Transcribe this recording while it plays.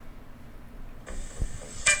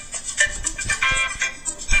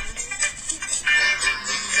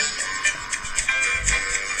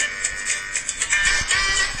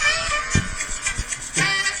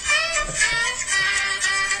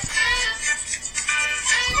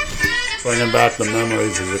Bringing back the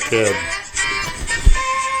memories as a kid.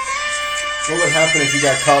 What would happen if you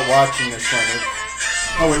got caught watching this, Leonard?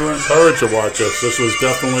 Oh, we were encouraged to watch this. This was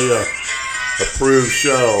definitely a approved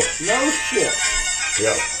show. No shit.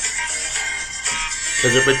 Yeah.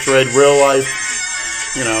 Because it portrayed real life,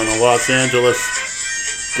 in the Los Angeles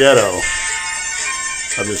ghetto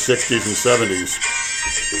of the 60s and 70s.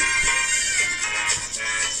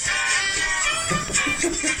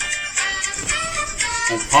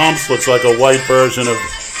 And Pomps looks like a white version of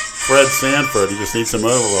Fred Sanford. He just needs some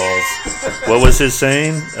overalls. What was his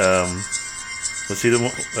saying? Was he the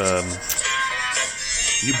one?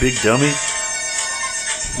 You big dummy?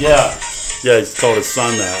 Yeah. Yeah, he's told his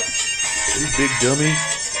son that. You big dummy?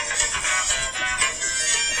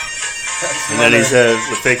 And then he's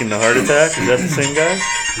faking the heart attack? Is that the same guy?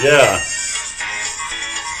 Yeah.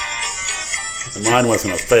 And mine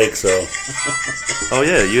wasn't a fake, so. Oh,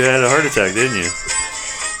 yeah, you had a heart attack, didn't you?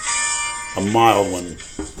 A mild one.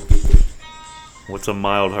 What's a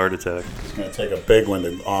mild heart attack? It's going to take a big one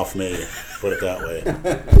off me, put it that way.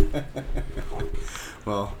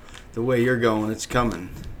 Well, the way you're going, it's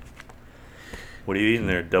coming. What are you eating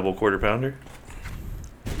there? Double quarter pounder?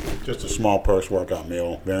 Just a small post-workout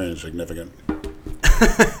meal. Very insignificant.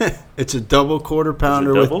 It's a double quarter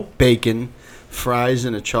pounder with bacon, fries,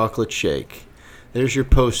 and a chocolate shake. There's your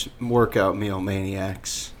post-workout meal,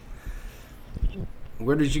 maniacs.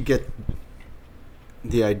 Where did you get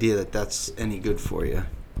the idea that that's any good for you?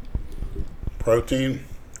 Protein,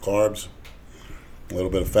 carbs, a little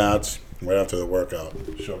bit of fats, right after the workout.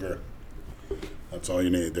 Sugar. That's all you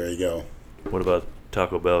need. There you go. What about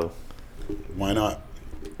Taco Bell? Why not?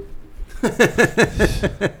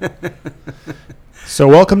 So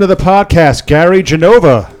welcome to the podcast, Gary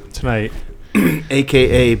Genova, tonight.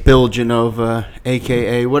 A.K.A. Bill Genova,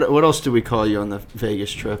 A.K.A. What else do we call you on the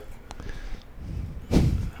Vegas trip? How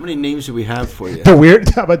many names do we have for you?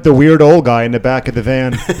 How about the weird old guy in the back of the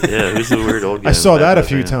van? Yeah, who's the weird old guy? I saw that a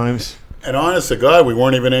few times. And honest to God, we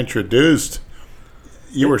weren't even introduced.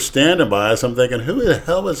 You were standing by us. I'm thinking, who the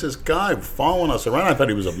hell is this guy following us around? I thought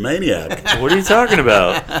he was a maniac. What are you talking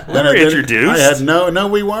about? We were introduced. I had no,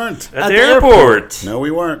 we weren't. At the airport. No,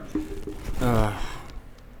 we weren't. That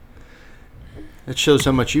shows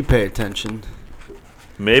how much you pay attention.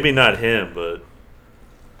 Maybe not him, but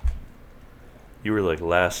you were like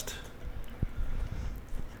last.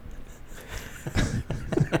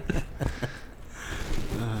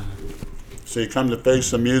 So you come to face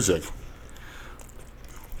some music.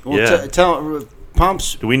 Well, Yeah. Tell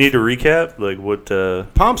Pomps. Do we need to recap? Like what?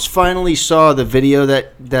 Pomps finally saw the video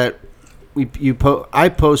that I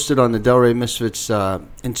posted on the Delray Misfits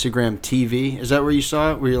Instagram TV. Is that where you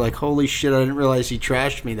saw it? Where you're like, holy shit, I didn't realize he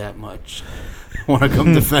trashed me that much. I want to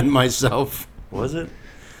come defend myself. Was it?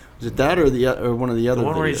 Was it that or one of the other? The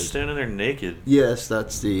one videos? where he's standing there naked. Yes,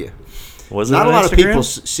 that's the. Was it not on a lot Instagram? of people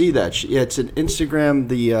see that. Yeah, it's an Instagram,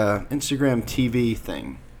 the Instagram TV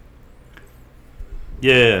thing.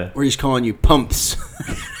 Yeah. Where he's calling you Pumps.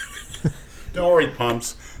 Don't worry,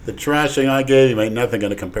 Pumps. The trashing I gave you ain't nothing going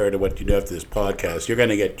to compare to what you do after this podcast. You're going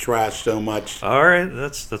to get trashed so much. All right,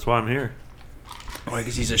 that's why I'm here. Why?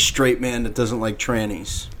 Because he's a straight man that doesn't like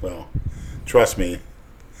trannies. Well, trust me,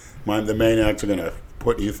 the maniacs are going to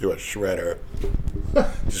put you through a shredder.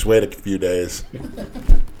 Just wait a few days.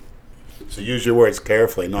 So use your words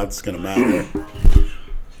carefully. Not it's going to matter.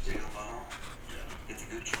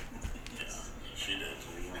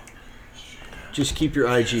 Just keep your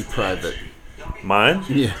IG private. Mine?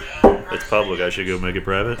 Yeah. It's public. I should go make it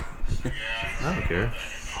private. I don't care.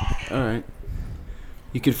 All right.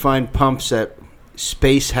 You can find Pumps at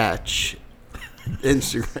Space Hatch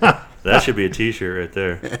Instagram. That should be a T-shirt right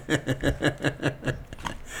there.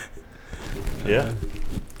 Yeah.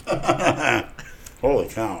 Holy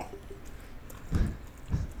cow.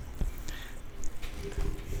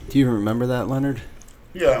 Do you even remember that, Leonard?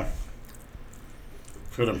 Yeah.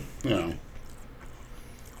 Could have,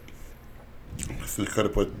 I could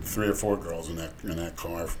have put 3 or 4 girls in that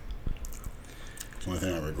car. It's the only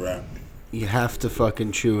thing I regret. You have to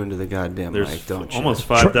fucking chew into the goddamn There's mic, don't you? almost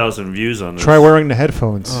 5,000 views on this. Try wearing the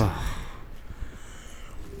headphones. Oh.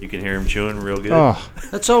 You can hear him chewing real good. Oh,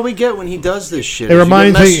 That's all we get when he does this shit. It is you get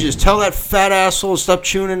reminds me- messages. Tell that fat asshole to stop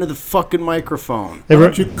chewing into the fucking microphone. Why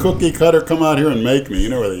don't you cookie cutter come out here and make me? You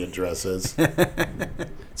know where the address is.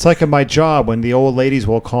 it's like in my job when the old ladies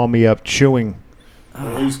will call me up chewing.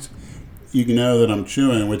 At least you know that I'm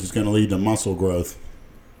chewing, which is going to lead to muscle growth.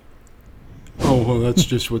 Oh, well, that's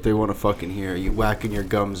just what they want to fucking hear. You whacking your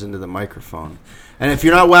gums into the microphone. And if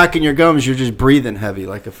you're not whacking your gums, you're just breathing heavy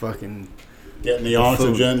like a fucking Getting the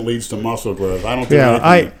oxygen leads to muscle growth. I don't do Yeah,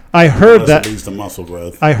 anything I heard unless that. it leads to muscle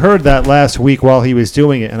growth. I heard that last week while he was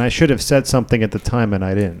doing it, and I should have said something at the time, and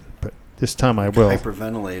I didn't. But this time I will.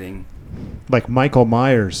 Hyperventilating. Like Michael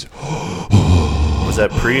Myers. Was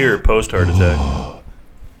that pre or post heart attack?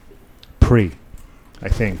 Pre, I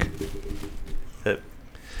think. It-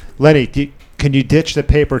 Lenny, can you ditch the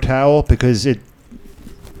paper towel? Because it...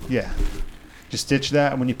 Yeah. Just ditch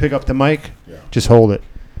that, and when you pick up the mic, just hold it.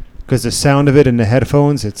 Because the sound of it in the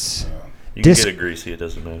headphones, it's You can get it greasy. It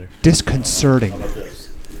doesn't matter. disconcerting. How about this?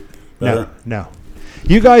 No, Better? no.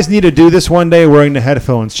 You guys need to do this one day wearing the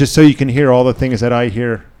headphones, just so you can hear all the things that I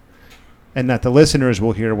hear, and that the listeners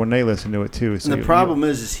will hear when they listen to it too. So And the problem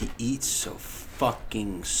is he eats so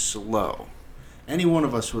fucking slow. Any one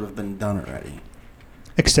of us would have been done already.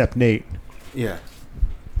 except Nate. Yeah.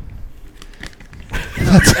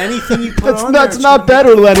 Anything you put That's on not- there, that's it's not gonna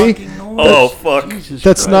better, make Lenny. fucking noise. Oh, fuck. Jesus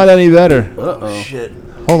That's Christ. not any better. Uh-oh. Shit.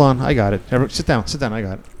 Hold on, I got it. Sit down, I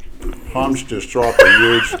got it. Pomps just dropped a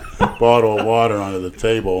huge bottle of water onto the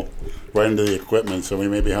table right into the equipment, so we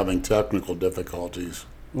may be having technical difficulties.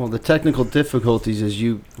 Well, the technical difficulties is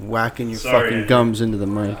you whacking your Sorry, fucking Andrew. gums into the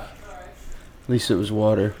mic. At least it was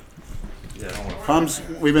water. Pomps,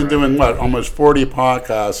 we've been doing, almost 40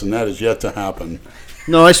 podcasts, and that is yet to happen.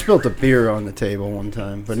 No, I spilled a beer on the table one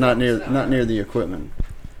time, but not near the equipment.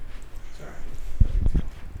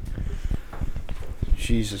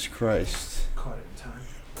 Jesus Christ. Caught it in time.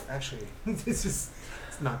 Actually, it's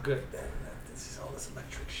not good. This is all this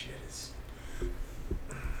electric shit is.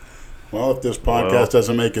 Well, if this podcast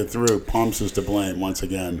doesn't make it through, Pomps is to blame once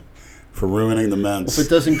again for ruining the mints. If it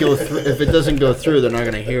doesn't go through, they're not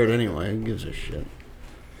gonna hear it anyway. Who gives a shit?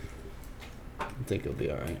 I think it'll be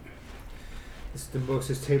all right. This is the most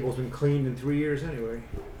this table's been cleaned in 3 years anyway.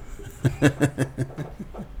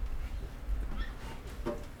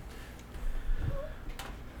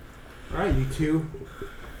 All right, you two.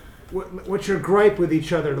 What's your gripe with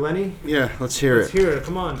each other, Lenny? Yeah, let's hear Let's it. hear it.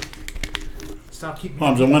 Come on. Stop keeping.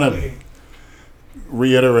 Pomps, I want to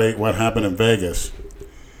reiterate what happened in Vegas.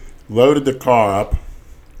 Loaded the car up.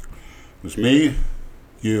 It was me,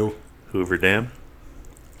 you. Hoover Dam.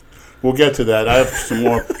 We'll get to that. I have some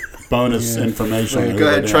more bonus information. on Go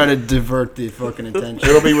ahead, Hoover try Dam. to divert the fucking attention.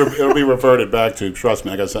 It'll be reverted back to. Trust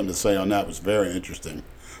me, I got something to say on that. It was very interesting.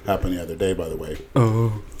 Happened the other day, by the way.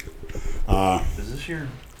 Oh. Is this your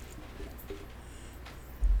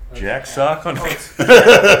jack sock on?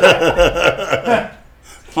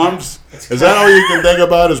 Pomps, is that all you can think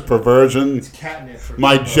about is perversion? It's catnip for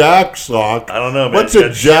My people. jack sock. I don't know, man. What's You a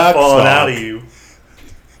got shit jack falling sock? out of you?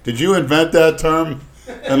 Did you invent that term?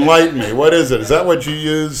 Enlighten me. What is it? Is that what you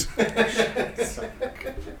use?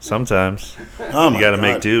 Sometimes Oh my you got to God.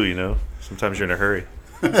 make do. You know. Sometimes you're in a hurry.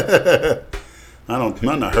 I'm not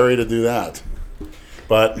in a hurry to do that.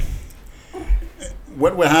 But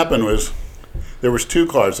what happened was there was two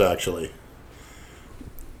cars actually.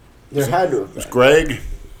 There had to have It was been. Greg,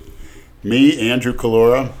 me, Andrew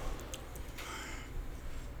Kalura.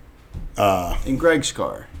 In Greg's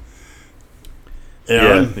car.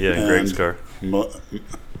 Aaron. Yeah, in Greg's car.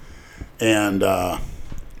 And what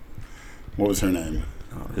was her name?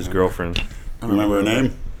 His girlfriend. Remember her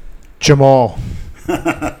name? Jamal.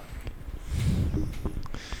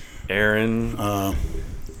 Aaron.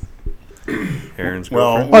 Aaron's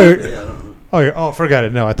Well, girlfriend. Forgot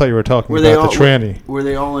it. No, I thought you were talking Were they about all the tranny. Were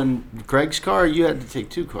they all in Greg's car? Or you had to take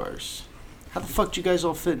two cars. How the fuck did you guys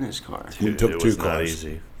all fit in his car? we took it two was not cars.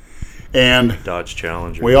 easy. And Dodge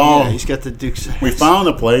Challenger. we all Yeah, he's got the Duke's. we found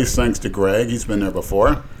the place thanks to Greg. He's been there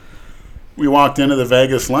before. We walked into the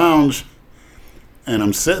Vegas lounge, and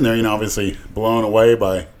I'm sitting there, obviously blown away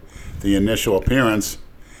by the initial appearance.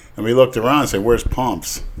 And we looked around and said, "Where's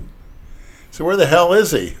Pomps?" So where the hell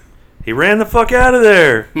is he? He ran the fuck out of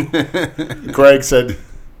there. Greg said,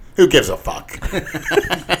 "Who gives a fuck?"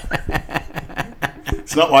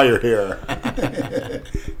 It's not why you're here.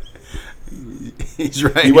 He's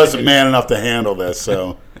right. He wasn't man enough to handle this.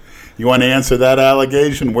 So, you want to answer that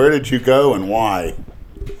allegation? Where did you go and why?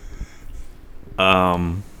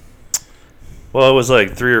 Well, it was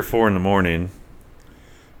like 3 or 4 in the morning.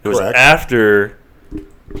 It was Correct. after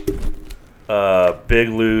Big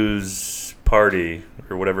Lou's party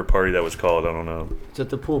or whatever party that was called. I don't know. It's at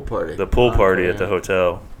the pool party. The pool party at the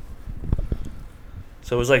hotel.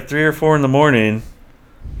 So it was like 3 or 4 in the morning.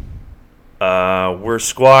 We're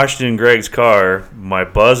squashed in Greg's car. My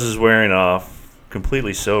buzz is wearing off.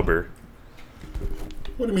 Completely sober.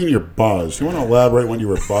 What do you mean you're buzzed? You want to elaborate what you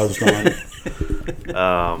were buzzed on?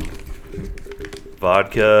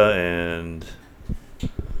 Vodka and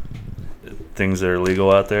things that are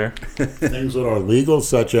legal out there. Things that are legal,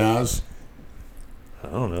 such as I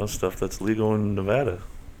don't know, stuff that's legal in Nevada.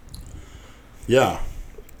 Yeah.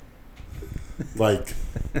 Like,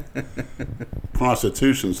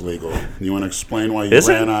 prostitution's legal. You want to explain why you Is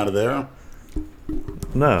it? ran out of there?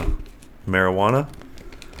 No. Marijuana?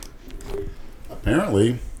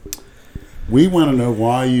 Apparently. We want to know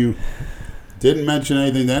why you didn't mention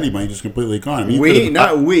anything to anybody, just completely gone. I mean,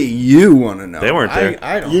 You want to know. They weren't there.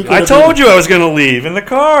 I don't. You know. I told you I was going to leave in the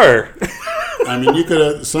car. I mean, you could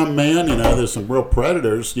have, some man, there's some real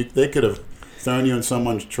predators. They could have thrown you in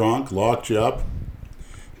someone's trunk, locked you up,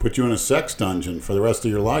 put you in a sex dungeon for the rest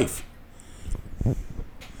of your life.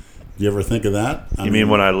 You ever think of that? You mean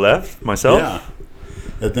when I left myself? Yeah.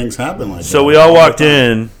 That things happen like that. So we all walked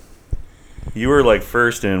in. You were like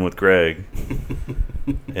first in with Greg.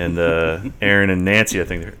 And Aaron and Nancy, I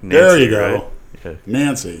think. Nancy, there you go. Right? Yeah.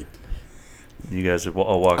 Nancy. You guys have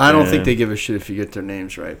all walked in. I don't think they give a shit if you get their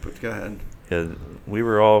names right, but go ahead. Yeah, we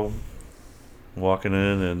were all walking in.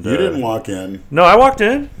 And You didn't walk in. No, I walked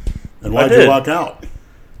in. And why'd you walk out?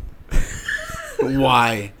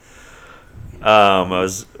 Why? I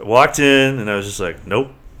walked in and I was just like,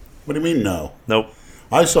 nope. What do you mean, no? Nope.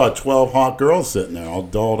 I saw 12 hot girls sitting there all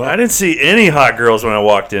dolled up. I didn't see any hot girls when I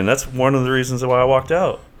walked in. That's one of the reasons why I walked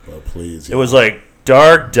out. Well, please. It was like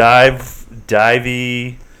dark,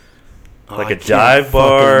 divey, like a dive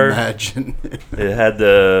bar. Imagine. It had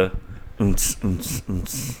the.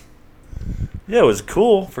 Yeah, it was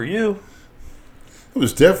cool for you. It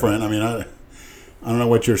was different. I mean, I don't know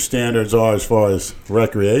what your standards are as far as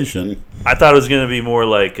recreation. I thought it was going to be more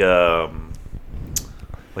like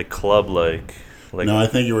club-like. No, I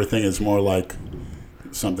think you were thinking it's more like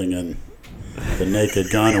something in The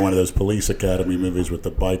Naked Gun or one of those police academy movies with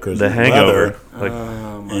the bikers. The and Hangover. leather.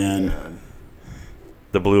 Oh, my And- God.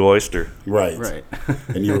 The Blue Oyster. Right. Right.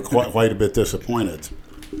 And you were quite a bit disappointed.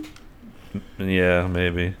 Yeah,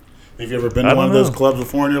 maybe. Have you ever been I to one don't of those know. clubs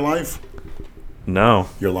before in your life? No.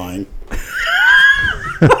 You're lying.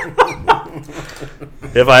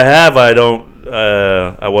 If I have, I don't.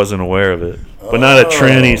 I wasn't aware of it. But not a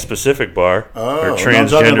tranny specific bar or I'm talking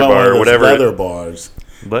transgender about one bar of or those whatever. leather bars.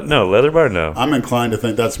 But no, leather bar, no. I'm inclined to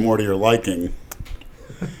think that's more to your liking,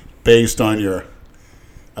 based on your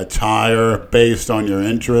attire, based on your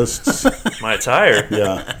interests. My attire.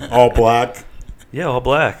 Yeah, all black. Yeah, all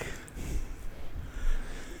black.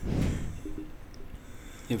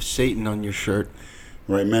 You have Satan on your shirt.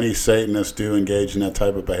 Right, many Satanists do engage in that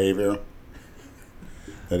type of behavior.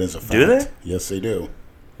 That is a fact. Do they? Yes, they do.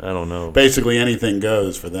 I don't know. Basically, anything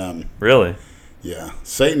goes for them. Really? Yeah,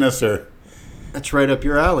 Satanists are. That's right up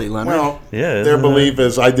your alley, Leonard. Well, Yeah. their belief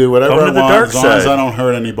is I do whatever Come I to the want dark as long as side. I don't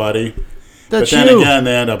hurt anybody. That's but then you. again,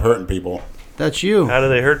 they end up hurting people That's you. How do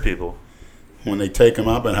they hurt people? when they take them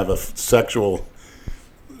up and have a sexual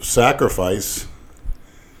sacrifice.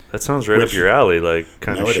 That sounds right Which- up your alley, like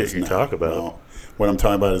kind No, of it shit is you not. talk about. No. What I'm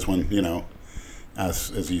talking about is when,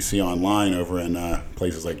 as you see online over in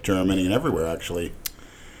places like Germany and everywhere, actually,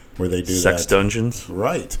 where they do Sex that. dungeons.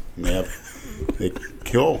 Right. And they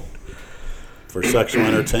kill for sexual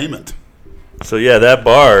entertainment. So yeah, that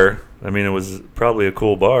bar. I mean, it was probably a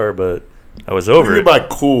cool bar, but I was What do over you mean it. by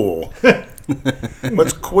cool?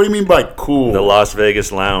 What do you mean by cool? The Las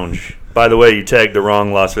Vegas Lounge. By the way, you tagged the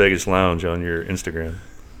wrong Las Vegas Lounge on your Instagram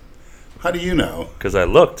How do you know? because I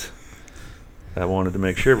looked. I wanted to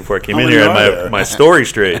make sure before I came How in many here are and there? my story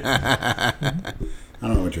straight. I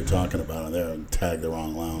don't know what you're talking about on there. Tag the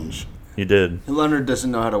wrong lounge. You did. Leonard doesn't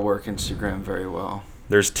know how to work Instagram very well.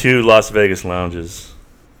 There's 2 Las Vegas lounges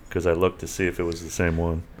because I looked to see if it was the same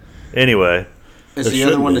one. Anyway, Is There the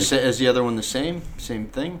other shouldn't one be. is the other one the same? Same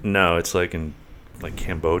thing? no, it's like in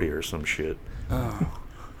Cambodia or some shit. Oh.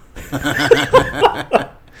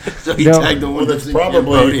 So he No. tagged the one Well, that's that's in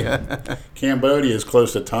probably- Cambodia. Cambodia is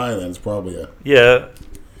close to Thailand. It's probably a. Yeah,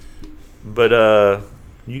 but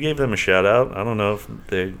you gave them a shout out. I don't know if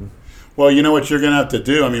they. Well, you know what you're going to have to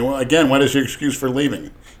do. I mean, again, what is your excuse for leaving?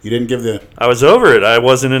 You didn't give the. I was over it. I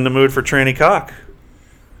wasn't in the mood for tranny cock.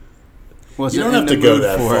 You Wasn't don't in have the to go mood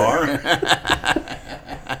that for it.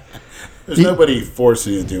 far. There's nobody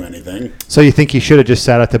forcing you to do anything. So you think you should have just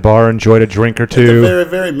sat at the bar, enjoyed a drink or At the two, very,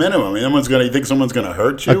 very minimum. I mean, you think someone's going to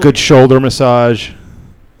hurt you? a good shoulder massage?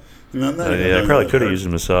 No, not even Yeah, I gonna probably could have hurt. used a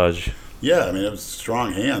massage. Yeah, I mean, it was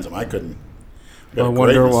strong hands. I mean, I couldn't. got I a great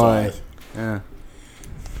wonder why. massage. Yeah.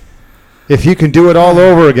 If you can do it all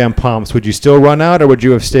over again, Pomps, would you still run out or would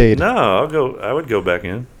you have stayed? No, I would go back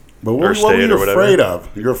in. But Or what were stayed you or whatever. afraid of?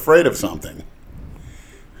 You're afraid of something.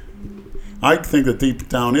 I think that deep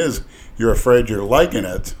down is you're afraid you're liking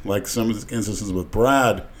it, like some instances with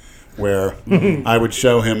Brad, where I would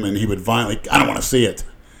show him and he would violently, I don't want to see it.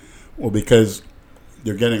 Well, because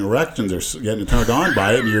you're getting erections or getting turned on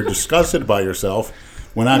by it, and you're disgusted by yourself.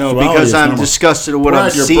 When No, actuality because is I'm normal. disgusted at what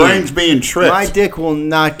Brad, I'm your seeing. brain's being tricked. My dick will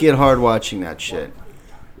not get hard watching that shit.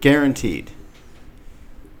 Guaranteed.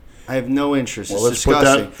 I have no interest. Well, It's let's put that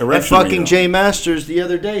disgusting. And erection fucking meter Jay Masters the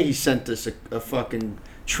other day, he sent us a fucking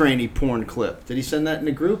tranny porn clip. Did he send that in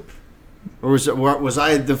a group? Or was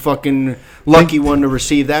I the fucking lucky one to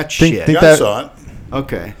receive that shit? think Yeah, I that- saw it.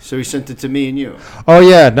 Okay, so he sent it to me and you. Oh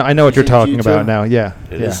yeah, no, I know what you're Is it talking you about too? now. Yeah,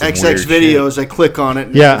 It yeah. is. Some XX weird videos, I click on it,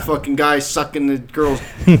 and Yeah. the fucking guy sucking the girl's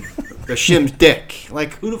the shim's dick.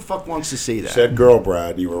 Like, who the fuck wants to see that? Said girl,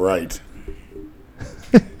 Brad, and you were right.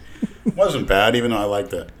 It wasn't bad, even though I like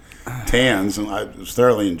the tans, and it was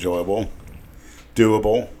thoroughly enjoyable,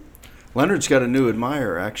 doable. Leonard's got a new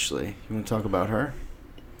admirer, actually. You want to talk about her?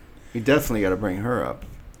 You definitely got to bring her up.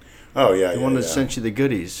 Oh yeah, The yeah, one that yeah. sent you the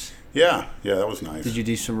goodies. Yeah, that was nice. Did you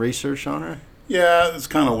do some research on her? Yeah, it's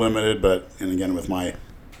kind of limited, but and again with my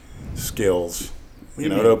skills, do you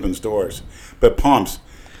know, you it mean? opens doors. But Pomps,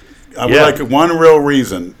 I would Yeah. like one real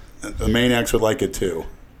reason. The Maniacs would like it too.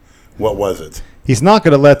 What was it? He's not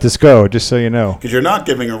going to let this go, just so you know. Because you're not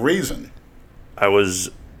giving a reason. I was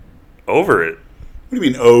over it. What do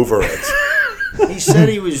you mean over it? He said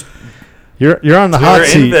he was. You're on the We hot were in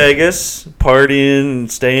seat. Vegas, partying,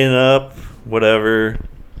 staying up, whatever.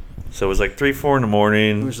 So it was like 3, 4 in the It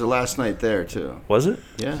morning. was the last night there too. Was it?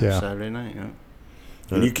 Yeah, Yeah. Saturday night. Yeah.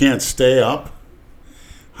 And you can't stay up.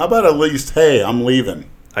 How about at least, hey, I'm leaving?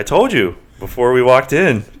 I told you before we walked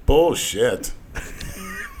in. Bullshit.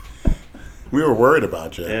 We were worried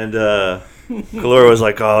about you. And Kalora was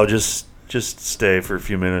like, "Oh, just stay for a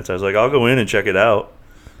few minutes." I was like, "I'll go in and check it out,"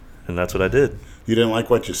 and that's what I did. You didn't like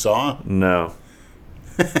what you saw? No,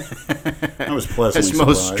 I was pleasantly As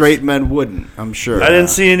most surprised. straight men wouldn't, I'm sure. I didn't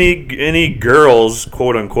see any girls,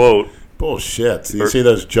 quote unquote. Bullshit. Did you see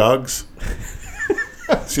those jugs?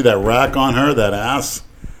 See that rack on her, that ass?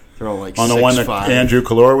 They're all like On the one that 6'5". Andrew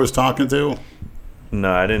Kalora was talking to?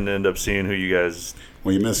 No, I didn't end up seeing who you guys.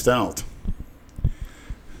 Well, you missed out.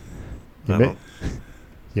 You I mi- don't-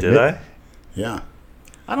 you Did mi- I? Yeah.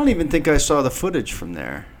 I don't even think I saw the footage from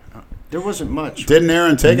there. There wasn't much. Didn't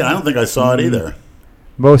Aaron take it? I don't think I saw it either.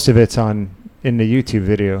 Most of it's in the YouTube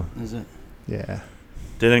video. Is it? Yeah.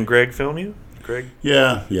 Didn't Greg film you? Greg,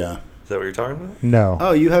 Yeah. is that what you're talking about? No.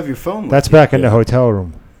 Oh, you have your phone with That's you. back in the hotel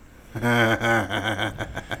room. Yeah,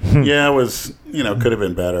 it was, could have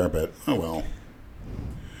been better, but oh well.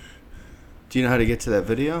 Do you know how to get to that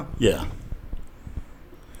video? Yeah.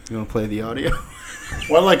 You want to play the audio?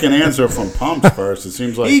 Well, I'd like an answer from Pomps first. It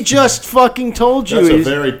seems like He just fucking told you. that's a He's-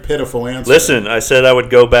 very pitiful answer. Listen, I said I would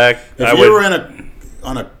go back. If I you would. were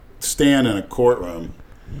on a stand in a courtroom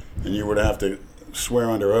and you were to have to swear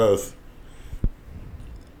under oath,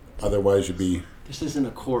 otherwise This isn't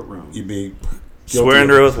a courtroom. you'd be Swear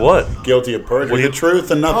under oath what? guilty of What perjury. do you- The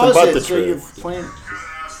truth and nothing Pause but it the so you're truth. playing.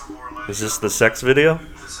 Is this the sex video?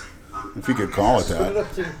 If you could call it that.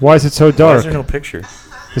 Why is it so Why dark? is there no picture?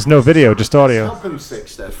 There's no video, just audio. Help him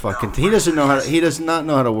fix that fucking. He doesn't know how. He does not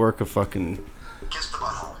know how to work a fucking.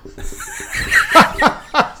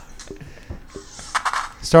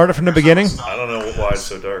 Start it from the beginning. I don't know why it's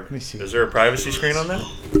so dark. me see. Is there a privacy screen on that?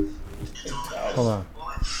 Hold on.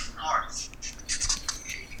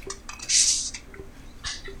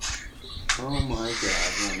 Oh my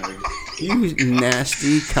god, Leonard. You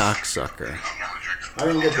nasty cocksucker. I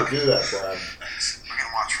didn't get to do that, Brad. We're gonna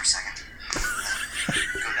watch for a second.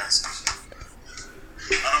 Go downstairs.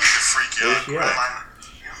 I don't mean to freak you out. Yeah.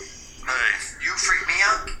 Hey, you freak me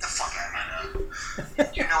out? Get the fuck out of here.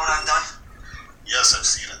 You know what I've done? Yes, I've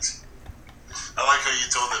seen it. I like how you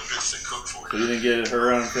told that bitch to cook for You didn't get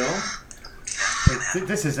her on film?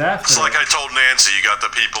 This is after. It's like I told Nancy, you got the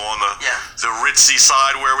people on the ritzy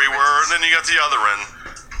side where we were, and then you got the other end.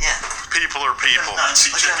 Yeah. People are people.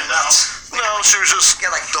 Nancy chicken nuts. No, she was just. You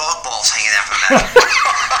got like dog balls hanging out from the back.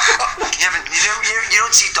 you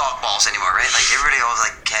don't see dog balls anymore, right? Like everybody always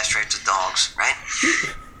like castrates the dogs, right?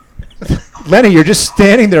 Lenny, you're just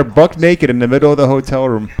standing there buck naked in the middle of the hotel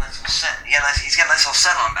room. He's got a nice little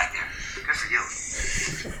set on back there. Good for you.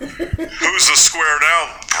 Who's the square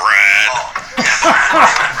now? Brad. Oh,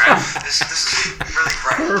 yeah, Brad. This is really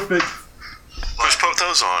bright. Perfect. Just put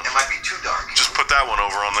those on. It might be too dark. Just put that one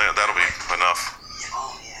over on there. That'll be enough.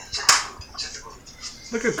 Oh, yeah.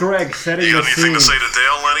 Look at Greg setting You got anything to say to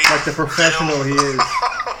Dale, Lenny? like the professional he is.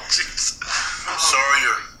 Jeez. I'm sorry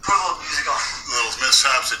your little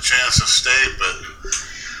mishaps a chance to stay, but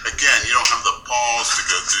again, you don't have the balls to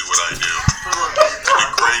go do what I do. To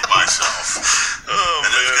degrade myself. Oh, and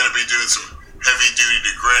then you're going to be doing some heavy-duty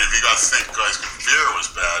degrading. If you got to think, guys, Vera was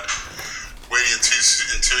bad. Wait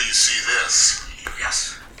until you see this.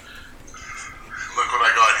 Yes. Look what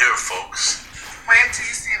I got here, folks. Wait till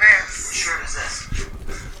you see this. What shirt is this?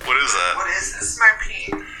 What is that? What is This is my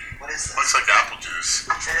pee. What is this? Looks like apple juice.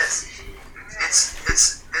 It is.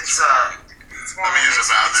 It's let me use a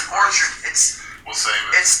bathroom. It's orchard. We'll save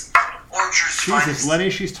it. It's orchard's Jesus, finest. Lenny,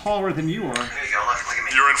 she's taller than you are. There you go. Look at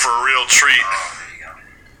me. You're in for a real treat. Oh, there you go.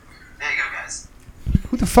 There you go, guys.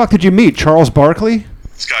 Who the fuck did you meet? Charles Barkley?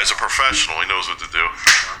 This guy's a professional. He knows what to do.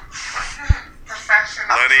 Professional.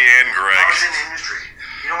 Lenny and Greg. I was in the industry.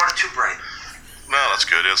 You don't want it too bright. No, that's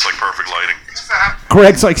good. It's like perfect lighting.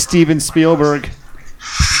 Greg's like Steven Spielberg. I'm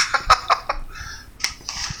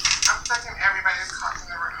thinking everybody's caught in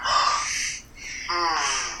the room.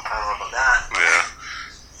 I don't know about that. Yeah.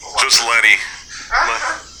 Just Lenny.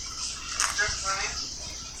 Just Lenny.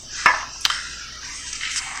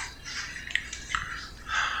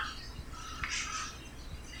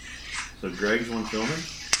 So Greg's one filming?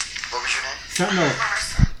 What was your name? Sentinel.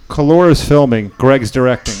 Kalora's filming. Greg's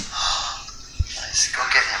directing. Nice. Go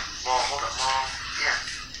get him. Well, hold up. Well, yeah.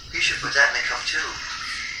 He should put that in the cup too.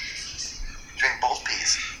 Drink both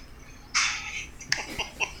peas.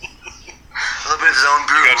 A little bit of his own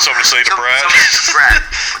brew. You got something to say to Brad? Brad.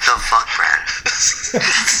 What the fuck, Brad?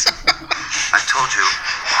 I told you.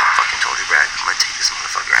 Fucking told you, Brad. I'm gonna take this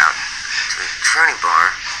motherfucker out to the Fernie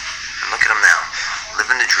bar and look at him now.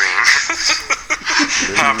 Living the dream.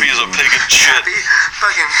 Happy as a pig in shit. Happy.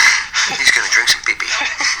 Fucking. He's gonna drink some pee-pee.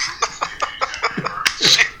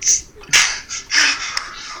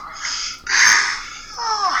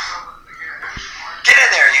 Get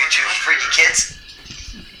in there, you two freaky kids.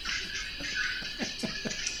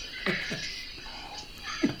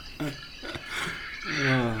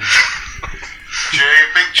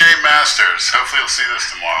 Big J Masters. Hopefully you'll see this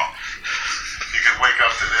tomorrow. You can wake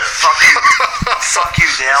up to this. Fuck you. Fuck you,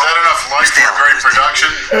 Dale. Is that enough light for Dale. a great production?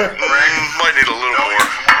 Greg? Might need a little more.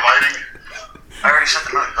 Lighting? I already set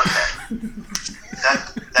the mood. Look at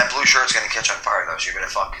that. That blue shirt's gonna catch on fire though, so you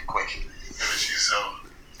better fuck quick. She's so...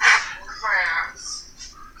 My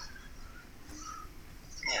ass.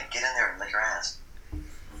 Yeah, get in there and lick her ass.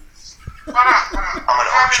 Hold on. I'm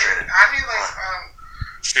gonna orchestrate it. I need like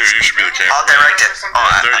Here, you should be the camera. I'll direct it. Oh,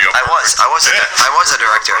 There you go. I was a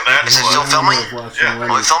director. Is it still filming? Yeah. Are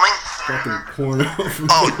we filming?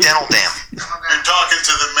 Oh, Dental Dam. You're talking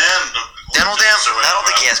to the man. Dental Dam? I don't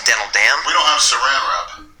think he has Dental Dam. We don't have saran wrap.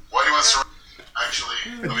 Why do you want saran? Actually,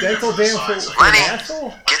 let me dental get to the dam side so- Lenny, asshole?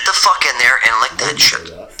 get the fuck in there and lick that shit.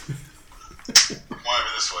 Why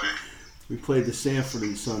over this way? We played the Sanford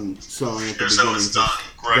and Son song at the Here's how beginning. it's done.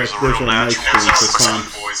 Greg's a That's real on my natural. screen Here's how for it's done,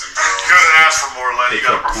 Pomps. boys and girls. Couldn't ask for more, Lenny. You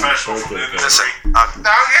got a professional from the Listen, industry.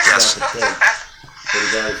 no, yes. For the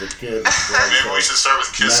guys with kids. Maybe we should start with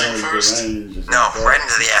kissing first. No, right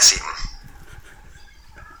into the ass eating.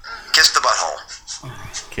 Kiss the butthole.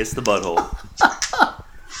 Kiss the butthole.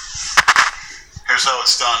 Here's how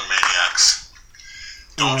it's done, maniacs.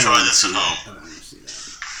 Don't try this at home.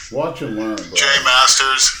 Watch and learn, bro. J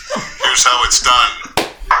Masters, here's how it's done.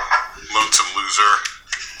 Lonesome loser.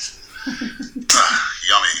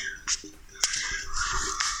 Yummy.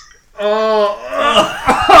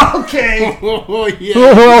 Okay. Oh, yeah.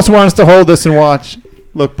 Who else wants to hold this and watch?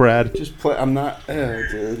 Look, Brad. Just play. I'm not.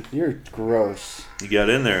 Dude, you're gross. You got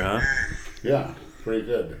in there, huh? Yeah, pretty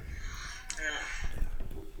good.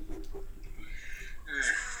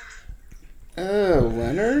 Oh,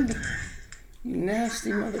 Leonard. You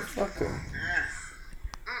nasty motherfucker.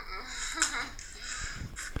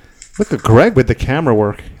 Look at Greg with the camera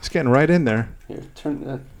work. He's getting right in there. Here, turn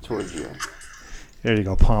that towards you. There you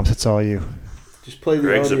go, Pomps. It's all you. Just play the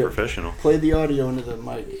Greg's a audio. professional. Play the audio into the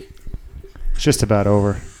mic. It's just about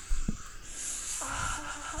over.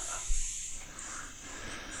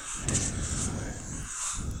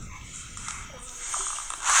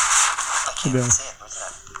 I can't see it. What's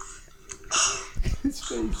that? His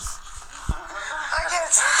face. I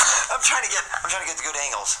can't see it. I'm trying to get the good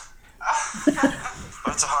angles.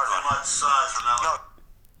 But it's a hard one.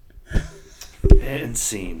 No. And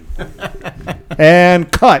scene.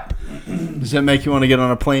 And cut. Does that make you want to get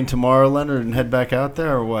on a plane tomorrow, Leonard, and head back out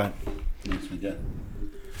there, or what? Makes me get.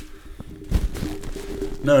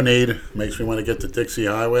 No need. Makes me want to get to Dixie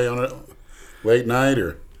Highway on a late night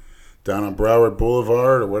or down on Broward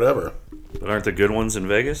Boulevard or whatever. But aren't the good ones in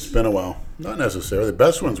Vegas? It's been a while. Not necessarily. The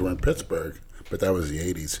best ones were in Pittsburgh, but that was the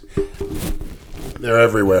 80s. They're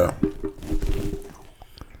everywhere.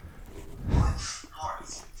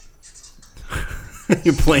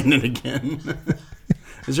 You're playing it again.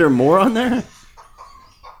 Is there more on there?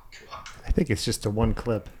 I think it's just a one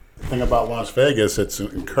clip. The thing about Las Vegas, it's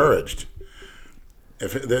encouraged.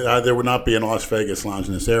 If there would not be an Las Vegas lounge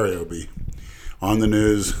in this area, it would be on the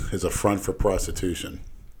news is a front for prostitution.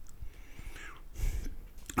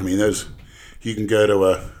 I mean, you can go to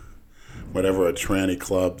a tranny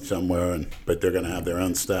club somewhere, but they're going to have their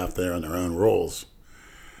own staff there and their own rules.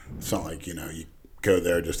 It's not like, you go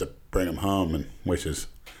there just to bring them home, which is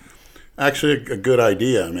actually a good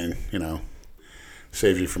idea. I mean,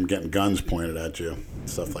 saves you from getting guns pointed at you,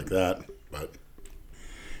 stuff like that. But,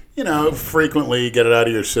 frequently get it out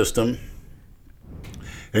of your system,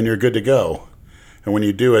 and you're good to go. And when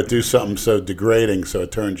you do it, do something so degrading so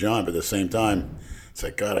it turns you on, but at the same time, it's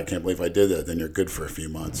like, God, I can't believe I did that. Then you're good for a few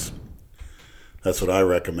months. That's what I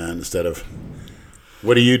recommend instead of,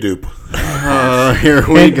 what do you do? Here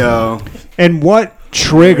we go. And what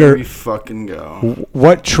Here we fucking go.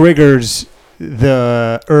 What triggers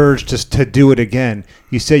the urge to do it again?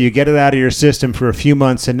 You say you get it out of your system for a few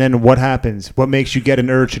months, and then what happens? What makes you get an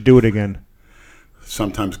urge to do it again?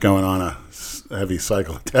 Sometimes going on a heavy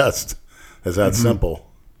cycle test is that simple.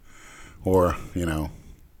 Or,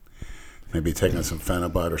 maybe taking some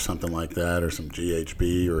Phenibut or something like that, or some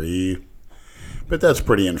GHB or E. But that's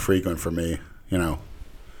pretty infrequent for me, And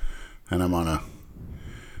I'm on a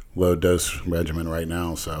low dose regimen right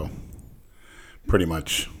now, so pretty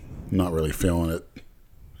much not really feeling it.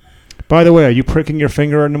 By the way, are you pricking your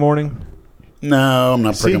finger in the morning? No, I'm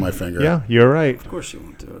not pricking my finger. Yeah, you're right. Of course you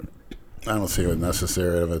won't do it. I don't see the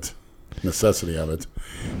necessity of it,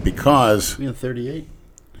 because Being 38.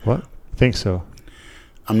 What? Think so.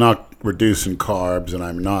 I'm not reducing carbs, and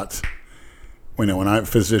I'm not, when a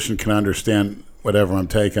physician can understand whatever I'm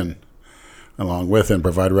taking along with it and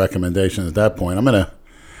provide recommendations at that point.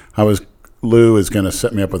 Lou is going to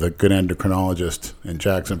set me up with a good endocrinologist in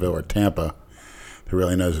Jacksonville or Tampa who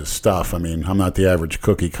really knows his stuff. I mean, I'm not the average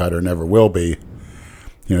cookie cutter, never will be.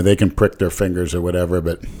 They can prick their fingers or whatever,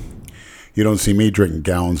 but you don't see me drinking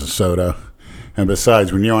gallons of soda. And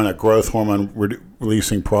besides, when you're on a growth hormone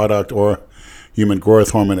releasing product or human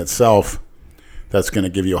growth hormone itself, that's going to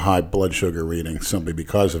give you a high blood sugar reading simply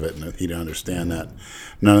because of it. And he didn't understand that.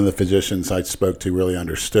 None of the physicians I spoke to really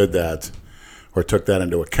understood that or took that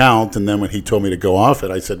into account. And then when he told me to go off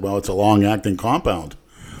it, I said, well, it's a long-acting compound.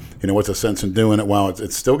 What's the sense in doing it while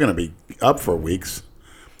it's still going to be up for weeks?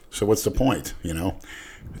 So what's the point,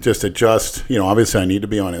 Just adjust. Obviously I need to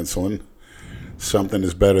be on insulin. Something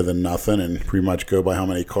is better than nothing, and pretty much go by how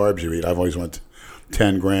many carbs you eat. I've always went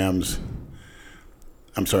 100 grams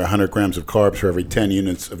of carbs for every 10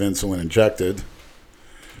 units of insulin injected.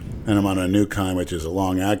 And I'm on a new kind, which is a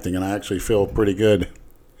long-acting, and I actually feel pretty good.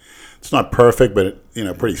 It's not perfect, but,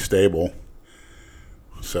 pretty stable.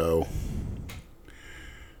 So,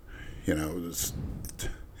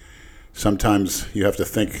 sometimes you have to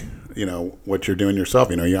think, what you're doing yourself.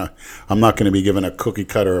 I'm not going to be given a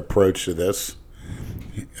cookie-cutter approach to this,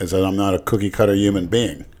 as I'm not a cookie-cutter human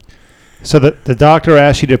being. So the doctor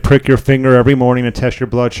asks you to prick your finger every morning to test your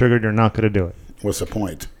blood sugar, and you're not going to do it. What's the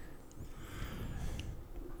point?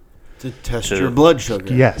 To test your blood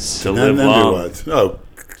sugar. Yes. To live then long. do what? Oh,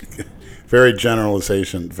 very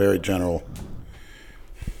very general.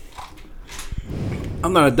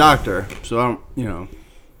 I'm not a doctor, so I don't,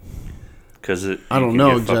 Because I don't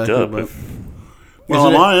know exactly. Up But Well,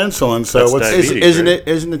 I'm on insulin, so That's what's diabetes.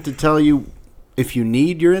 isn't it to tell you if you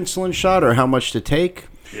need your insulin shot or how much to take?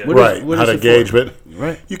 Yeah. What right? what How to it gauge for? it?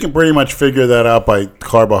 Right. You can pretty much figure that out by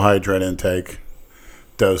carbohydrate intake,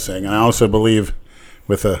 dosing, and I also believe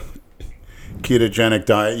with a ketogenic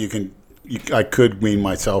diet, I could wean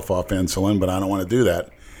myself off insulin, but I don't want to do that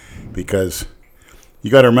because you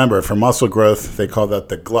got to remember, for muscle growth, they call that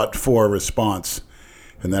the GLUT4 response,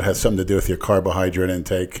 and that has something to do with your carbohydrate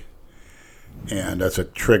intake, and that's a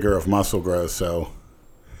trigger of muscle growth. So,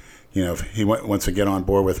 if he wants to get on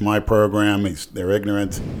board with my program, they're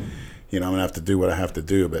ignorant. I'm going to have to do what I have to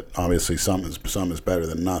do, but obviously some is better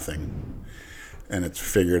than nothing. And it's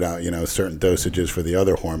figured out, certain dosages for the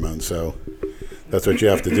other hormones. So that's what you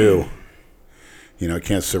have to do.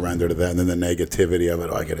 Can't surrender to that. And then the negativity of it,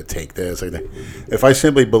 I got to take this. If I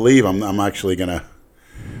simply believe I'm actually going to,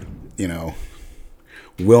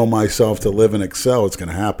 will myself to live and excel, it's going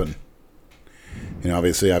to happen.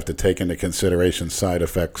 Obviously I have to take into consideration side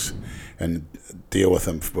effects and deal with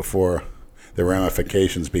them before the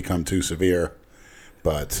ramifications become too severe.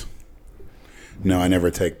 But no, I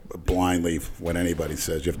never take blindly what anybody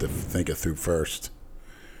says. You have to think it through first.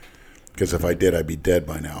 Because if I did, I'd be dead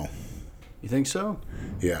by now. You think so?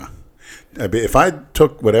 Yeah. If I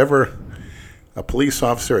took whatever a police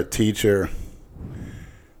officer, a teacher,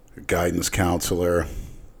 a guidance counselor,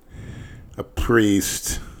 a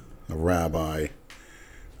priest, a rabbi,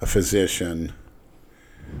 a physician,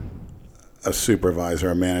 a supervisor,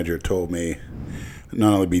 a manager told me,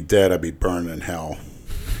 not only be dead, I'd be burned in hell.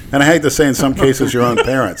 And I hate to say in some cases your own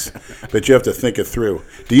parents, but you have to think it through.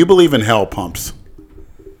 Do you believe in hell, Pomps?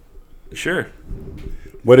 Sure.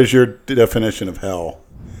 What is your definition of hell?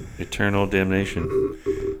 Eternal damnation.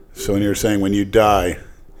 So when you're saying when you die,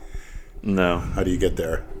 No. how do you get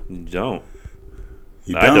there? You don't.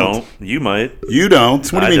 You I don't. You might. You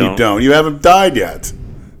don't? What do you I mean you don't? You haven't died yet.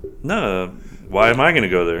 No. Why am I going to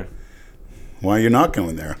go there? Why are you not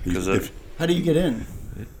going there? How do you get in?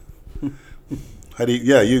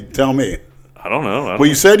 You tell me. I don't know. Well,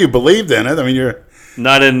 you said you believed in it. I mean, you're...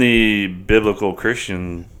 Not in the biblical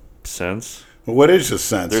Christian sense. Well, what is the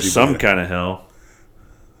sense? There's some kind of hell.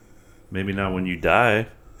 Maybe not when you die.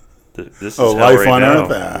 This is hell life right on now.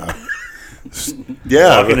 Earth?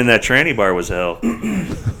 Yeah. Walking in that tranny bar was hell.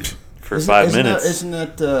 For 5 minutes. Isn't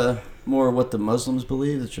that more what the Muslims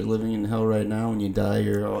believe, that you're living in hell right now? When you die,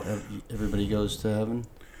 everybody goes to heaven?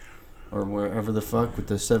 Or wherever the fuck with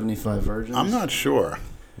the 75 virgins? I'm not sure.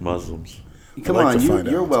 Muslims. Come on,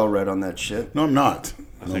 you're well read on that shit. No, I'm not.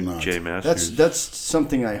 I think Jay Masters. That's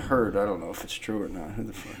something I heard. I don't know if it's true or not. Who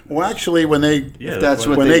the fuck? Well, actually, when they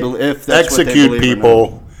execute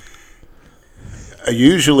people,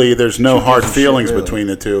 usually there's no hard feelings between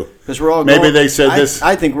the two. Because we're all maybe they said this.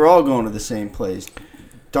 I think we're all going to the same place.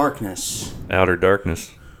 Darkness. Outer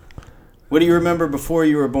darkness. What do you remember before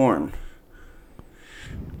you were born?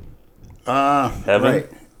 Heaven. Right.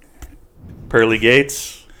 Pearly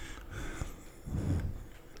gates.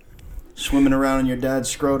 Swimming around in your dad's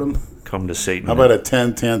scrotum. Come to Satan. How about a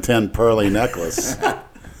 10-10-10 pearly necklace?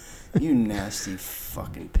 You nasty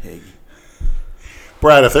fucking pig.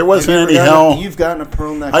 Brad, if there wasn't any hell... You've gotten a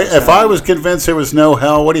pearl necklace. If I was convinced there was no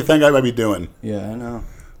hell, what do you think I might be doing? Yeah, I know.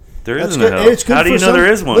 There isn't a hell. It's good. How do you know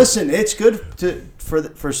there is one? Listen, it's good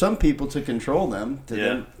for some people to control them, to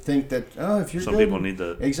then think that, if you're Some good, people need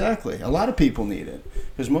that. Exactly. A lot of people need it.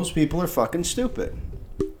 Because most people are fucking stupid.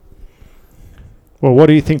 Well, what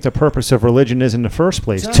do you think the purpose of religion is in the first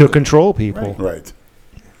place? Exactly. To control people. Right.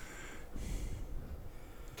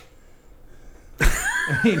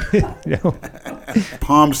 I mean, you know.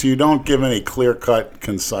 Pomps, you don't give any clear-cut,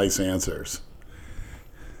 concise answers.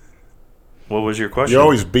 What was your question? You're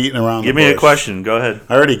always beating around Give the me bush. a question. Go ahead.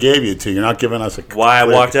 I already gave you two. You're not giving us a... Why I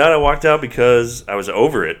walked out? I walked out because I was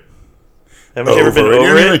over it. Haven't you ever been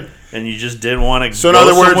over it? And you just didn't want to So in go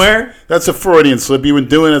other words, somewhere? that's a Freudian slip. You've been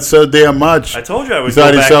doing it so damn much. I told you I would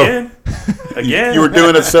thought go back yourself- in. Again. You were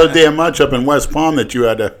doing it so damn much up in West Palm that you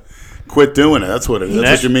had to quit doing it. That's what it is.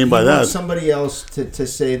 That's what you mean by He that. wants somebody else to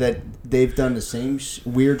say that they've done the same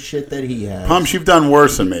weird shit that he has. Pomps, you've done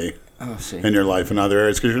worse than me see. in your life in other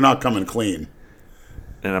areas because you're not coming clean.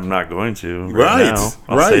 And I'm not going to Right. now.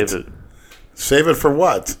 I'll Right. save it. Save it for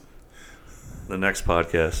what? The next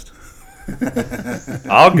podcast.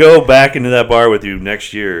 I'll go back into that bar with you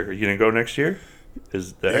next year. Are you going to go next year?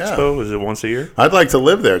 Is the expo? Is it once a year? I'd like to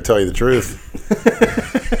live there, to tell you the truth.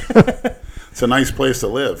 It's a nice place to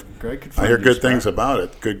live. Greg could I find hear you good a spot. things about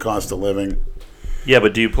it. Good cost of living. Yeah,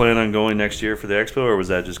 but do you plan on going next year for the expo, or was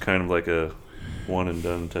that just kind of like a one and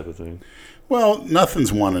done type of thing? Well,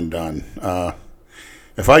 nothing's one and done.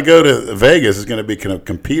 If I go to Vegas, it's going to be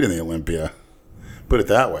compete in the Olympia. Put it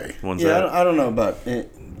that way. When's Yeah, that? I don't know about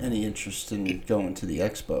any interest in going to the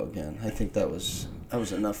expo again. I think that was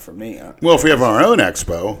enough for me. Well, if we have our own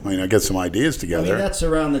expo, I get some ideas I together. mean, that's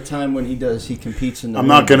around the time when he competes in the I'm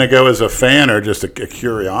not going to go as a fan or just a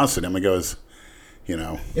curiosity. I'm going to go as,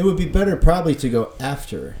 It would be better probably to go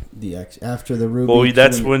after the Ruby. Well,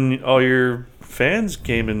 that's when all your fans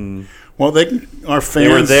came and Well, our fans. they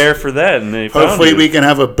were there for that, and they found Hopefully, you. we can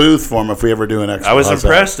have a booth for them if we ever do an expo. I was How's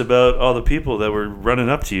impressed about all the people that were running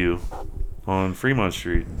up to you on Fremont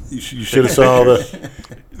Street. that? You should have saw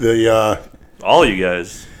the All you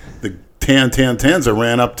guys. the 10-10-10s that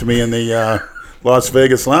ran up to me in the Las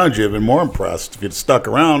Vegas lounge. You'd have been more impressed if you'd stuck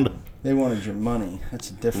around. They wanted your money. That's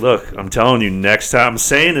a different. Look, I'm telling you, next time, I'm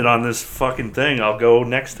saying it on this fucking thing, I'll go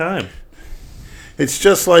next time. It's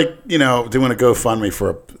just like, doing a GoFundMe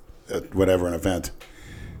for an event.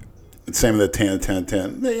 It's same with the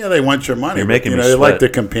 10-10-10. They want your money. You're making me They like sweat. the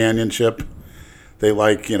companionship. They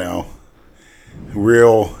like,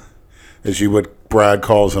 real, as Brad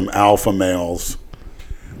calls them, alpha males.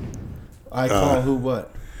 I call who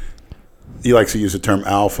what? He likes to use the term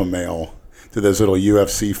alpha male to those little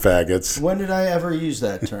UFC faggots. When did I ever use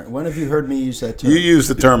that term? When have you heard me use that term? You use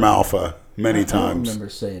the term alpha many I don't times. remember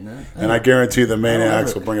saying that. And I guarantee the I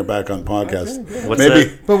Maniacs don't will bring it back on podcast. Okay, What's maybe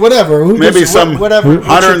that? But whatever. maybe some whatever.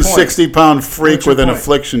 What's your point? 160-pound freak What's your with an point?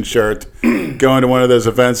 affliction shirt going to one of those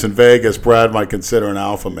events in Vegas, Brad might consider an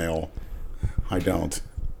alpha male. I don't.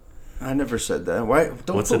 I never said that. Why?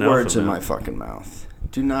 Don't What's put an words alpha in male? my fucking mouth.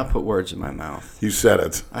 Do not put words in my mouth. You said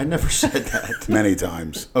it I never said that. many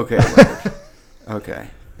times. Okay. Leonard. Okay.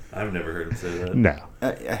 I've never heard him say that. No.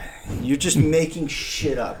 You're just making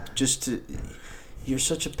shit up. You're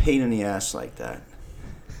such a pain in the ass like that.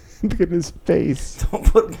 Look at his face. Don't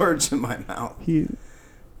put words in my mouth.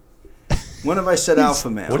 When have I said alpha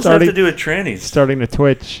male? What does that have to do with trannies? Starting to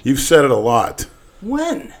twitch. You've said it a lot.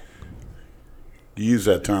 When? You use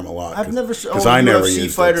that term a lot. I've never said. Because I never UFC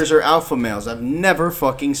used fighters it. are alpha males. I've never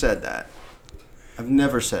fucking said that. I've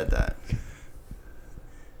never said that.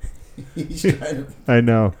 He's trying to. I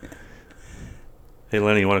know. Hey,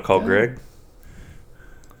 Lenny, you want to call Greg?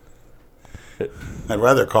 I'd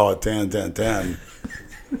rather call it 10-10-10.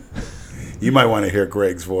 You might want to hear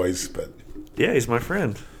Greg's voice, but Yeah, he's my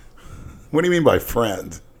friend. what do you mean by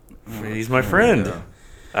friend? He's my friend. yeah.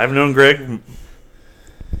 I've known Greg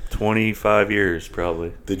 25 years,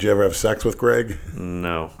 probably. Did you ever have sex with Greg?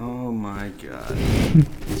 No. Oh my god.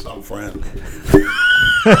 Some friend.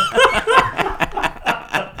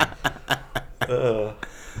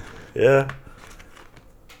 Yeah.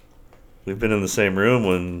 We've been in the same room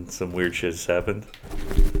when some weird shit's happened.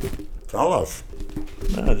 Tell us.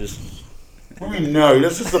 No, just What do you mean, no?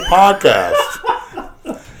 This is the podcast.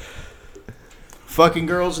 Fucking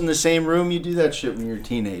girls in the same room. You do that shit when you're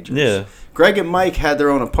teenagers. yeah. Greg and Mike had their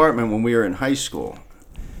own apartment when we were in high school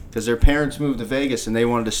because their parents moved to Vegas and they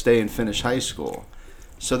wanted to stay and finish high school.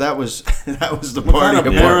 So that was the What party kind of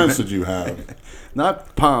apartment. parents did you have?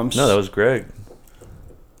 Not Pomps. No, that was Greg.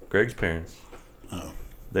 Greg's parents. Oh.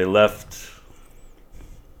 They left.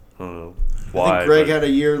 I don't know I why. think Greg but- had a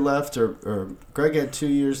year left, or Greg had 2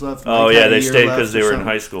 years left. Oh Mike yeah, had a they year stayed left because they or were in something.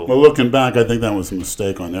 high school. Well, looking back, I think that was a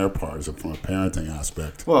mistake on their part from a parenting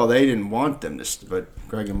aspect. Well, they didn't want them to, but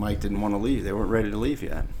Greg and Mike didn't want to leave. They weren't ready to leave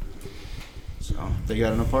yet, so they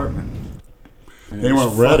got an apartment. And They it was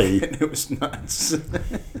weren't ready. fucking- It was nuts.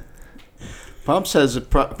 Pomps has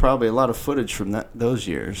probably a lot of footage from those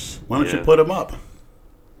years. Why don't you Yeah. put them up?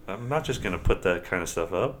 I'm not just gonna put that kind of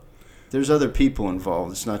stuff up. There's other people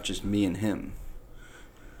involved. It's not just me and him.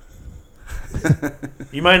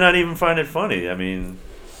 You might not even find it funny. I mean,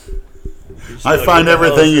 you're just I like, find what the hell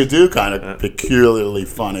everything is you this? do kind of peculiarly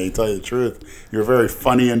funny, to tell you the truth. You're a very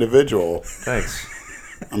funny individual. Thanks.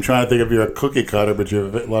 I'm trying to think if you're a cookie cutter, but you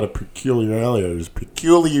have a lot of peculiarities.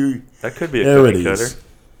 That could be a cookie cutter.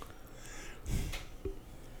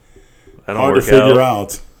 I don't Hard to work figure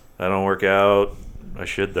out. out. I don't work out. I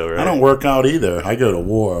should though, right? I don't work out either. I go to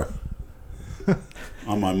war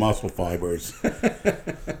on my muscle fibers.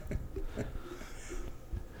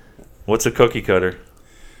 What's a cookie cutter?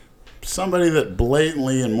 Somebody that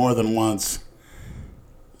blatantly and more than once,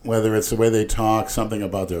 whether it's the way they talk, something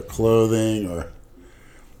about their clothing or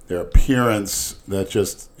their appearance, that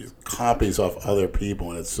just copies off other people,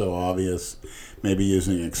 and it's so obvious. Maybe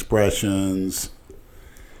using expressions,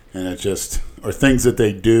 and it just, or things that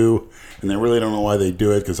they do, and they really don't know why they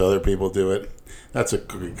do it because other people do it. That's a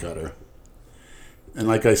cookie cutter. And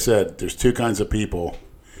like I said, there's two kinds of people,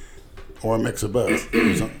 or a mix of both.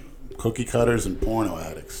 There's cookie cutters and porno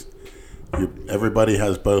addicts. Everybody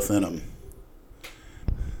has both in them.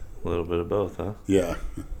 A little bit of both, huh? Yeah.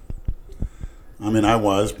 I mean, I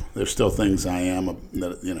was. There's still things I am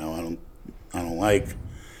that I don't like,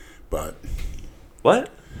 but What?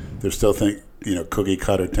 there's still cookie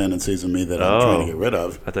cutter tendencies in me that I'm trying to get rid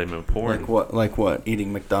of. I thought you meant porn. Like what? Like what?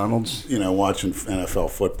 Eating McDonald's? Watching NFL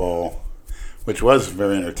football, which was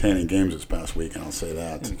very entertaining games this past weekend. I'll say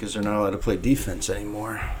that. Because they're not allowed to play defense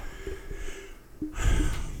anymore.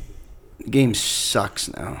 The game sucks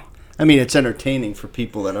now. I mean, it's entertaining for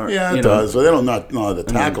people that aren't. Yeah, it does. So they don't know how to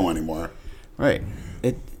tackle anymore. Right.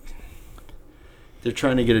 They're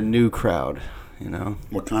trying to get a new crowd.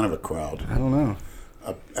 What kind of a crowd? I don't know.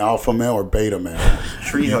 Alpha male or beta male?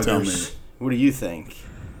 Tree You tell me. huggers. What do you think?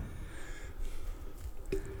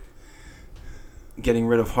 Getting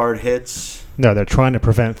rid of hard hits. No, they're trying to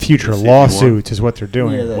prevent future See if you want. lawsuits is what they're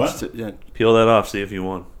doing. Yeah, What? yeah. Peel that off. See if you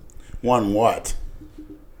won. One what?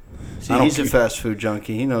 See, I don't he's a keep- fast food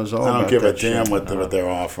junkie. He knows all I about don't give a that damn shit. what they're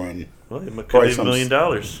offering. Well, it could Probably be $1 some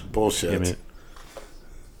million. Bullshit. Give me it.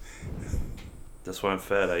 That's why I'm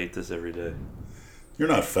fat. I eat this every day. You're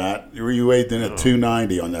not fat. You weighed in at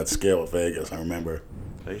 290 on that scale at Vegas. I remember.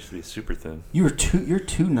 I used to be super thin. You're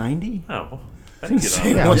 290? No. I didn't get on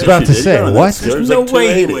insane. that. I was Yes, about you to did. You say, got on that what? scale. It was No like way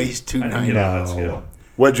he 280. weighs I didn't 290. get on that No. scale.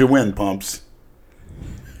 What'd you win, Pumps?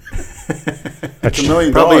 A It's $1 tr-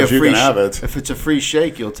 million. Probably a You free can have it. If it's a free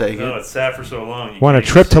shake, you'll take No, it. it's sat for so long. You Want a can't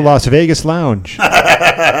trip even to see Las Vegas Lounge? it.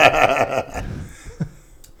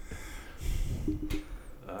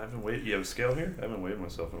 I've been You have a scale here? I haven't weighed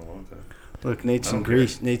myself in a long time. Look, Nate's in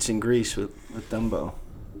Greece. Nate's in Greece with Dumbo.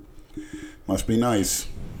 Must be nice.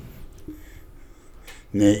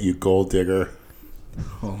 Nate, you gold digger.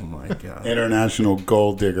 Oh my God. International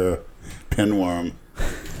gold digger pinworm.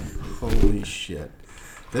 Holy shit.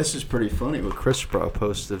 This is pretty funny what Chris brought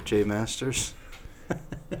post of Jay Masters.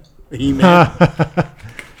 He-Man.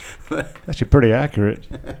 Actually, pretty accurate.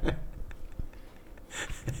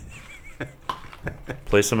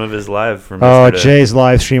 Play some of his live from Oh, yesterday. Jay's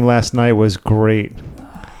live stream last night was great.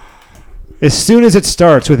 As soon as it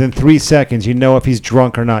starts, within 3 seconds, you know if he's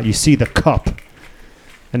drunk or not. You see the cup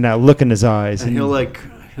and that look in his eyes. And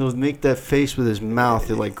he'll make that face with his mouth.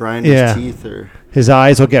 He'll like grind Yeah. his teeth or. His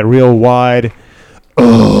eyes will get real wide.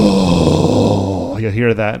 Oh, you'll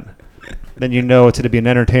hear that. Then you know it's going to be an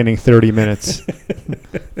entertaining 30 minutes.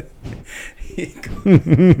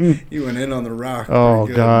 He went in on the Rock. Oh,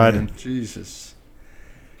 Pretty good, God. man. Jesus.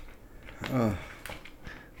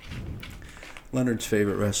 Leonard's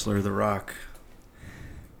favorite wrestler, The Rock.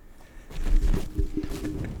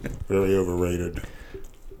 Very overrated.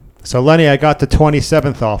 So, Lenny, I got the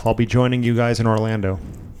 27th off. I'll be joining you guys in Orlando.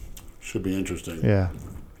 Should be interesting. Yeah.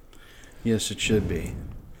 Yes, it should be.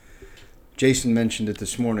 Jason mentioned it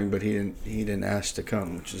this morning, but he didn't ask to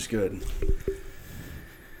come, which is good.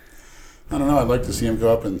 I don't know. I'd like to see him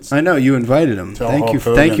go up and. I know you invited him. Tell Thank you.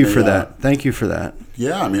 Hulk Thank you Hogan for the, that. Thank you for that.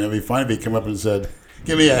 Yeah, I mean, it'd be fine if he came up and said,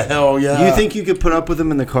 "Give me a hell yeah." Do you think you could put up with him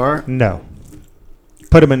in the car? No.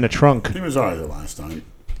 Put him in the trunk. He was alright the last time.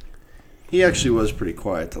 He actually was pretty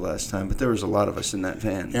quiet the last time, but there was a lot of us in that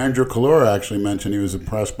van. Andrew Kalura actually mentioned he was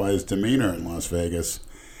impressed by his demeanor in Las Vegas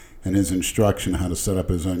and his instruction how to set up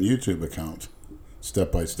his own YouTube account,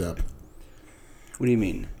 step by step. What do you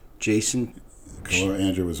mean, Jason?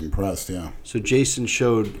 Andrew was impressed. Yeah. So Jason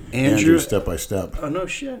showed Andrew step by step. Oh no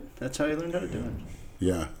shit! That's how he learned how to do it.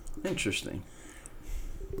 Yeah. Interesting.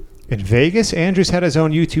 In Vegas, Andrew's had his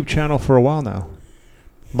own YouTube channel for a while now.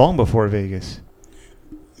 Long before Vegas.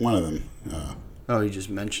 One of them. Oh, you just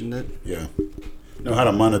mentioned it? Yeah. Know how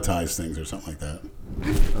to monetize things or something like that.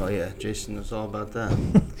 Oh yeah, Jason knows all about that.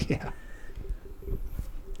 Yeah.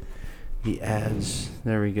 He adds.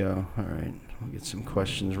 There we go. All right, we'll get some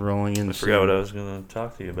questions rolling in. I forgot what I was going to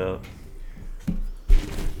talk to you about.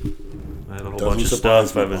 I had a whole Doesn't bunch of surprise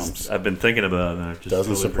stuff me, I've been thinking about. And I just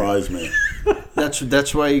Doesn't totally surprise me.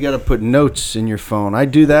 That's why you got to put notes in your phone. I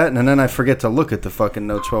do that, and then I forget to look at the fucking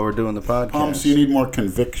notes while we're doing the podcast. Pomps, you need more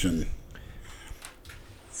conviction.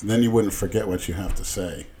 Then you wouldn't forget what you have to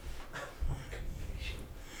say.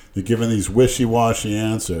 You're giving these wishy-washy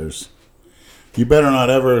answers. You better not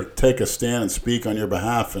ever take a stand and speak on your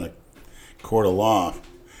behalf in a court of law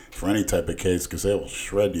for any type of case, because they will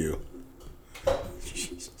shred you.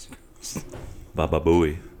 Baba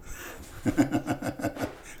Booey.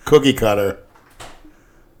 Cookie cutter.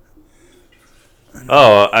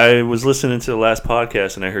 Oh, I was listening to the last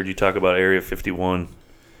podcast and I heard you talk about Area 51,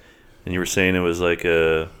 and you were saying it was like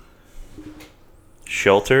a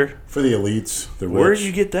shelter For the elites, the rich. Where did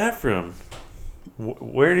you get that from?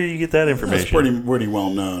 Where did you get that information? That's pretty well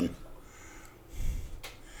known.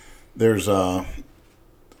 There's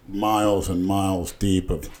miles and miles deep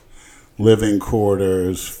of living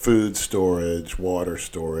quarters, food storage, water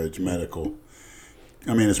storage, medical.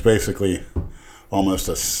 I mean, it's basically almost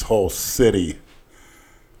a whole city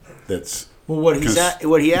that's... Well,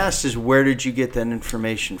 what he asked is, where did you get that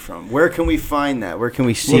information from? Where can we find that? Where can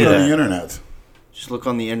we see Look that? on the internet. Just look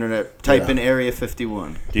on the internet. Type in Area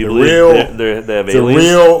 51. Do you believe they have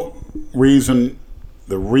aliens?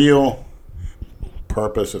 The real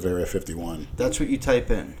purpose of Area 51. That's what you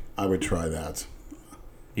type in. I would try that.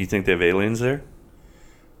 You think they have aliens there?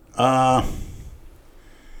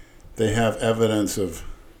 They have evidence of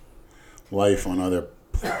life on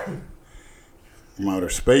from outer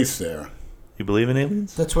space there. You believe in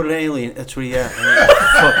aliens? That's what an alien. That's what he asked.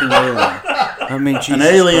 Fucking alien. I mean, Jesus An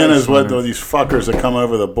alien Christ, is what Leonard. these fuckers that come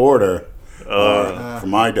over the border are, for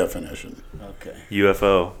my definition. Okay.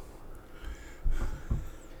 UFO.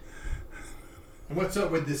 And what's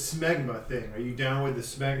up with this smegma thing? Are you down with the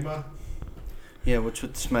smegma? Yeah, what's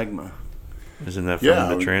with the smegma? Isn't that from Yeah,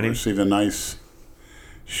 the we tranny? received a nice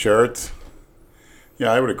shirt.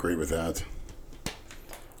 Yeah, I would agree with that.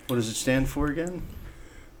 What does it stand for again?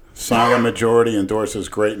 Silent majority endorses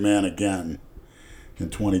great man again in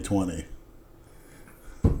 2020.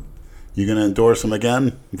 You going to endorse him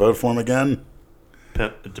again? Vote for him again?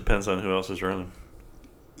 It depends on who else is running.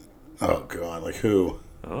 Oh, God. Like who?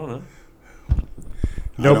 I don't know.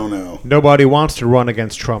 I don't know. Nobody wants to run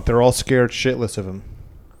against Trump. They're all scared shitless of him.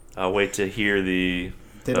 I'll wait to hear the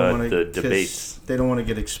They don't want the to debates. They don't want to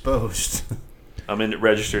get exposed. I'm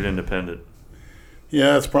registered independent.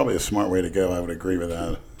 Yeah, it's probably a smart way to go. I would agree with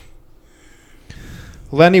that.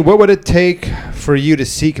 Lenny, what would it take for you to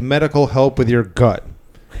seek medical help with your gut?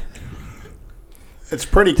 It's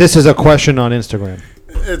pretty. This is a question on Instagram.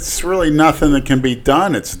 It's really nothing that can be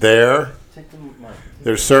done. It's there.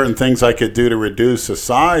 There's certain things I could do to reduce the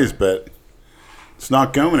size, but it's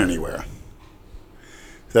not going anywhere.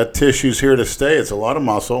 That tissue's here to stay. It's a lot of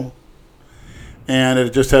muscle. And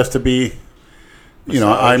it just has to be,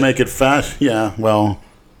 I make it fast. Yeah, well,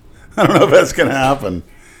 I don't know if that's going to happen.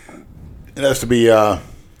 It has to be...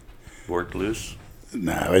 Worked loose?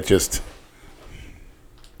 No, it just...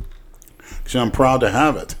 Because I'm proud to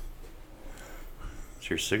have it. It's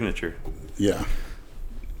your signature. Yeah.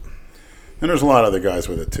 And there's a lot of other guys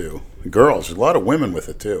with it, too. Girls. There's a lot of women with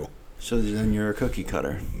it, too. So then you're a cookie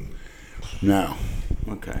cutter. No.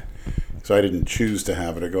 Okay. So I didn't choose to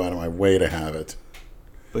have it or go out of my way to have it.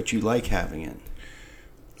 But you like having it?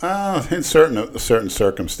 In certain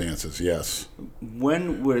circumstances, yes.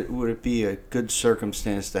 When would it be a good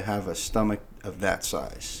circumstance to have a stomach of that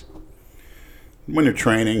size? When you're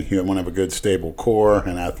training, you want to have a good, stable core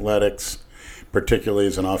in athletics, particularly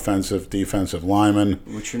as an offensive, defensive lineman.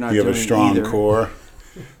 Which you're not you have a doing strong either. core.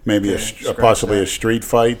 Maybe possibly a street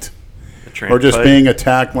fight. train Or just fight. being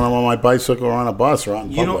attacked when I'm on my bicycle or on a bus or out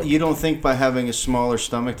in public. You don't think by having a smaller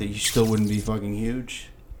stomach that you still wouldn't be fucking huge?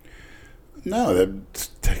 No,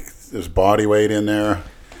 there's body weight in there.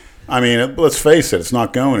 I mean, let's face it, it's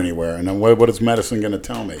not going anywhere. And what is medicine going to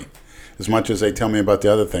tell me? As much as they tell me about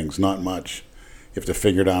the other things, not much. You have to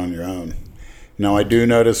figure it out on your own. Now, I do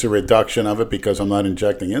notice a reduction of it because I'm not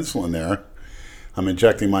injecting insulin there. I'm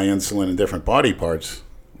injecting my insulin in different body parts.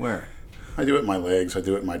 Where? I do it in my legs. I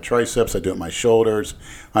do it in my triceps. I do it in my shoulders.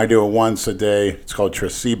 I do it once a day. It's called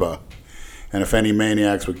Traceba. And if any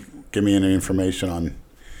maniacs would give me any information on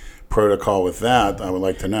protocol with that, I would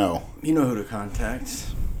like to know. You know who to contact.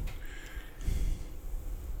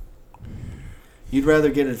 You'd rather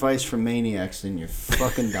get advice from maniacs than your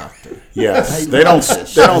fucking doctor. Yes, they don't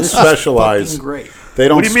specialize. Great. They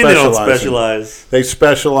don't. What do you mean they don't specialize specialize? They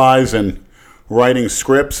specialize in writing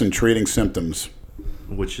scripts and treating symptoms.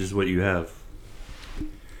 Which is what you have,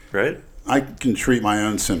 right? I can treat my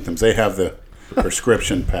own symptoms. They have the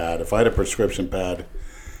prescription pad. If I had a prescription pad,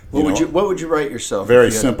 What would you write yourself?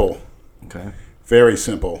 Very simple. Okay. Very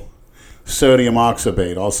simple. Sodium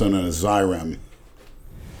oxybate, also known as Xyrem.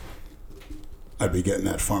 I'd be getting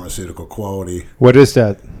that pharmaceutical quality. What is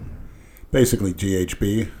that? Basically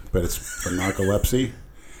GHB, but it's for narcolepsy,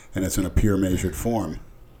 and it's in a pure measured form.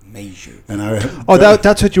 Measured. And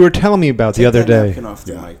that's what you were telling me about the other day. Napkin off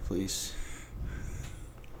the mic, please.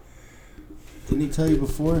 Didn't he tell you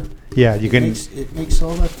before? Yeah, you can. It makes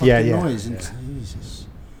all that fucking noise. Yeah. Jesus.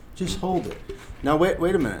 Just hold it. Now wait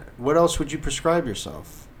a minute. What else would you prescribe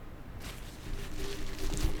yourself?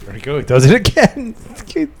 There you go. He does it again.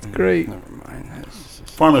 It's great. Never mind.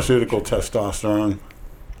 Pharmaceutical testosterone.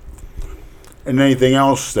 And anything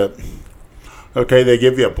else that, okay, they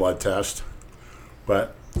give you a blood test,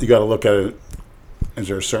 but you got to look at it. Is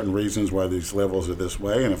there certain reasons why these levels are this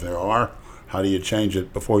way? And if there are, how do you change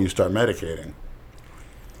it before you start medicating?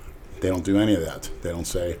 They don't do any of that. They don't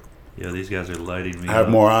say, Yeah, these guys are lighting me have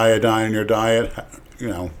up. more iodine in your diet,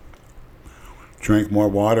 drink more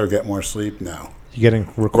water, get more sleep. No. You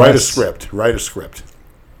getting requests? Write a script.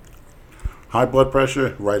 High blood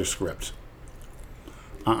pressure, write a script.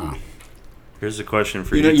 Here's a question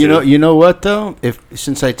for you. You know what though?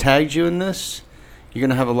 Since I tagged you in this, you're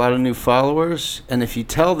gonna have a lot of new followers, and if you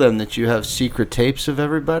tell them that you have secret tapes of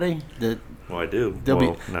everybody, Well, I do.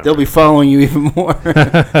 they'll be following you even more.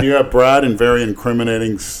 Do you have Brad in very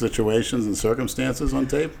incriminating situations and circumstances on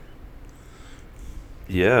tape?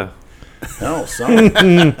 Yeah. Hell, son.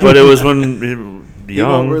 But it was when He won't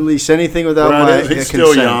young. release anything without Brad, my he's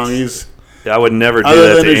still consent. young. He's I would never do other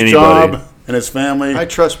that than to his anybody. job and his family. I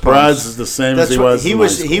trust Pomps. Brad's is the same as he was. He in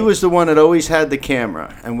was high he school. was the one that always had the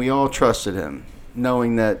camera, and we all trusted him,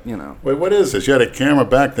 knowing that Wait, what is this? You had a camera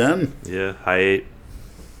back then? Yeah, high 8.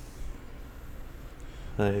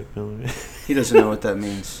 High 8 millimeter. he doesn't know what that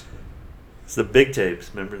means. It's the big tapes.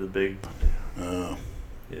 Remember the big? Oh.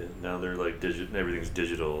 Yeah. Now they're like digital. Everything's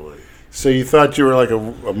digital. Like So you thought you were like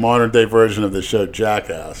a modern day version of the show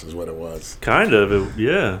Jackass, is what it was. kind of.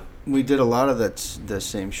 Yeah. We did a lot of the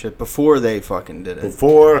same shit before they fucking did it.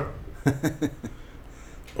 Before.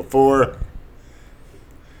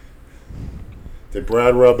 Did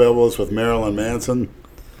Brad rub elbows with Marilyn Manson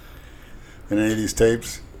in any of these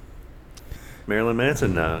tapes? Marilyn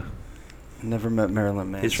Manson. Nah. Never met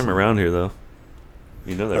Marilyn Manson. He's from around here though.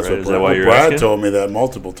 You know that, That's right? what Is that why you're Brad asking? told me that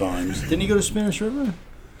multiple times. Didn't he go to Spanish River?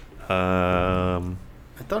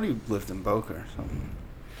 I thought he lived in Boca or something.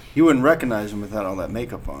 You wouldn't recognize him without all that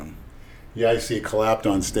makeup on. Yeah, I see he collapsed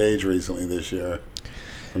on stage recently this year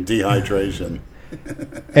from dehydration.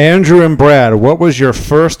 Andrew and Brad, what was your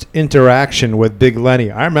first interaction with Big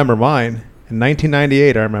Lenny? I remember mine. In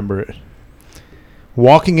 1998, I remember it.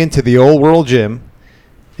 Walking into the Old World Gym,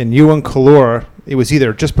 and you and Kalora, it was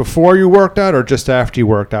either just before you worked out or just after you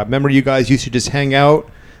worked out. Remember you guys used to just hang out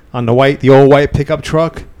on the old white pickup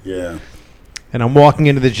truck? Yeah. And I'm walking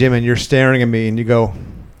into the gym, and you're staring at me, and you go,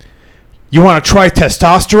 "You want to try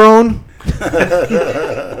testosterone?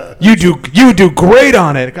 You do great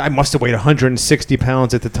on it." I must have weighed 160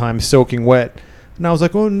 pounds at the time, soaking wet. And I was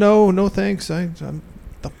like, "Oh, no thanks. I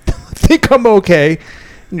think I'm okay."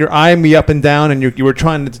 And you're eyeing me up and down, and you were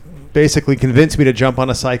trying to basically convince me to jump on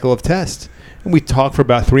a cycle of test. And we talked for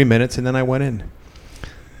about 3 minutes, and then I went in.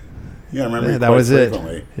 Yeah, I remember That was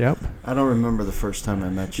frequently. it. Yep. I don't remember the first time I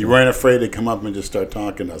met you. You weren't afraid to come up and just start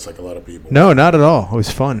talking to us like a lot of people. No, not at all. It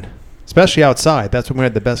was fun, especially outside. That's when we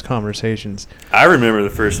had the best conversations. I remember the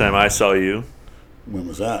first time I saw you. When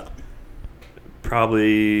was that?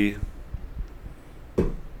 Probably,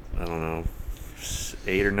 I don't know,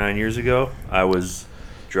 8 or 9 years ago. I was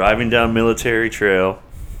driving down Military Trail.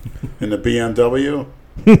 In the BMW?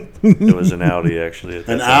 It was an Audi, actually. At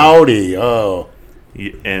that An time. Audi, oh.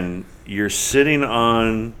 And you're sitting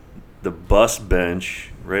on the bus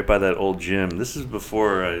bench right by that old gym. This is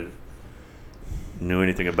before I knew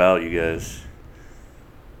anything about you guys.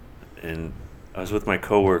 And I was with my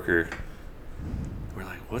coworker. We're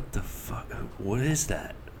like, what the fuck? What is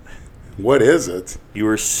that? What is it? You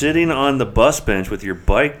were sitting on the bus bench with your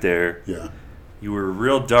bike there. Yeah. You were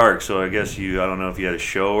real dark, so I guess I don't know if you had a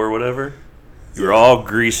show or whatever. You were all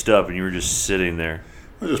greased up, and you were just sitting there.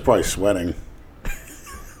 I was just probably sweating.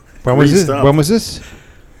 When was Greased this? up. When was this?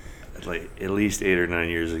 Like at least 8 or 9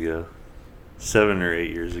 years ago. 7 or 8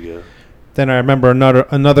 years ago. Then I remember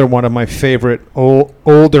another one of my favorite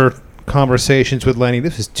older conversations with Lenny.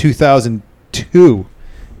 This was 2002.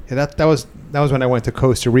 Yeah, that was when I went to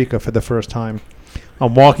Costa Rica for the first time.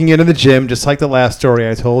 I'm walking into the gym, just like the last story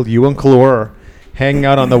I told. You and Kalora hanging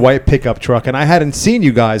out on the white pickup truck, and I hadn't seen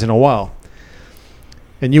you guys in a while.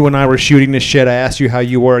 And you and I were shooting the shit. I asked you how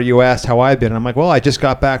you were. You asked how I've been. And I'm like, well, I just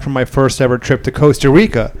got back from my first ever trip to Costa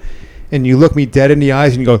Rica. And you look me dead in the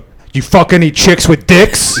eyes and you go, "You fuck any chicks with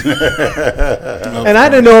dicks?" And I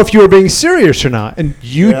didn't know if you were being serious or not. And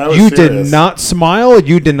you serious. did not smile.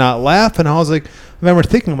 You did not laugh. And I was like, I remember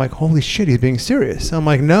thinking, I'm like, holy shit, he's being serious. I'm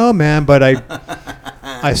like, no, man. But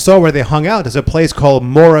I saw where they hung out. There's a place called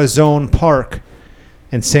Morazon Park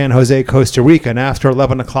in San Jose, Costa Rica. And after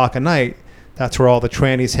 11 o'clock at night, that's where all the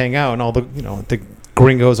trannies hang out, and all the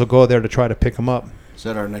gringos will go there to try to pick them up. Is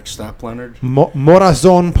that our next stop, Leonard?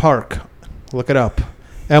 Morazon Park. Look it up.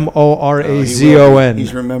 Morazon.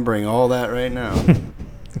 He's remembering all that right now.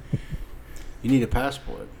 You need a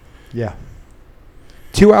passport. Yeah.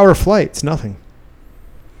 2-hour flight. It's nothing.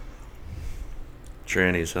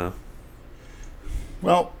 Trannies, huh?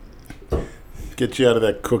 Well, get you out of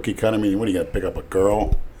that cookie cut. I mean, what do you got to pick up a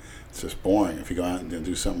girl? It's just boring. If you go out and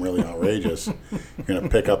do something really outrageous, you're going to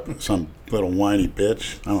pick up some little whiny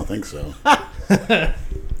bitch. I don't think so.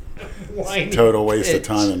 It's a total waste of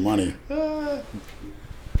time and money. That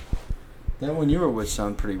one you were with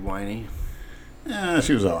sounded pretty whiny. Yeah,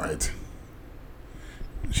 she was all right.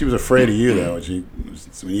 She was afraid of you, though.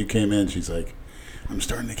 When you came in, she's like, "I'm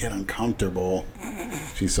starting to get uncomfortable."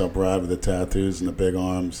 She saw Brad with the tattoos and the big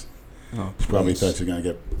arms. Oh, She probably thought she was going to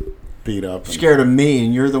get beat up. And scared of me,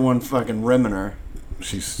 and you're the one fucking rimming her.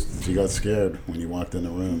 she got scared when you walked in the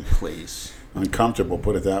room. Please. Uncomfortable,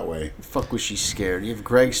 put it that way. The fuck was she scared? You have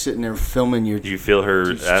Greg sitting there filming you. Did you feel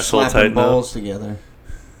her asshole slapping tighten balls up? together.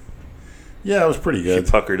 Yeah, it was pretty She good.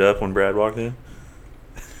 puckered up when Brad walked in?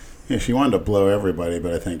 Yeah, she wanted to blow everybody,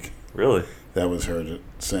 but I think Really? that was her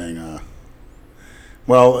saying,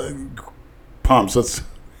 well, Pomps, let's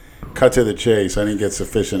cut to the chase. I didn't get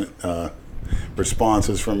sufficient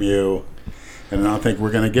responses from you, and I don't think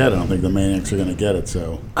we're going to get it. I don't think the Maniacs are going to get it.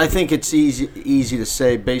 So I think it's easy to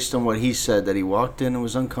say, based on what he said, that he walked in and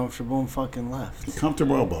was uncomfortable and fucking left.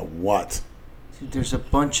 Comfortable about what? Dude, there's a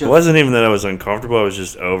bunch It of... wasn't even that I was uncomfortable. I was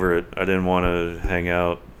just over it. I didn't want to hang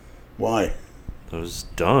out. Why? I was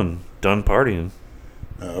done. Done partying.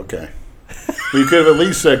 Oh, okay. Well, you could have at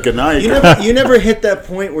least said goodnight. You never hit that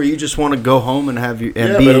point where you just want to go home and have you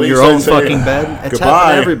Yeah, be but at in least your I'd own say, fucking bed. It's goodbye.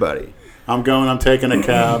 happened to everybody. I'm taking a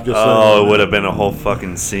cab. Just Oh, it would have been a whole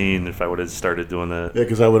fucking scene if I would have started doing that. Yeah,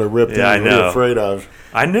 because I would have ripped Yeah, in. I What are you know. afraid of?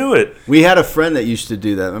 I knew it. We had a friend that used to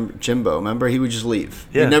do that. Remember Jimbo? Remember, he would just leave.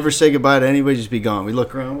 Yeah. He'd never say goodbye to anybody. Just be gone. We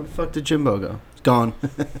look around. Where the fuck did Jimbo go? It's gone.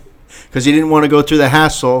 Because he didn't want to go through the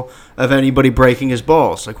hassle of anybody breaking his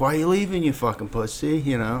balls. Like, why are you leaving, you fucking pussy?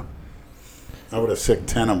 You know? I would have sicked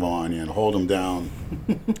 10 of them on you and hold them down.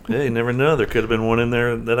 Hey, you never know. There could have been one in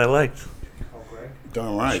there that I liked.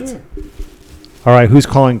 Done right. Sure. All right, who's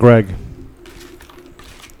calling Greg?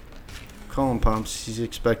 Call him, Pomps. He's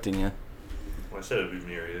expecting you. Well, I said it would be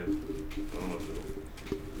me or you. I don't know if it'll...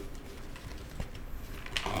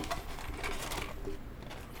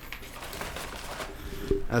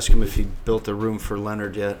 Ask him if he built a room for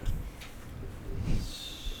Leonard yet.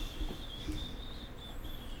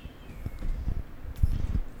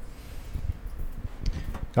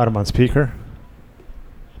 Got him on speaker.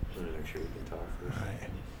 Let me make sure we can talk first.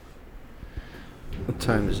 What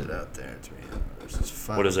time is it out there? 3 hours. It's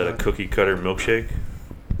 5 What is that, a o'clock. cookie cutter milkshake?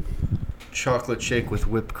 Chocolate shake with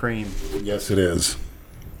whipped cream. Yes, it is.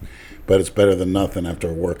 But it's better than nothing after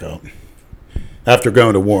a workout. After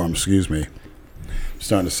going to warm, excuse me. I'm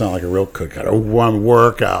starting to sound like a real cook. Had a one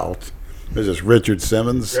workout. This is Richard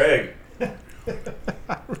Simmons. Greg!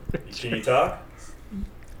 Can you talk?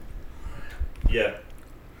 Yeah.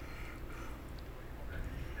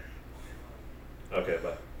 Okay,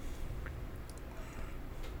 bye.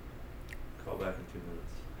 Call back in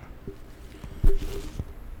 2 minutes.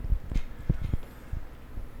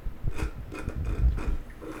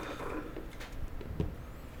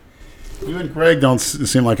 You and Greg don't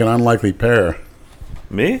seem like an unlikely pair.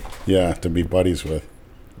 Me? Yeah, to be buddies with.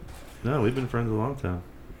 No, we've been friends a long time.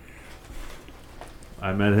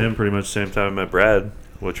 I met him pretty much the same time I met Brad,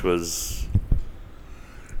 which was...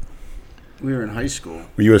 We were in high school.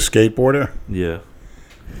 Were you a skateboarder? Yeah.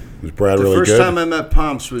 Was Brad The really first good? time I met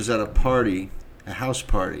Pomps was at a party, a house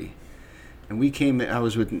party. And we came, I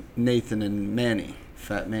was with Nathan and Manny,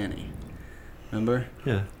 Fat Manny. Remember?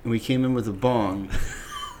 Yeah. And we came in with a bong.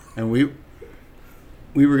 And we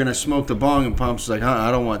were going to smoke the bong, and Pomps was like,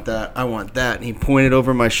 I don't want that. I want that. And he pointed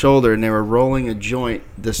over my shoulder, and they were rolling a joint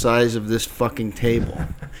the size of this fucking table.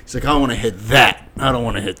 He's like, I want to hit that. I don't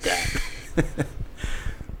want to hit that.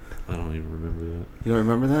 I don't even remember that. You don't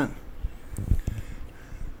remember that?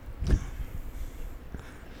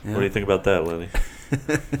 Yeah. What do you think about that, Lenny?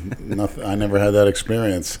 Nothing. I never had that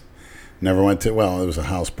experience. Never went to, well, it was a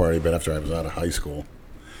house party, but after I was out of high school.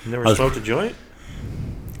 You never I was- smoked a joint?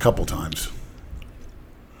 A couple times.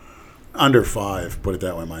 Under 5, put it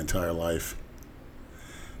that way, my entire life.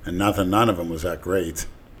 And none of them was that great.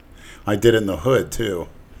 I did it in the hood, too,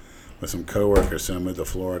 with some coworkers, so I moved to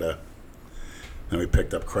Florida. And we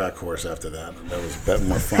picked up crack horse after that. That was a bit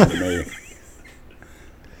more fun to me.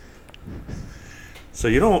 So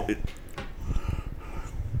you don't...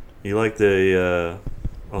 You like the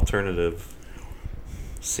alternative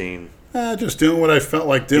scene? Just doing what I felt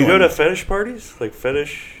like Do doing. you go to fetish parties? Like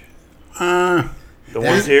fetish? The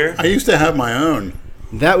ones here? I used to have my own.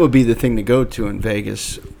 That would be the thing to go to in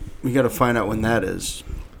Vegas. We got to find out when that is.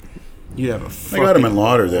 You'd have a I fucking got them in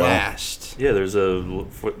Lauderdale. blast. Yeah, there's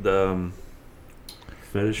a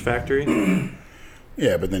fetish factory.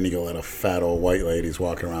 Yeah, but then you get a lot of fat old white ladies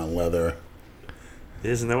walking around leather.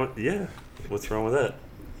 Isn't that what? Yeah. What's wrong with that?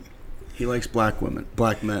 He likes black women,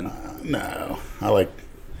 black men. No, I like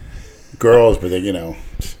girls, but they, no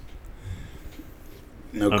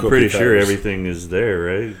I'm cookie pretty sure cutters. everything is there,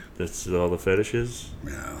 right? That's all the fetishes.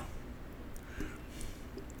 No.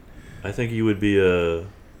 I think you would be an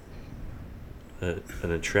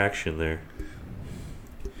attraction there.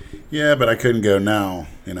 Yeah, but I couldn't go now,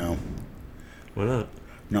 Why not?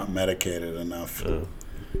 not medicated enough.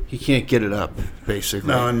 He can't get it up, basically.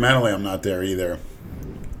 No, and mentally I'm not there either.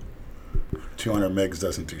 200 megs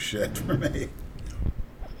doesn't do shit for me.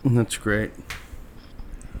 That's great.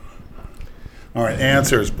 All right,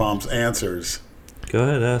 answers, Pomps, answers. Go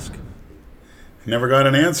ahead, ask. Never got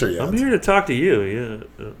an answer yet. I'm here to talk to you.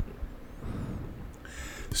 Yeah.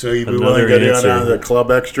 So you'd be Another willing to go answer. down to the Club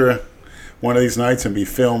Extra one of these nights and be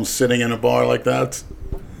filmed sitting in a bar like that?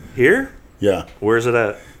 Here? Yeah, Where's it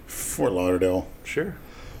at? Fort Lauderdale. Sure.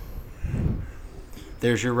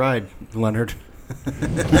 There's your ride, Leonard.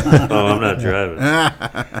 Oh, I'm not driving.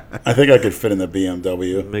 I think I could fit in the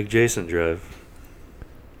BMW. Make Jason drive.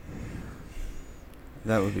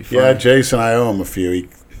 That would be fun. Yeah, Jason, I owe him a few. He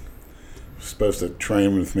was supposed to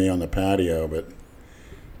train with me on the patio, but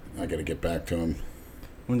I got to get back to him.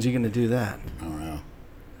 When's he going to do that? I don't know.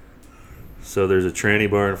 So there's a tranny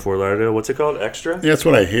bar in Fort Lauderdale. What's it called? Extra? Yeah, that's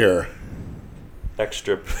what I hear.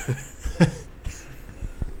 Extra.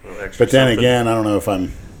 Well, extra But then something. again, I don't know if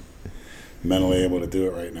I'm mentally able to do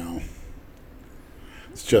it right now.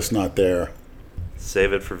 It's just not there.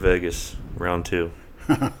 Save it for Vegas, round 2.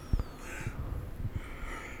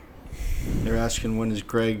 They're asking when is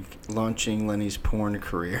Greg launching Lenny's porn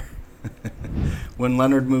career. When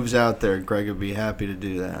Leonard moves out there, Greg would be happy to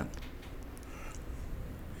do that.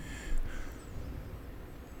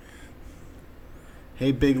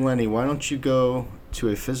 Hey, Big Lenny, why don't you go to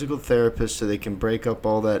a physical therapist so they can break up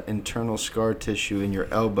all that internal scar tissue in your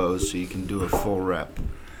elbows so you can do a full rep?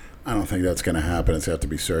 I don't think that's going to happen. It's have to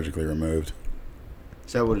be surgically removed.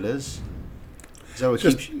 Is that what it is? Is that what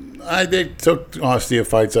Just, keeps you? they took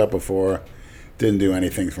osteophytes up before. Didn't do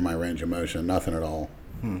anything for my range of motion. Nothing at all.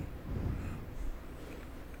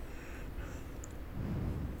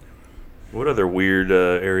 What other weird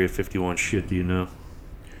Area 51 shit do you know?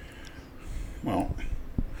 Well,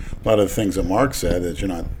 a lot of the things that Mark said that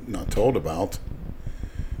you're not told about,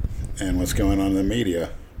 and what's going on in the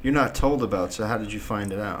media. You're not told about, so how did you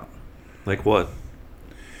find it out? Like what?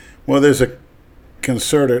 Well, there's a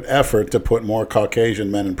concerted effort to put more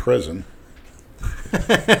Caucasian men in prison.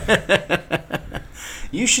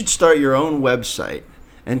 You should start your own website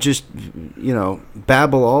and just,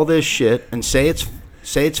 babble all this shit and say it's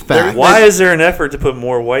fact. Why is there an effort to put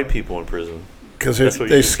more white people in prison? Because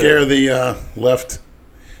they scare the left,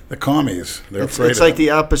 the commies. They're afraid It's of like them. the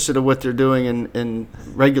opposite of what they're doing in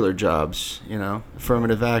regular jobs,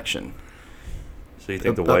 affirmative action. So you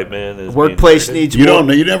think the white man is workplace being needs You more.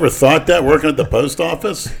 don't. You never thought that working at the post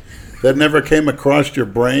office? That never came across your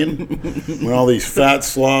brain when all these fat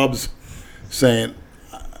slobs saying,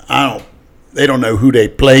 they don't know who they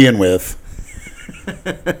playing with.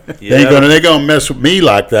 Yeah, They gonna mess with me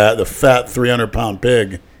like that, the fat 300-pound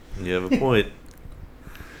pig. you have a point.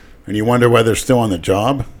 And you wonder why they're still on the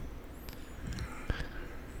job.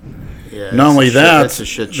 Yeah, Not only that, that's a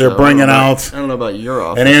shit show. they're bringing out. I don't know about your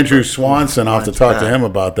office. And Andrew but Swanson, I'll have to mine's talk to bad. him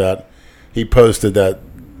about that. He posted that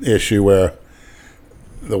issue where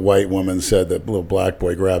the white woman said that little black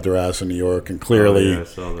boy grabbed her ass in New York, and clearly I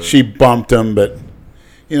saw that. she bumped him, but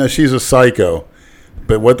she's a psycho.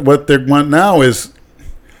 But what they want now is,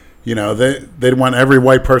 they want every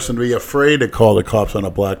white person to be afraid to call the cops on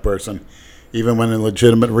a black person, even when in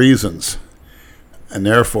legitimate reasons, and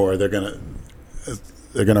therefore they're gonna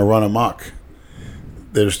run amok.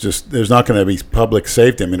 There's not going to be public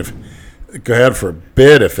safety. I mean, if God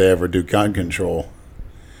forbid if they ever do gun control,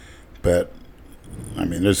 but I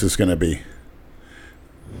mean, there's just going to be,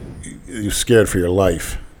 you're scared for your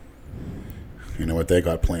life. You know what they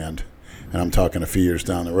got planned, and I'm talking a few years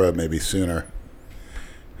down the road, maybe sooner.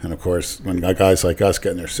 And of course, when guys like us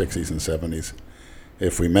get in their 60s and 70s,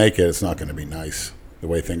 if we make it, it's not going to be nice the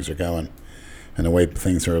way things are going, and the way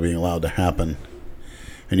things are being allowed to happen.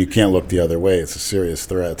 And you can't look the other way. It's a serious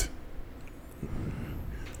threat.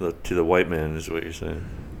 To the white man is what you're saying.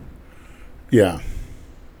 Yeah.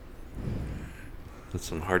 That's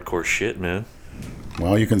some hardcore shit, man.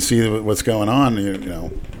 Well, you can see what's going on.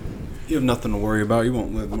 You have nothing to worry about. You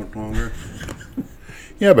won't live much longer.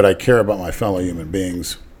 Yeah, but I care about my fellow human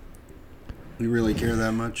beings. You really care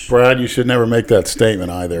that much? Brad, you should never make that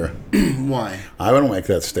statement either. Why? I wouldn't make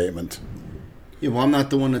that statement. Yeah, well, I'm not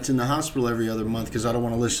the one that's in the hospital every other month because I don't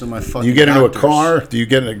want to listen to my fucking You get into doctors. a car? Do you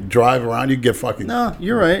get in a drive around? You get fucking... No,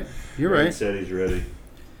 you're right. You're He right. said he's ready.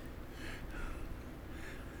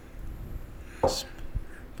 Go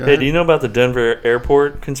Hey, ahead. do you know about the Denver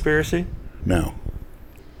airport conspiracy? No.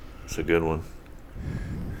 It's a good one.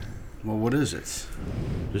 Well, what is it?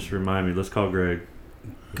 Just remind me. Let's call Greg.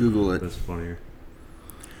 Google it. That's funnier.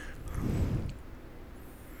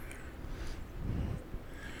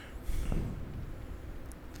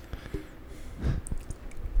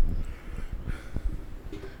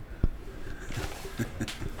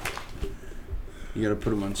 You got to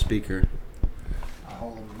put him on speaker. I'll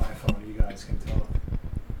hold them to my phone. You guys can talk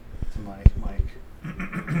to my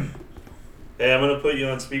mic. Hey, I'm going to put you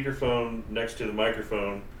on speakerphone next to the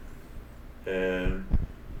microphone, and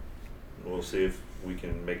we'll see if we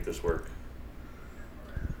can make this work.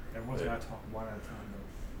 Everyone's got to talk one at a time,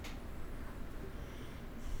 though.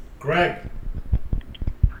 Greg.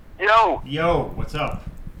 Yo, Yo, what's up?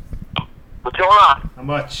 what's going on? How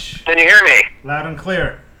much? Can you hear me? Loud and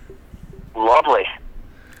clear. Lovely.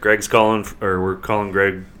 Greg's calling, or we're calling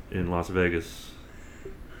Greg in Las Vegas.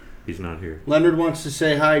 He's not here. Leonard wants to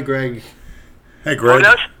say hi, Greg. Hey, Who Greg.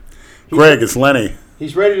 does? Greg, it's Lenny.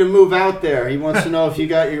 He's ready to move out there. He wants to know if you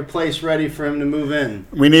got your place ready for him to move in.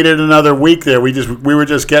 We needed another week there. We were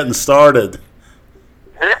just getting started.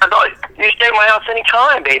 You can stay at my house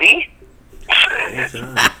anytime, baby.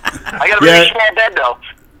 I got a Yeah. really small bed, though.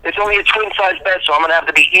 It's only a twin-size bed, so I'm going to have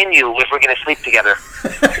to be in you if we're going to sleep together.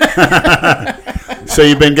 So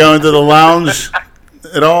you've been going to the lounge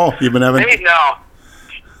at all? You've been having... Hey, no.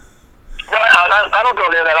 No, I don't go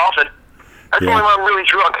there that often. That's Yeah. only when I'm really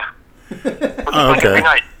drunk. Oh, okay. Every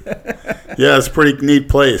night. Yeah, it's a pretty neat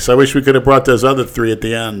place. I wish we could have brought those other 3 at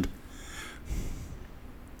the end.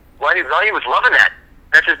 Lenny was loving that.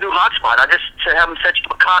 That's his new hotspot. I just should have him set you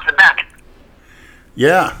a car in the back.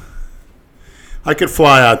 Yeah. I could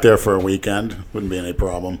fly out there for a weekend. Wouldn't be any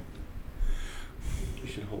problem. You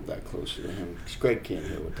should hold that closer to him, because Greg can't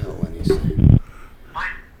hear what the hell Lenny's saying.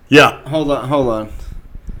 Yeah. Hold on.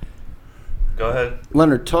 Go ahead.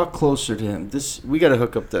 Leonard, talk closer to him. We got to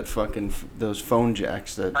hook up that those phone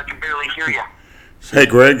jacks that I can barely hear you. Hey,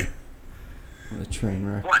 Greg. the train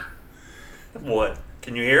wreck. What? What?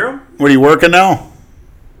 Can you hear him? What, are you working now?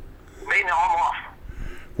 Me, no, I'm off.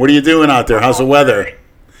 What are you doing out there? How's the weather?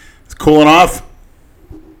 It's cooling off?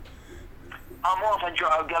 I'm off. I'm sitting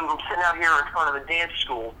out here in front of the dance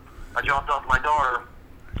school. I dropped off my daughter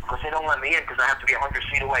because they don't let me in because I have to be 100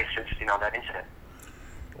 feet away since, that incident.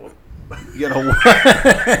 You gotta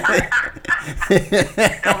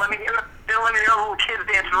They don't let me near the little kids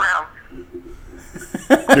dancing around.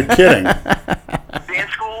 You're kidding.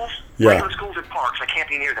 Dance schools, Yeah. regular schools and parks. I can't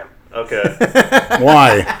be near them. Okay.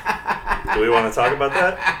 Why? Do we want to talk about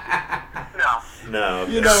that? No. No.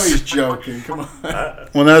 Okay. You know he's joking. Come on.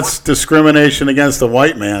 Well, that's discrimination against the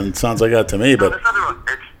white man. Sounds like that to me, No, but that's not the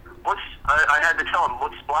I had to tell him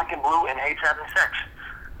what's black and blue and hates having sex.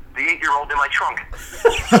 The 8-year-old in my trunk.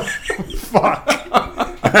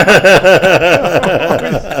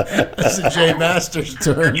 That's a Jay Masters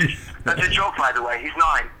turn. That's a joke, by the way. He's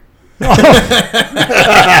 9.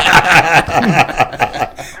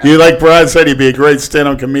 you, like Brad said, he'd be a great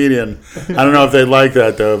stand-up comedian. I don't know if they'd like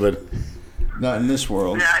that, though, but Not in this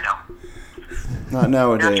world. Yeah, I know. Not That's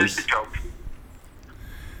nowadays. just a joke.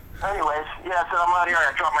 Anyways, yeah, so I'm out here.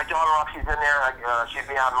 I dropped my daughter off. She's in there. She'll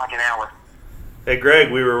be out in like an hour. Hey,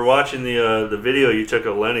 Greg, we were watching the video you took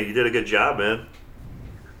of Lenny. You did a good job, man.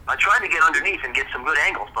 I tried to get underneath and get some good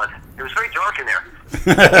angles, but it was very dark in there.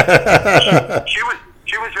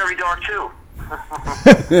 She was very dark too.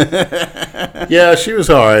 yeah, she was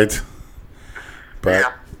all right. But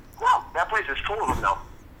Yeah. Well, that place is full of them, though.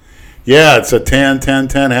 yeah, it's a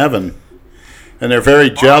 10-10-10 heaven. And they're very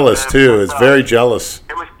jealous, too. It's very jealous.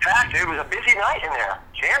 It was packed. It was a busy night in there.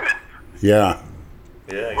 Jamming. Yeah.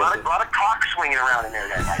 Yeah, A lot of cock swinging around in there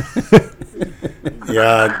that night.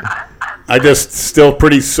 Yeah. I just still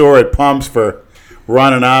pretty sore at Pomps for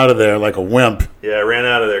running out of there like a wimp. Yeah, I ran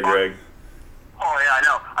out of there, Greg. Oh, yeah, I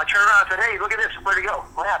know. I turned around and said, hey, look at this. Where'd he go?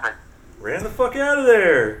 What happened? Ran the fuck out of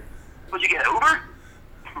there. Would you get an Uber?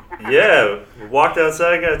 Yeah, walked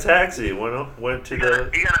outside, got a taxi, went to You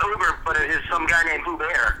got the. an Uber, but it is some guy named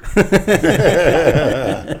Hubert.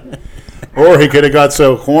 Or he could have got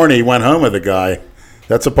so horny he went home with the guy.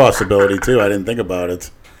 That's a possibility, too. I didn't think about it.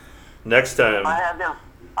 Next time. I had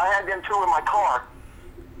them two in my car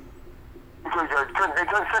because they couldn't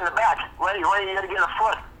fit in the back. Lenny, you got to get a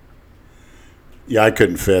foot. Yeah, I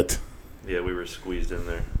couldn't fit. Yeah, we were squeezed in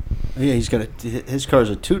there. Yeah, his car's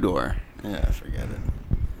a 2-door. Yeah, forget it.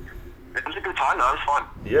 It was a good time, though. It was fun.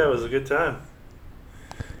 Yeah, it was a good time.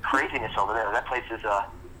 Craziness over there. That place is.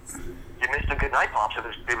 You missed a good night, Pops. It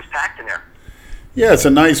was packed in there. Yeah, it's a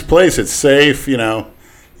nice place. It's safe, You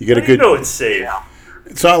get a good. It's safe. Yeah.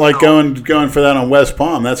 It's not like going for that on West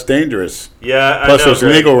Palm. That's dangerous. Yeah, Plus, I know, there's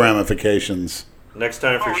Greg. legal ramifications. Next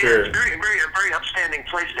time for Yeah, sure. it's very upstanding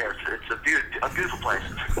place there. It's a beautiful place.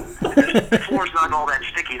 The floor's not all that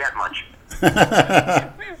sticky that much.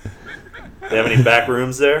 They have any back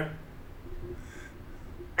rooms there?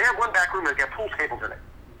 They have one back room that's got pool tables in it.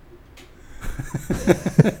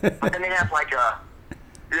 But then they have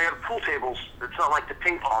they have pool tables. It's not like the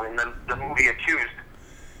ping pong in the movie Accused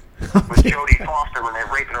with Jodie Foster when they're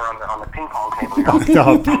raping her on the ping pong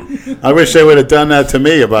table. I wish they would have done that to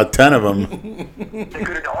me, about 10 of them. They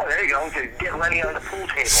could have. Oh, there you go. To get Lenny on the pool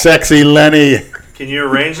table. Sexy Lenny. Can you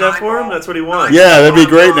arrange that for him? That's what he wants. Yeah, that'd be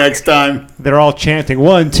great next time. They're all chanting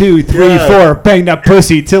 1, 2, 3, Yeah. 4, bang that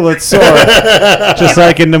pussy till it's sore, just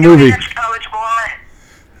like in the movie. Next college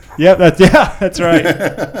boy. Yep, that's right.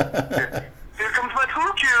 Here comes my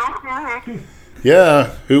pool cue.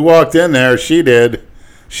 Yeah, who walked in there? She did.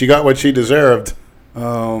 She got what she deserved.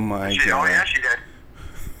 Oh, my Oh, God. yeah, she did.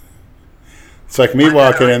 It's like me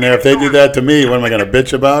walking in there. If they do that to me, what am I going to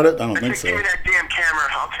bitch about it? I don't think so. Give me that damn camera.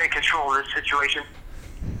 I'll take control of this situation.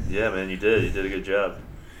 Yeah, man, you did. You did a good job.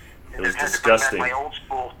 It was Had to bring back disgusting. My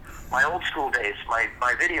old school days,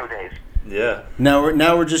 my video days. Yeah. Now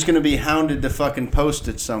we're just going to be hounded to fucking post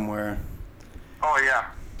it somewhere. Oh yeah.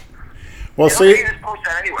 Well, You see, can just post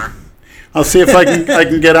that anywhere. I'll see if I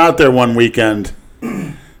can get out there one weekend. What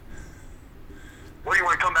do you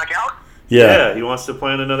want to come back out? Yeah. He wants to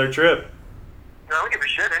plan another trip. No, I don't give a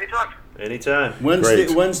shit. Anytime. Anytime. When's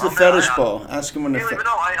the fetish ball? Ask him when the. You don't even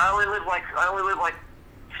know. I only live like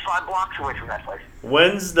 5 blocks away from that place.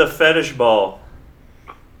 When's the fetish ball?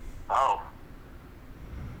 Oh.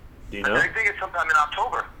 Do you know? I think it's sometime in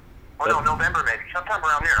October. Or no, November maybe. Sometime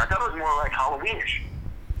around there. I thought it was more like Halloweenish.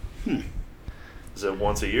 Is it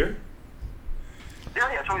once a year?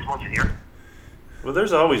 Yeah, it's always once a year. Well,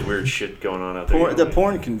 there's always weird shit going on out there. The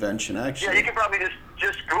porn convention, actually. Yeah, you can probably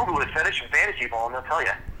just Google it, fetish and fantasy ball, and they'll tell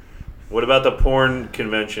you. What about the porn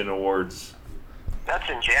convention awards? That's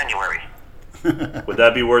in January. Would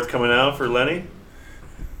that be worth coming out for Lenny?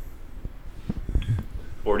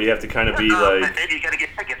 Or do you have to kind of be like... Maybe you got to get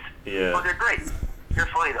tickets. Yeah. Oh, they're great. They're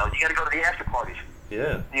funny, though. You got to go to the after parties.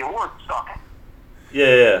 Yeah. The awards suck.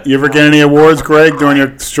 Yeah. You ever get any awards, Greg, during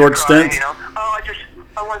your short stint? You know? Oh,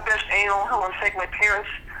 I won best anal. I want to thank my parents.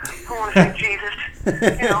 I want to thank Jesus,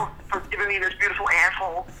 for giving me this beautiful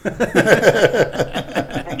asshole.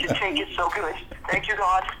 And you take it so good. Thank you,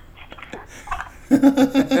 God.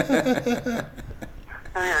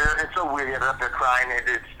 It's so weird. They're up there crying.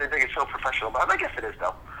 They think it's so professional, but I guess it is,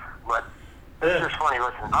 though. But it's just funny.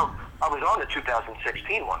 Listen, I was on the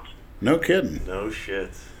 2016 once. No kidding. No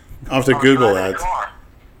shit. I'll have to Google that.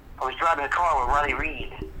 I was driving a car with Ronnie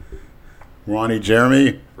Reed. Ronnie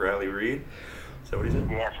Jeremy? Riley Reed? Is that what he said?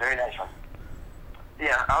 Yeah, it's a very nice one.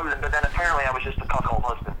 Yeah, but then apparently I was just a cuckold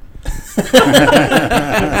husband.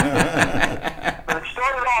 But it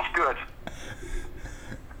started off good.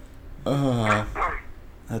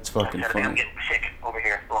 That's fucking funny. I'm getting sick over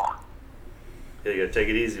here. Oh. Yeah, you gotta take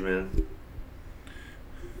it easy, man.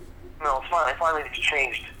 No, it's fine. I finally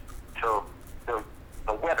changed to the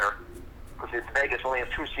weather. Because Vegas only has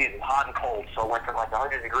 2 seasons, hot and cold. So it went from like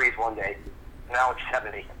 100 degrees one day. Now it's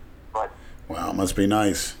 70. But Wow, it must be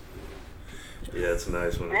nice. Yeah, it's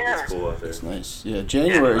nice when it gets cool out there. It's nice. Yeah,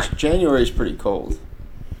 January's pretty cold.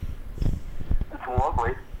 it's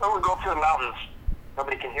lovely. When we go up to the mountains,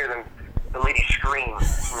 nobody can hear the lady scream.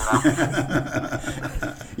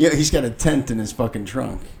 Yeah, he's got a tent in his fucking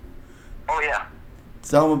trunk. Oh, yeah.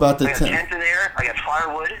 Tell him about the I got a tent in there. I got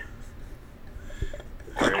firewood.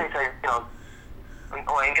 I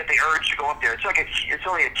can get the urge to go up there. It's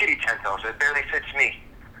only a kiddie tent though, so it barely fits me.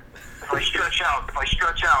 If I stretch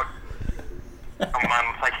out,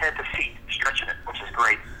 I'm like head to feet stretching it, which is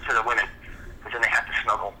great to the women, because then they have to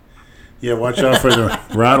snuggle. Yeah, watch out for the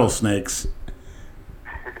rattlesnakes.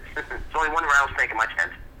 There's only one rattlesnake in my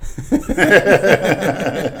tent.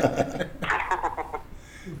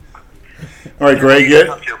 All right, Greg,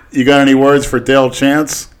 you got any words for Dale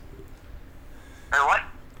Chance? And what?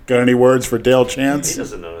 Got any words for Dale Chance? He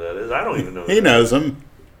doesn't know who that is. I don't even know who He that knows him.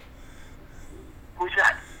 Who's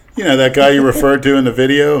that? You know that guy you referred to in the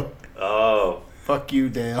video? Oh. Fuck you,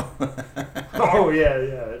 Dale. Oh, yeah.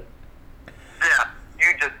 Yeah.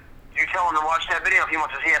 You tell him to watch that video if he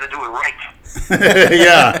wants to see how to do it right.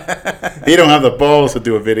 Yeah. He don't have the balls to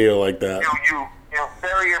do a video like that. You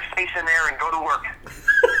bury your face in there and go to work.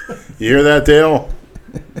 You hear that, Dale?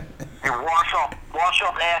 You wash up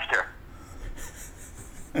after.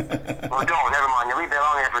 Well, don't. Never mind. You leave that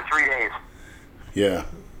on there for 3 days. Yeah.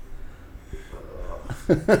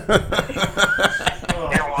 You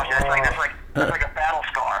don't wash it. That's like a battle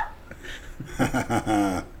scar.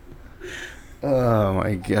 Oh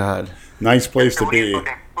my God. Nice place to What be. are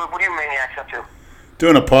you maniacs up to?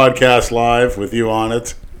 Doing a podcast live with you on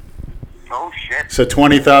it. Oh, shit. So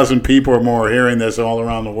 20,000 people or more are hearing this all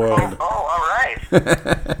around the world. Oh, all right.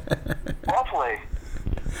 Hopefully.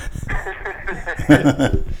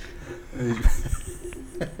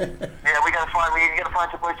 Yeah, we gotta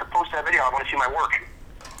find some place to post that video. I want to see my work.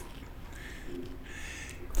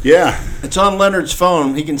 Yeah. It's on Leonard's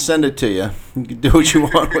phone. He can send it to you. You can do what you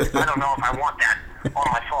want with I it. don't know if I want that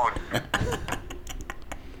on my phone.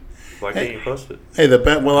 Why can't you post it? Hey, the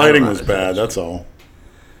lighting was bad, that's all.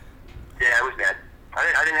 Yeah, it was bad.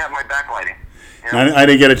 I didn't have my backlighting. You know? I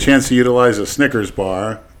didn't get a chance to utilize a Snickers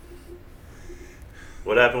bar.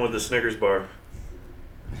 What happened with the Snickers bar?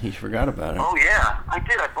 He forgot about it. Oh, yeah. I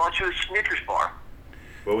did. I bought you a Snickers bar.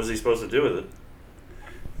 What was he supposed to do with it?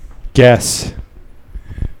 Guess.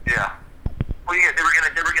 Yeah. Well, yeah, they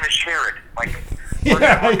were gonna share it. Like, Yeah.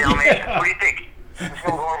 What do you think? It's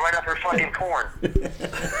gonna go right up her fucking corn.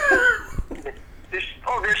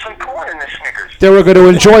 There's some corn in this Snickers. They were going to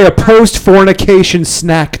enjoy a post-fornication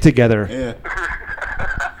snack together. Yeah.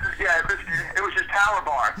 Yeah, it was his power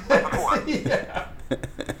bar right before. Yeah.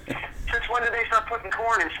 Since when did they start putting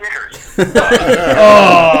corn in Snickers?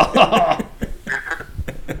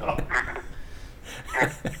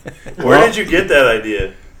 Where did you get that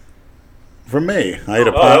idea? From me. I ate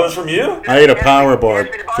a that was from you? I ate a power bar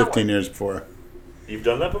 15 years before. You've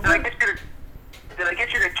done that before? Did I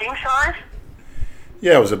get you the king size?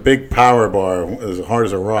 Yeah, it was a big power bar. It was as hard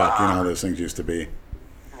as a rock. You know how those things used to be.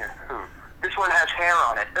 This one has hair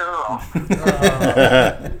on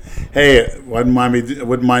it. Hey, wouldn't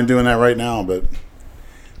mind doing that right now, but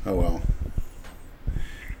oh well.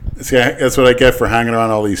 See, that's what I get for hanging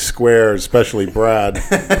around all these squares, especially Brad.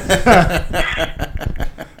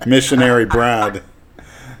 Missionary Brad.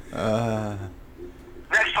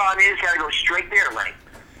 Next time you just gotta go straight there, Lenny.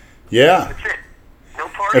 Yeah. That's it. No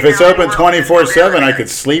party. If it's open 24/7, I could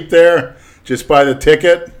sleep there, just buy the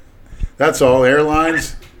ticket. That's all.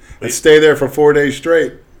 Airlines. I'd stay there for 4 days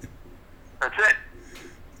straight. That's it.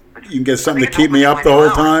 You can get something to keep me up the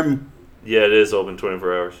whole time. Yeah, it is open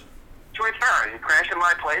 24 hours. 24 hours. You crash at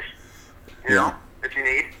my place, you know, if you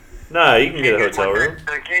need. Nah, you can get a hotel room.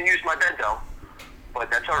 I can't use my bed, though.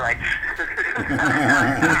 But that's all right.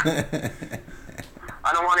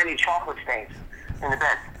 I don't want any chocolate stains in the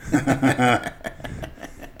bed.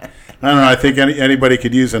 I don't know. I think anybody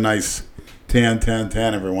could use a nice tan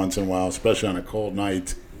every once in a while, especially on a cold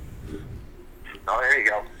night. Oh, there you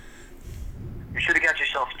go. You should have got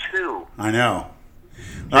yourself 2. I know.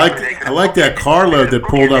 I like that carload that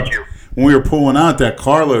pulled up. When we were pulling out, that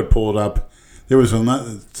carload pulled up. There was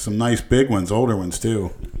some nice big ones, older ones,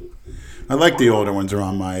 too. I like the older ones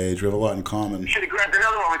around my age. We have a lot in common. You should have grabbed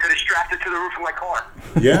another one. We could have strapped it to the roof of my car.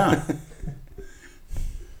 Yeah.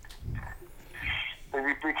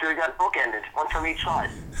 We could have got bookended, one from each side.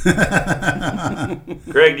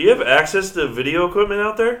 Greg, do you have access to video equipment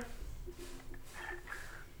out there?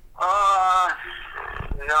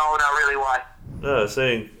 No, not really. Why?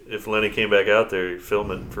 Saying if Lenny came back out there,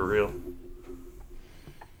 film it for real.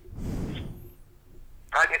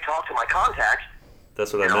 I could talk to my contacts.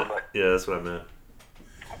 That's what I meant. Yeah, that's what I meant.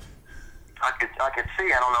 I could see.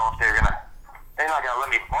 I don't know if they're not gonna let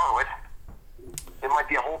me borrow it. It might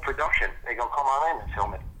be a whole production. They go, come on in and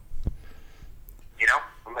film it. You know,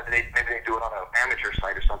 maybe they do it on an amateur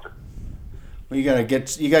site or something. Well, you gotta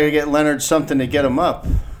get Leonard something to get him up.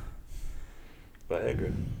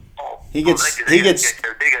 Viagra. He gets. You get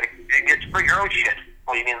to bring your own shit.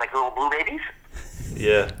 Oh, you mean like little blue babies?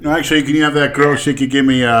 Yeah. No, actually, can you have that girl? She could give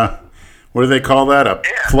me what do they call that? A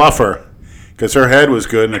fluffer, because her head was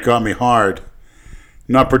good and it got me hard.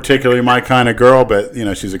 Not particularly my kind of girl, but you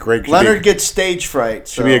know she's a great. Leonard gets stage fright.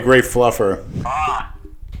 So. She'd be a great fluffer. Yeah,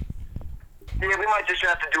 we might just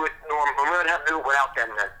have to do it normal. We might have to do it without them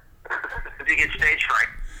then. If you get stage fright.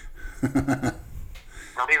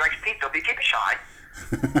 Nobody likes Pete. They'll be keeping shy.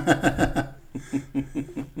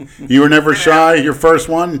 You were never shy. Your first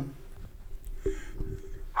one?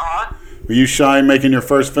 Huh? Were you shy making your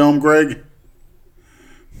first film, Greg?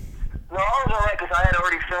 No, I was alright because I had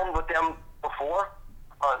already filmed with them before.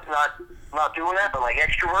 Not doing that, but like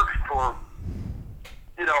extra work for,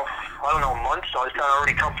 I don't know, months. So I was kind of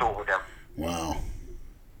already comfortable with them. Wow.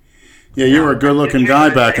 Yeah, you were a good-looking guy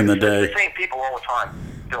back in the day. The same people all the time,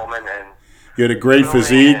 filming and. You had a great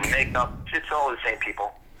physique. And makeup. It's all the same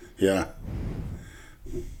people. Yeah.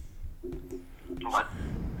 What?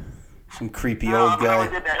 Some creepy old guy. I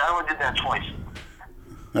only did that twice.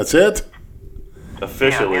 That's it?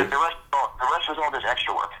 Officially. Yeah, the rest was all this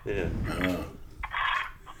extra work. Yeah.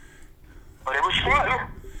 But it was fun.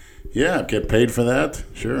 Yeah, get paid for that?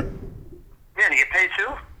 Sure. Yeah, and you get paid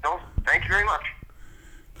too? No, thank you very much.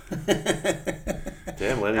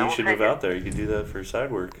 Damn, Lenny, you should move out there. You could do that for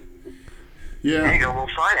side work. Yeah. There you go, a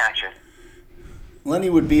little side action. Lenny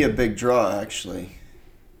would be a big draw, actually.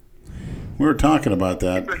 We were talking about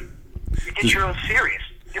that. You get your own series.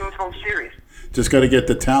 Get your own series. Just got to get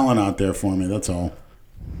the talent out there for me, that's all.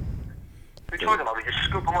 What are you talking about? We just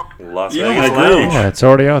scoop them up. Las Yeah, Vegas I agree. Lounge. Yeah, it's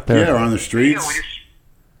already out there. Yeah, on the You streets. just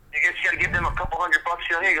got to give them a couple $100.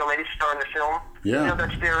 Here you go, ladies, starring the film. Yeah.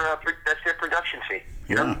 That's their production fee.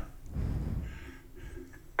 You know? Yeah,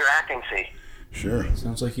 Their acting fee. sure.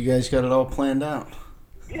 Sounds like you guys got it all planned out.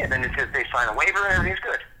 Yeah, then if they sign a waiver, everything's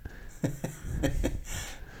good.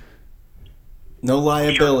 No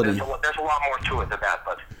liability. Sure, there's a lot more to it than that,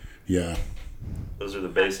 but Yeah. Those are the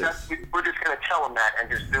basics. we're just going to tell them that and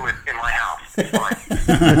just do it in my house. It's fine.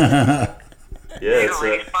 Yeah, You it's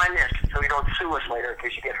ladies, find this so you don't sue us later in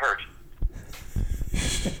case you get hurt.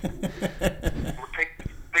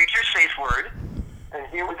 Pick your safe word, and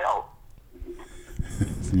here we go.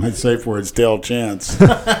 My safe word's Dale Chance.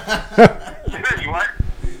 What?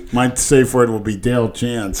 My safe word will be Dale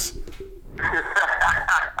Chance.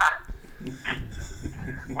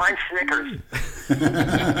 Mine's Snickers.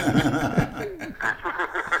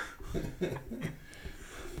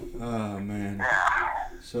 Oh man.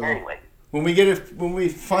 So Anyway. when we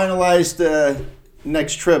finalize the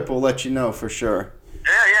next trip, we'll let you know for sure.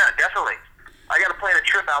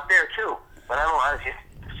 But I don't know.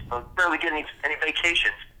 I barely get any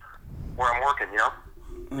vacations where I'm working, you know?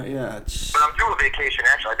 Yeah, it's... But I'm due a vacation,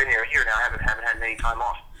 actually. I've been here now. I haven't had any time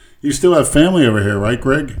off. You still have family over here, right,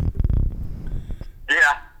 Greg?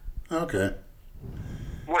 Yeah. Okay.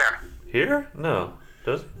 Where? Here? No.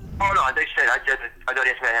 Does? Oh, no. They said, I thought they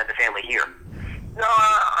said I had the family here. No,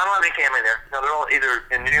 I don't have any family there. No, they're all either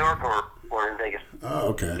in New York or in Vegas. Oh,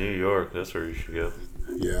 okay. New York. That's where you should go.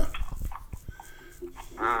 Yeah.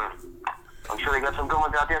 I'm sure they got some good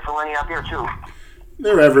ones out there for Lenny out there, too.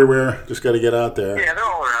 They're everywhere. Just got to get out there. Yeah, they're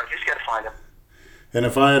all around. You just got to find them. And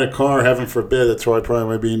if I had a car, heaven forbid, that's where I probably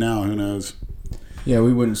would be now. Who knows? Yeah,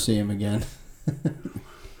 we wouldn't see him again.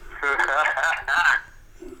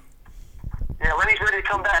 Yeah, Lenny's ready to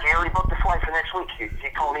come back. He already booked the flight for next week. He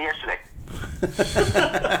called me yesterday.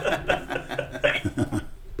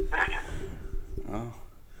 Oh.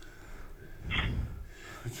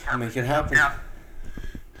 I'll make it happen. Yeah.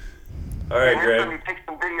 All right, And Greg. You take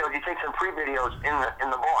some videos. You take some pre-videos in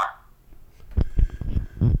the bar.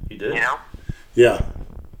 You did? You know? Yeah.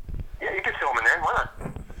 Yeah, you can film in there. Why not?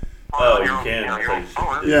 Oh, you Your own- can. your I own thought you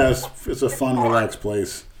phone. Yeah, it's a fun, relaxed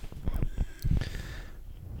place.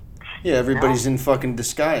 Yeah, everybody's in fucking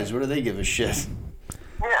disguise. What do they give a shit?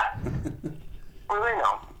 Yeah. What do they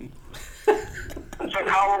know? It's like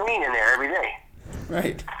Halloween in there every day.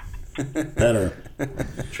 Right. Better.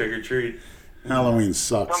 Trick or treat. Halloween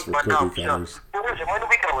sucks for cookie cutters. When did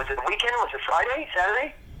we go? Was it the weekend? Was it Friday?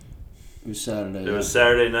 Saturday? It was Saturday. It was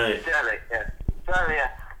Saturday night. Saturday, yeah. Saturday, yeah.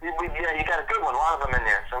 Yeah, you got a good one. A lot of them in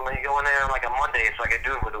there. So when you go in there on like a Monday, it's like a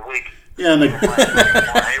dude with a week. Yeah, and the,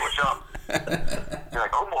 Hey, what's up? You're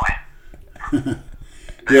like, oh boy.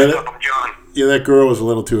 yeah, What's up, I'm John. that girl was a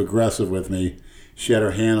little too aggressive with me. She had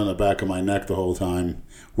her hand on the back of my neck the whole time.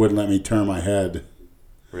 Wouldn't let me turn my head.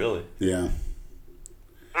 Really? Yeah.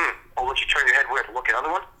 Oh, let you turn your head where? To look at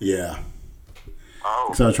other one? Yeah. Oh.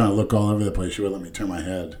 Because I was trying to look all over the place. She wouldn't let me turn my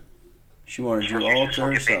head. She wanted you all to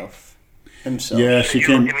herself. Himself. Yeah, So she you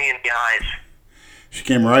came. look at me in the eyes. She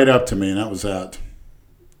came right up to me, and that was that.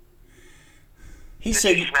 He Did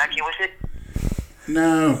said... she smack you with it?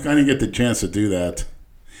 No, I didn't get the chance to do that.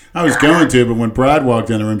 I was going to, but when Brad walked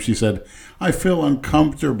in the room, she said, "I feel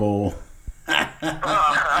uncomfortable." We were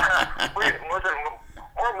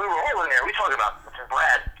all in there. We talking about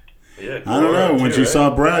Brad. Yeah. I don't know. Cora, When too, she right?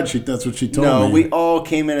 saw Brad, that's what she told No, me. we all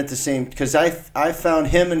came in at the same... Because I found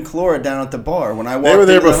him and Clara down at the bar. When I walked They were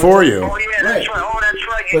there into the before hotel. you. Oh, yeah, that's right. Oh, that's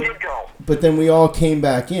right. You did go. But then we all came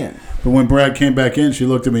back in. But when Brad came back in, she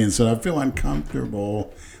looked at me and said, "I feel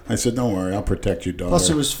uncomfortable." I said, "Don't worry, I'll protect you, daughter." Plus,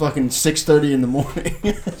 it was fucking 6:30 in the morning.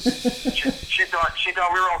 She thought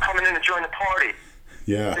we were all coming in to join the party.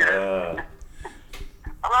 Yeah.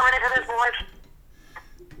 I'm not ready for this,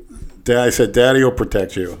 boys. I said, "Daddy will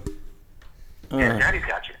protect you." Yeah, Daddy's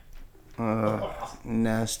got you.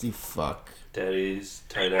 Nasty fuck. Daddy's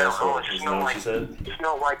tight Oh, asshole. it Isn't that what she said?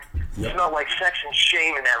 smelled like sex and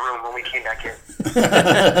shame in that room when we came back in.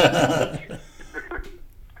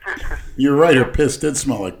 You're right. Her piss did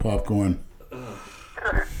smell like popcorn.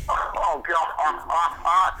 Oh, God.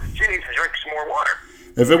 She needs to drink some more water.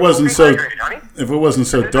 If it wasn't Be so, hydrated, honey.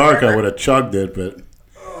 dark, I would have chugged it. But it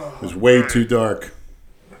was way too dark.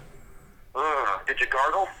 Did you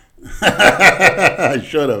gargle? I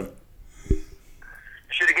should have. You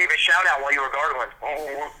should have gave me a shout out while you were gargling.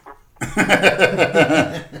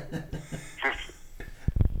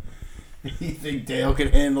 You think Dale can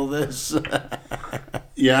handle this?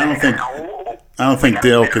 Yeah, I don't think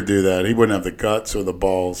Dale could do that. He wouldn't have the guts or the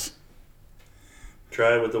balls.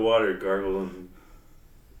 Try it with the water, gargle. And...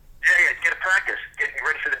 Yeah, get a practice. Get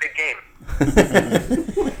ready for the big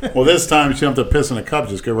game. Well, this time she don't have to piss in a cup.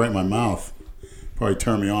 Just go right in my mouth. Probably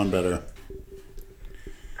turn me on better.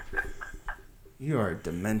 You are a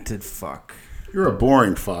demented fuck. You're a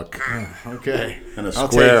boring fuck. Okay. And a I'll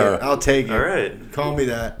square. take it. I'll take it. All right. Call me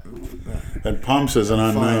that. And Pomps is an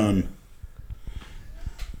unknown.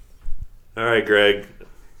 All right, Greg.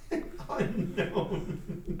 Unknown.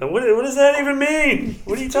 What does that even mean?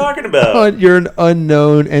 What are you talking about? You're an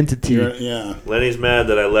unknown entity. Yeah. Lenny's mad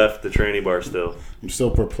that I left the tranny bar still. I'm still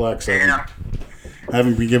perplexed. I Yeah.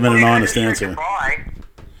 haven't been given an honest You answer. goodbye.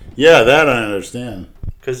 Yeah, that I understand.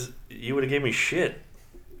 Because you would have gave me shit.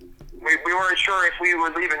 We weren't sure if we were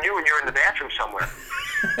leaving you and you're in the bathroom somewhere.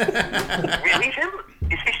 We leave him?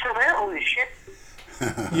 Is he still there? Holy shit.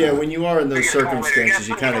 Yeah, when you are in those You're gonna call later. circumstances,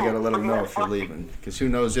 you Yeah, kind of put got to let them know me if you're on. leaving. Because who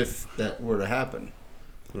knows if that were to happen.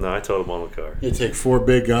 No, I told him on the car. You take 4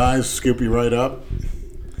 big guys, scoop you right up.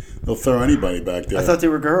 They'll throw anybody back there. I thought they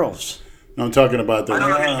were girls. No, I'm talking about the. I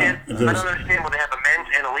don't understand. if I there's- don't understand when they have a men's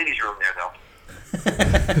and a ladies' room there,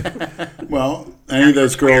 though. Well, any of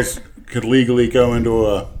those girls could legally go into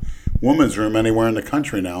a woman's room anywhere in the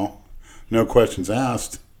country now. No questions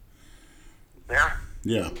asked. Yeah?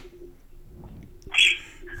 Yeah.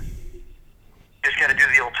 Just gotta do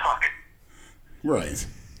the old tuck. Right.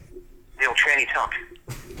 The old tranny tuck.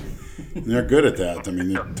 They're good at that. I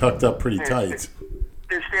mean, they're tucked up pretty tight.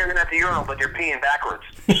 They're standing at the urinal, but they're peeing backwards.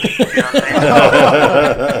 You know what I'm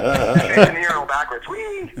saying? They're in the urinal backwards.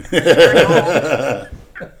 Whee!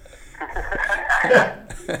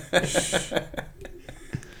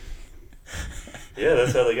 Yeah,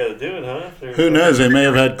 that's how they got to do it, huh? Who knows? They may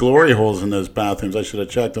have had glory holes in those bathrooms. I should have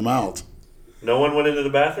checked them out. No one went into the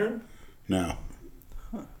bathroom? No.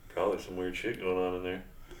 Probably some weird shit going on in there.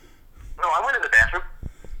 No, I went in the bathroom.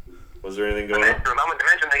 Was there anything The going on? men's room. I went to the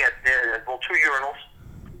men's room. They had well, 2 urinals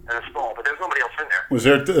and a stall, but there's nobody else in there. Was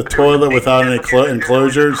there a toilet without any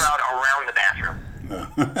enclosures? There's a crowd around the bathroom.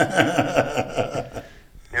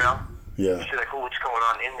 You know? Yeah. You're like, oh, what's going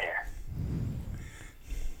on in there?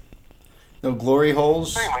 No glory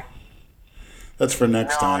holes? Anyway. That's for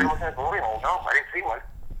next No, time. there wasn't a glory hole. No, I didn't see one.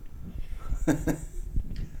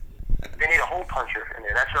 They need a hole puncher in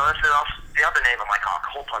there. That's the other name of my cock,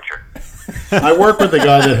 hole puncher. I work with a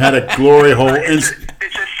guy that had a glory hole. It's a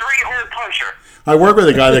 3-hole puncher. I work with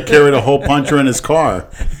a guy that carried a hole puncher in his car.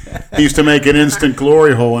 He used to make an instant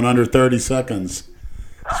glory hole in under 30 seconds.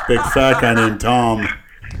 This big fat guy named Tom.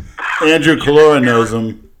 Andrew Calora knows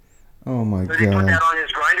him. Oh my Did he put god. that on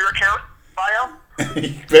his Grindr account bio?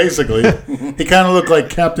 Basically, he kind of looked like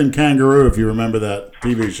Captain Kangaroo, if you remember that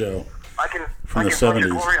TV show. I can From the punch a 70s.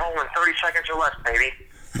 glory hole in 30 seconds or less, baby.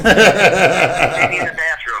 Maybe in the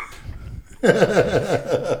bathroom.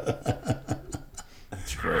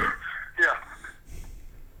 That's great. Yeah.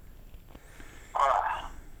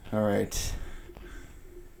 All right.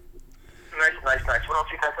 Nice. What else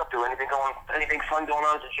you guys up to? Anything fun going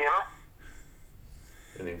on at the gym?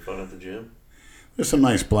 Anything fun at the gym? There's some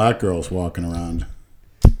nice black girls walking around.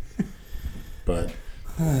 But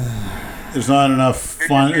there's not enough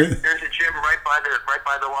fun. There's a gym right by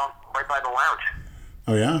the lounge.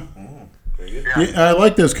 Oh, yeah? Very good. Yeah, I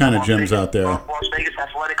like those kind of gyms out there. Las Vegas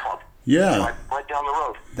Athletic Club. Yeah. Right down the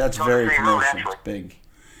road. That's It's on the very same road, commercial. actually. It's big.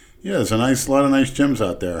 Yeah, there's a lot of nice gyms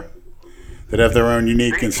out there that have their own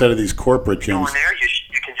unique instead of these corporate You go gyms. in there,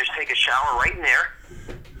 you can just take a shower right in there,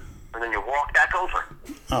 and then you walk back over.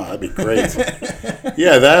 Oh, that'd be great.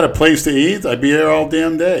 Yeah, that, a place to eat, I'd be there all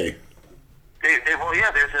damn day. Well,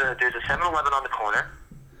 yeah, there's a 7-Eleven on the corner.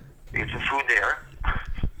 You get some food there.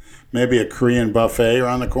 Maybe a Korean buffet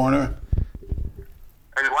around the corner.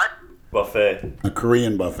 And what? Buffet. A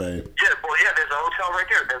Korean buffet. Yeah, well, yeah, there's a hotel right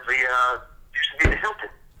there. There's used to be the Hilton.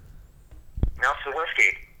 Now it's the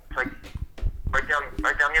Westgate. It's like right down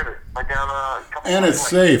a couple And it's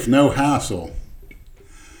blocks away. safe, no hassle.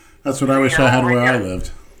 That's what I wish I had where I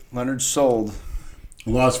lived. Leonard sold.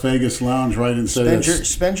 Las Vegas Lounge right instead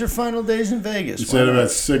Spend your final days in Vegas. instead of that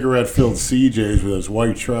cigarette-filled CJs with those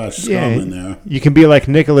white trash scum Yeah, in there. you can be like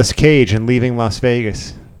Nicolas Cage and leaving Las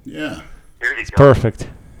Vegas. Yeah. There you go. Perfect.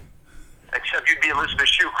 Except you'd be Elizabeth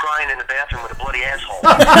Shue crying in the bathroom with a bloody asshole.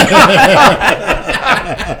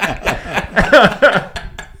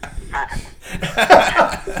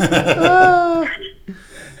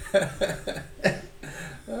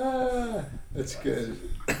 That's good.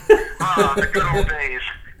 The good old days.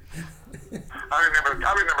 I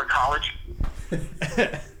remember college.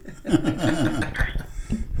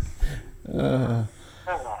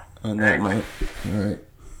 On that note, all right.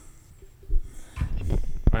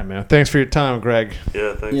 All right, man. Thanks for your time, Greg.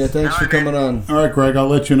 Yeah, thanks. Yeah, thanks for coming on. All right, Greg, I'll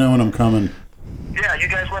let you know when I'm coming. Yeah, you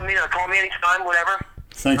guys let me call me anytime, whatever.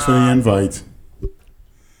 Thanks for the invite.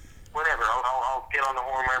 Whatever. I'll get on the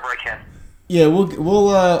horn wherever I can. Yeah,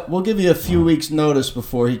 we'll give you a few weeks' notice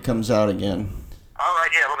before he comes out again. All right.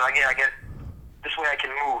 Yeah. Look, I get this way. I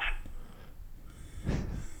can move.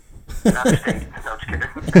 Not just kidding. No, just kidding.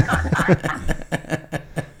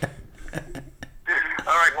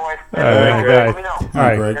 All right, boys. All right, Let guys. me know. All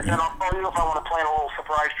right. Greg. And then I'll call you if I want to plan a little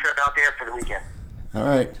surprise trip out there for the weekend. All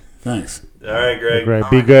right. Thanks. All right, Greg. Greg,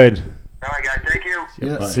 be good. All right, guys. Thank you.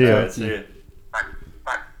 Yeah. Bye. See All ya. right, see you. Bye.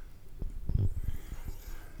 Bye.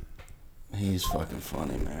 He's fucking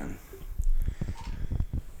funny, man.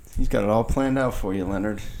 He's got it all planned out for you,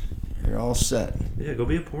 Leonard. You're all set. Yeah, go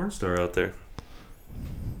be a porn star out there.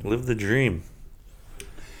 Live the dream.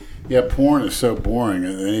 Yeah, porn is so boring.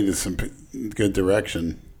 They needed some good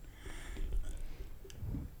direction.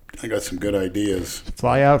 I got some good ideas.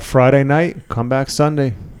 Fly out Friday night, come back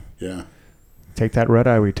Sunday. Yeah. Take that red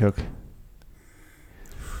eye we took.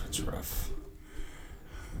 It's rough.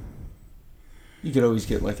 You could always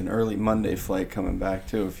get like an early Monday flight coming back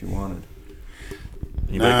too if you wanted.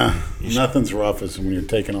 Nothing's rough as when you're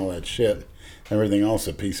taking all that shit. Everything else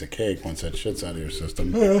a piece of cake once that shit's out of your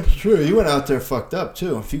system. Yeah, that's true. You went out there fucked up,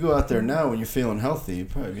 too. If you go out there now when you're feeling healthy, you'd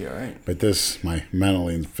probably be all right. But this, my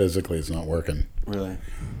mentally and physically, is not working. Really?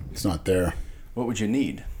 It's not there. What would you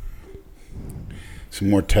need? Some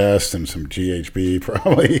more tests and some GHB,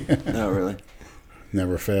 probably. No, really?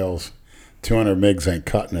 Never fails. 200 MIGs ain't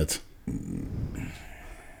cutting it. You're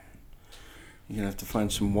going to have to find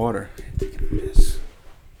some water.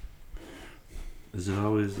 Is it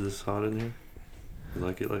always this hot in here? You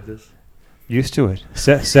like it like this? Used to it.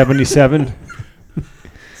 77.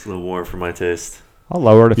 It's a little warm for my taste. I'll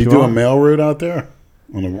lower it if you do want. a mail route out there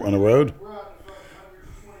on a road?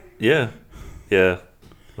 Yeah. Yeah.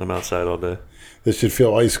 I'm outside all day. This should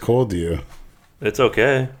feel ice cold to you. It's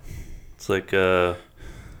okay. It's like the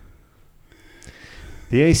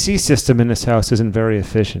AC system in this house isn't very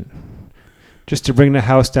efficient. Just to bring the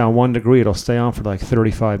house down 1 degree, it'll stay on for like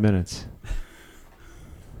 35 minutes.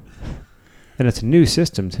 And it's a new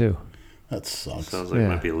system, too. That sucks. Sounds like it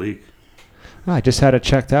might be a leak. I just had it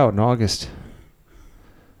checked out in August.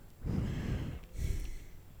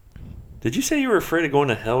 Did you say you were afraid of going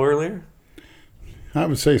to hell earlier? I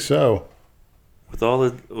would say so. With all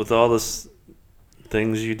the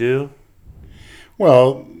things you do?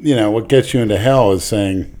 Well, what gets you into hell is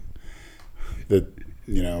saying that,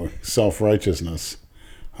 self-righteousness.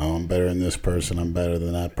 Oh, I'm better than this person. I'm better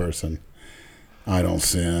than that person. I don't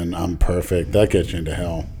sin. I'm perfect. That gets you into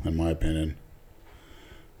hell, in my opinion.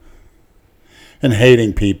 And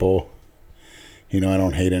hating people. I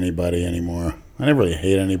don't hate anybody anymore. I never really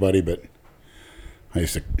hate anybody, but I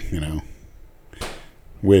used to,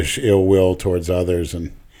 wish ill will towards others.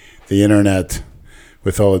 And the internet,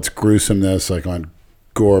 with all its gruesomeness, like on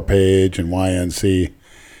Gore Page and YNC,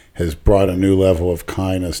 has brought a new level of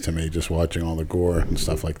kindness to me, just watching all the gore and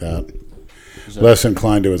stuff like that. Less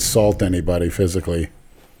inclined to insult anybody physically.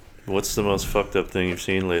 What's the most fucked up thing you've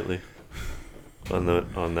seen lately on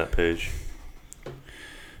that page?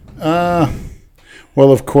 Well,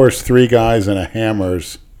 of course, 3 guys and a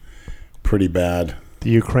hammer's pretty bad. The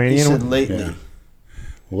Ukrainian He said one? lately. Yeah.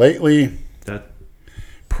 Lately, That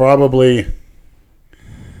probably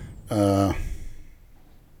I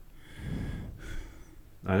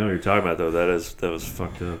know what you're talking about, though. That was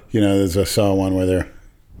fucked up. I saw one where they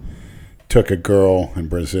took a girl in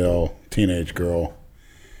Brazil, teenage girl,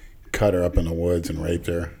 cut her up in the woods and raped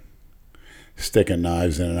her, sticking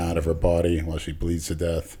knives in and out of her body while she bleeds to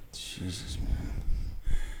death. Jesus,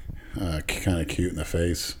 man. Kind of cute in the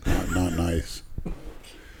face. Not nice.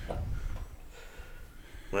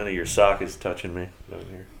 Lenny, your sock is touching me down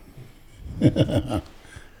here.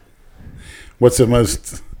 What's the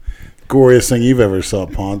most goriest thing you've ever saw,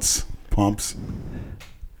 Pomps?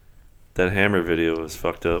 That hammer video was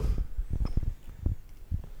fucked up.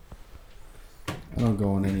 I don't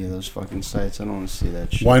go on any of those fucking sites. I don't want to see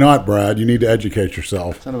that shit. Why not, Brad? You need to educate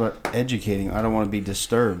yourself. It's not about educating. I don't want to be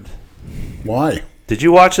disturbed. Why? Did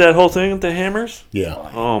you watch that whole thing with the hammers? Yeah.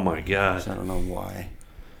 Oh, my God. I don't know why.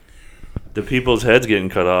 The people's heads getting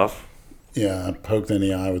cut off. Yeah, poked in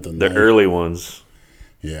the eye with the The knife. early ones.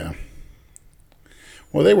 Yeah.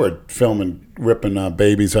 Well, they were ripping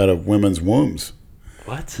babies out of women's wombs.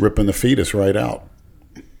 What? Ripping the fetus right out.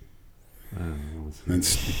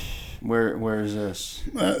 Where is this?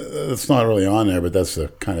 It's not really on there, but that's the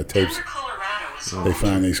kind of tapes Denver, Colorado is they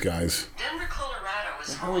found these guys. Denver, Colorado is What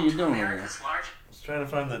the hell are you doing over here? America's largest. I was trying to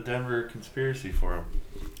find the Denver conspiracy for him.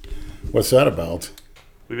 What's that about?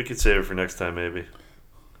 We could save it for next time, maybe.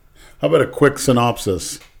 How about a quick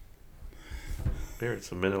synopsis? Here,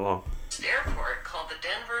 it's a minute long. Airport called the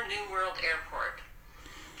Denver New World Airport.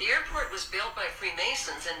 The airport was built by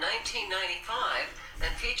Freemasons in 1995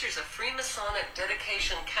 and features a Freemasonic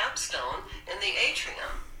dedication capstone in the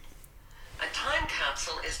atrium. A time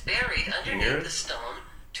capsule is buried underneath the stone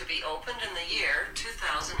to be opened in the year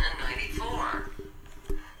 2094.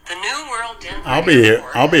 The New World Denver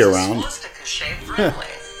Airport I'll be is around. a swastika-shaped runway.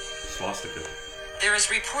 Swastika. There is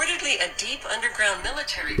reportedly a deep underground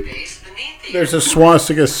military base beneath the There's a airport.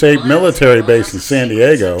 swastika-shaped military base in San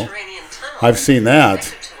Diego. I've seen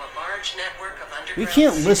that. You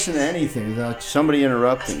can't listen to anything without somebody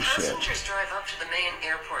interrupting As shit. passengers drive up to the main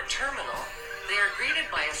airport terminal, they are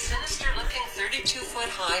greeted by a sinister-looking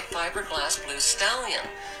 32-foot-high fiberglass blue stallion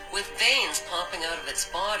with veins popping out of its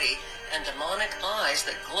body and demonic eyes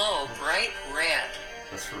that glow bright red.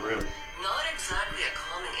 That's for real. Not exactly a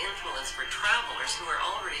calming influence for travelers who are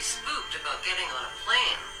already spooked about getting on a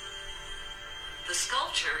plane. The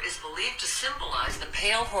sculpture is believed to symbolize the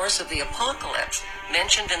pale horse of the apocalypse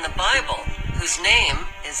mentioned in the Bible, whose name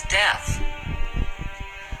is Death.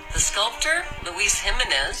 The sculptor, Luis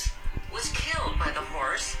Jimenez, was killed by the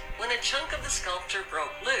horse when a chunk of the sculpture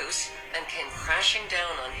broke loose and came crashing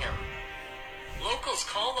down on him. Locals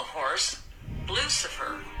call the horse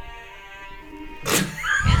Lucifer.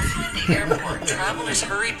 Inside the airport, travelers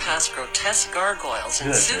hurry past grotesque gargoyles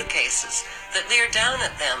in suitcases that leer down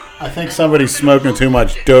at them. I think somebody's smoking too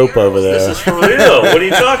much dope over there. This is for real. What are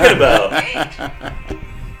you talking about?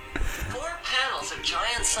 4 panels of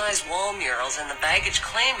giant-sized wall murals in the baggage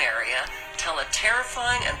claim area tell a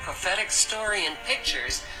terrifying and prophetic story in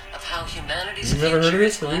pictures of how humanity's future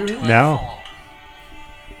is going to unfold. No.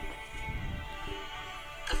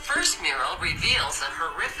 The first mural reveals a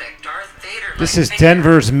horrific Darth Vader. This is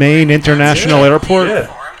Denver's main international airport.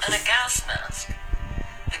 Uniform and a gas mask.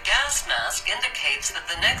 The gas mask indicates that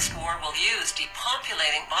the next war will use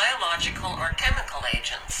depopulating biological or chemical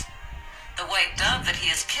agents. The white dove that he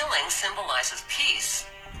is killing symbolizes peace.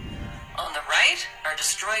 On the right are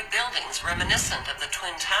destroyed buildings reminiscent of the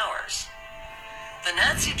Twin Towers. The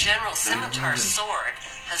Nazi general's scimitar's sword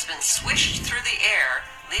has been swished through the air,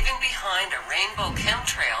 leaving behind a rainbow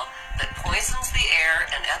chemtrail that poisons the air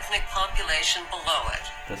and ethnic population below it.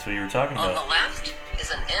 That's what you were talking On about. the left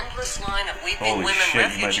is an endless line of weeping Holy women shit, you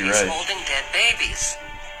might be refugees right. holding dead babies.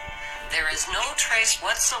 There is no trace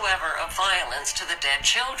whatsoever of violence to the dead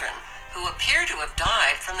children, who appear to have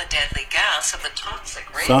died from the deadly gas of the toxic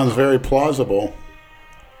rainbow. Sounds very plausible.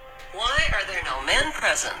 Why are there no men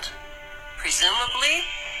present? Presumably,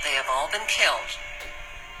 they have all been killed.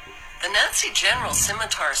 The Nazi general's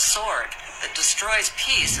scimitar's sword that destroys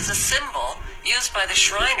peace is a symbol used by the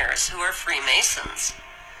Shriners, who are Freemasons.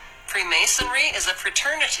 Freemasonry is a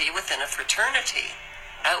fraternity within a fraternity.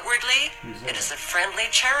 Outwardly, it is a friendly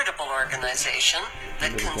charitable organization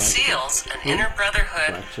that conceals an inner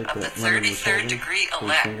brotherhood of the 33rd degree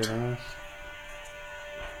elect.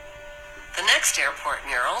 The next airport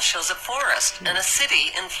mural shows a forest and a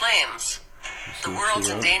city in flames. The world's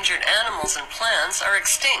endangered animals and plants are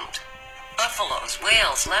extinct. Buffaloes,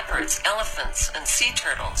 whales, leopards, elephants, and sea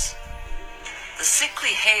turtles. The sickly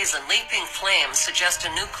haze and leaping flames suggest a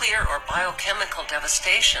nuclear or biochemical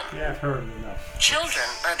devastation. Yeah, I've heard enough. Children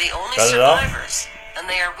are the only Cut it off. survivors, and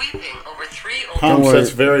they are weeping over 3 old... Pomps, worry. that's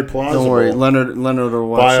very plausible. Don't worry, Leonard will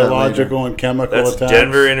watch Biological and chemical That's attacks.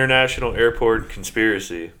 Denver International Airport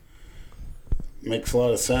conspiracy. Makes a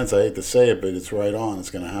lot of sense. I hate to say it, but it's right on. It's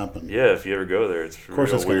going to happen. Yeah, if you ever go there, it's Of course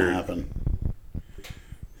real it's going to weird. happen.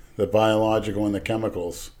 The biological and the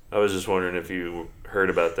chemicals. I was just wondering if you heard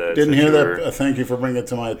about that. Didn't since hear you that. were- Thank you for bringing it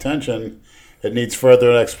to my attention. It needs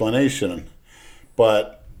further explanation.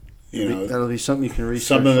 But, you know, That'll be something you can research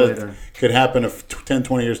something that later. could happen if 10,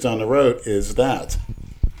 20 years down the road is that.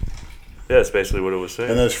 Yeah, that's basically what it was saying.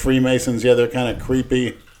 And those Freemasons, yeah, they're kind of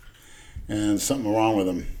creepy and something wrong with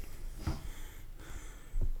them.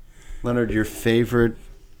 Leonard, your favorite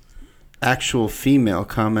actual female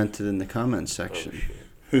commented in the comments section.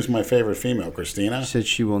 Who's my favorite female? Christina? She said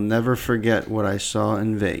she will never forget what I saw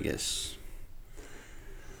in Vegas.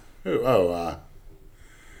 Who?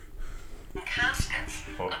 caskets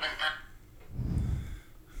of an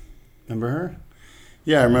Remember her?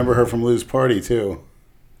 Yeah, I remember her from Lou's Party, too.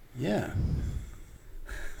 Yeah.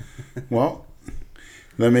 Well,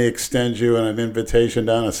 let me extend you an invitation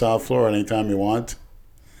down to South Florida anytime you want.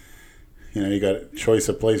 You know, you got a choice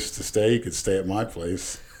of places to stay. You could stay at my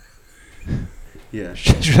place. Yeah.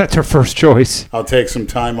 That's her first choice. I'll take some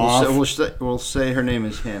time off. We'll say her name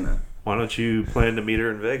is Hannah. Why don't you plan to meet her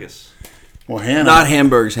in Vegas? Well, Hannah. Not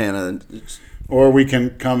Hamburg's Hannah. Or we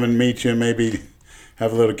can come and meet you and maybe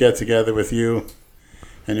have a little get-together with you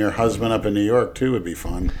and your husband up in New York, too, would be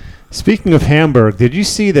fun. Speaking of Hamburg, did you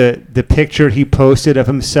see the picture he posted of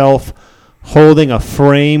himself holding a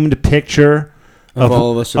framed picture Of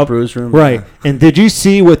all of us at Brew's Room? Right. Yeah. And did you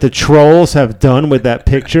see what the trolls have done with that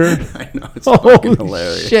picture? I know. It's fucking Holy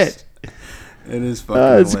hilarious. shit. It is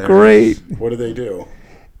fucking It's hilarious. great. What do they do?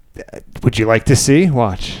 Would you like to see?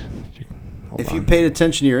 Watch. Hold If on. you paid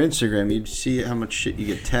attention to your Instagram, you'd see how much shit you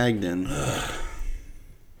get tagged in.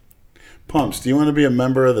 Pumps, do you want to be a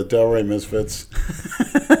member of the Delray Misfits?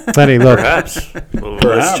 Lenny, look. Perhaps. Well, Perhaps.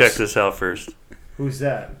 let's check this out first. Who's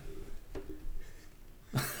that?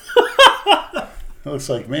 Looks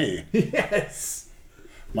like me. Yes.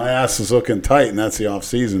 My ass is looking tight, and that's the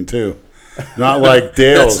off-season, too. Not like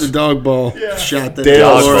Dale's. That's the dog ball shot that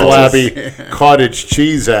Dale's Dale flabby cottage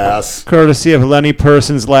cheese ass. Courtesy of Lenny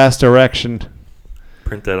Person's Last Erection.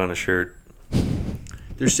 Print that on a shirt.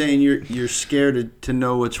 They're saying you're scared to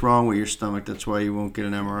know what's wrong with your stomach. That's why you won't get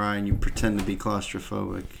an MRI and you pretend to be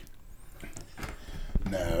claustrophobic.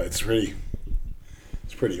 No, it's pretty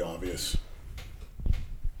obvious.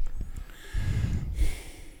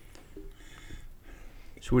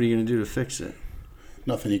 So what are you going to do to fix it?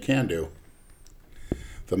 Nothing you can do.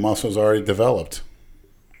 The muscle's already developed.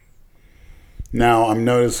 Now I'm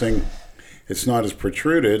noticing it's not as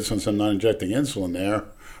protruded since I'm not injecting insulin there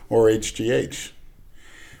or HGH.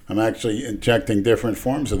 I'm actually injecting different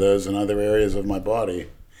forms of those in other areas of my body,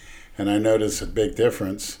 and I notice a big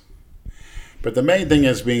difference. But the main thing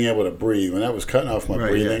is being able to breathe. When that was cutting off my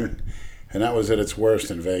breathing, and that was at its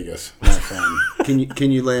worst in Vegas. Not fun.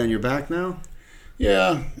 Can you lay on your back now?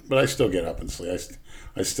 Yeah, but I still get up and sleep.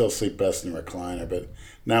 I still sleep best in a recliner, but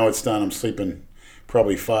now it's done. I'm sleeping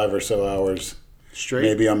probably 5 or so hours straight,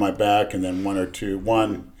 maybe on my back, and then 1 or 2.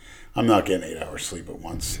 I'm not getting 8 hours sleep at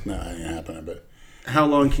once. No, that ain't happening. But how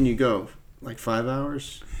long can you go? Like 5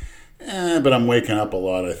 hours? But I'm waking up a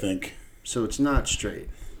lot, I think. So it's not straight.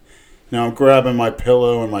 Now I'm grabbing my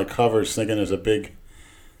pillow and my covers, thinking there's a big,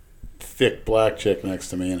 thick black chick next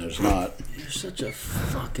to me, and there's not. You're such a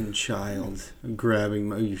fucking child.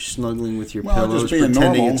 You're snuggling with your Well, pillows, just being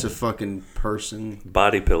pretending normal. it's a fucking person.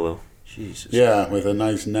 Body pillow. Jesus. Yeah, with a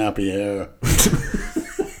nice nappy hair.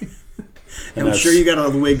 And I'm sure you got a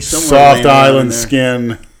wig somewhere. Soft island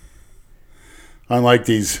skin. Unlike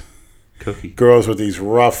these girls with these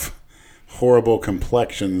rough, horrible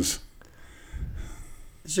complexions.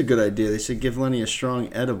 This is a good idea. They said give Lenny a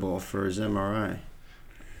strong edible for his MRI.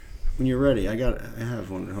 When you're ready, I have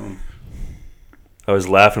one at home. I was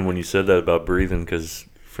laughing when you said that about breathing because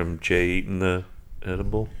from Jay eating the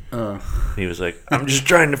edible. He was like, I'm just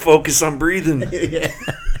trying to focus on breathing. Yeah.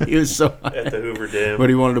 He was so at the Hoover Dam. But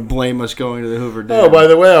he wanted to blame us going to the Hoover Dam. Oh, by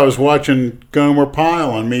the way, I was watching Gomer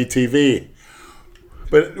Pyle on MeTV,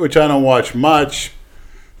 which I don't watch much.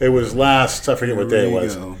 It was I forget what day it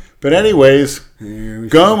was. But anyways,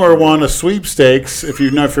 Gomer won a sweepstakes, if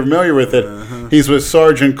you're not familiar with it. He's with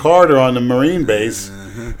Sergeant Carter on the Marine base,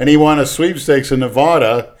 and he won a sweepstakes in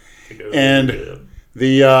Nevada. And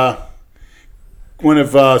one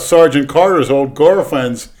of Sergeant Carter's old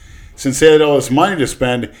girlfriends, since he had all this money to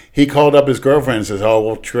spend, he called up his girlfriend and says,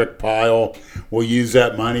 we'll trick Pyle. We'll use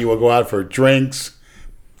that money. We'll go out for drinks,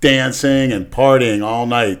 dancing, and partying all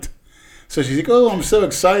night. So she's like, I'm so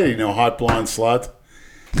excited, hot blonde slut.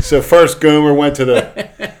 So first Gomer went to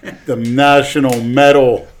the National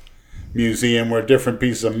Metal Museum where different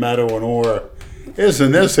pieces of metal and ore is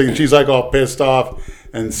in this thing. She's like all pissed off.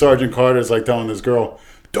 And Sergeant Carter's like telling this girl,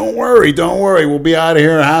 don't worry. We'll be out of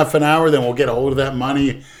here in half an hour. Then we'll get a hold of that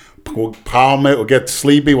money. We'll palm it. We'll get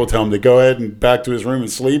sleepy. We'll tell him to go ahead and back to his room and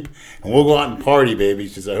sleep. And we'll go out and party, baby.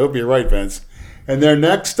 She said, I hope you're right, Vince. And their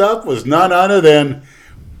next up was none other than,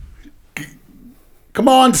 come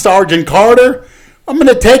on, Sergeant Carter. I'm going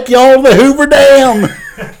to take you all to the Hoover Dam.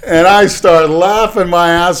 And I start laughing my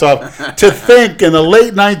ass off to think in the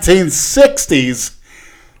late 1960s,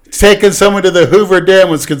 taking someone to the Hoover Dam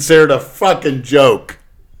was considered a fucking joke.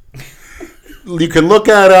 You can look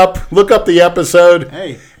up the episode.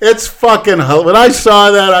 Hey. It's fucking hell. When I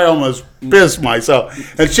saw that, I almost pissed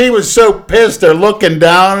myself. And she was so pissed, they're looking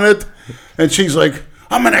down at it. And she's like,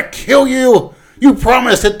 I'm going to kill you. You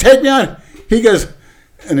promised to take me on. He goes,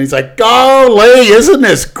 and he's like, golly, isn't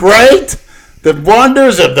this great? The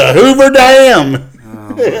wonders of the Hoover Dam.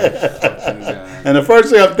 And the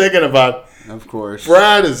first thing I'm thinking about, of course,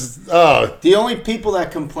 Brad is, the only people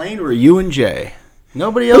that complained were you and Jay.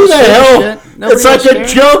 Nobody else. Who the hell? It's like a cared.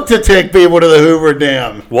 joke to take people to the Hoover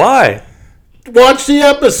Dam. Why? Watch the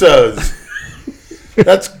episodes.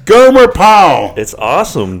 That's Gomer Pyle. It's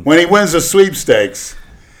awesome. When he wins the sweepstakes.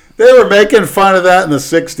 They were making fun of that in the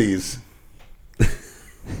 60s.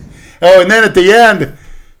 And then at the end,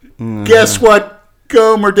 guess what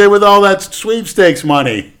Gomer did with all that sweepstakes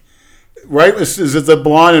money? Right? Is it the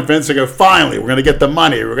blonde and Vince? They go, finally, we're going to get the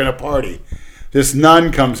money. We're going to party. This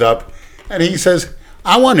nun comes up, and he says,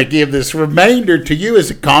 I want to give this remainder to you as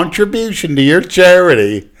a contribution to your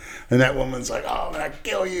charity. And that woman's like, I'm going to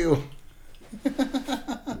kill you.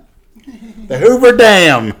 The Hoover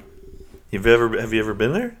Dam. Have you ever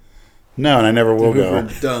been there? No, and I never will go.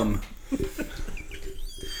 Dumb.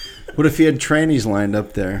 What if you had trannies lined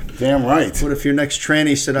up there? Damn right. What if your next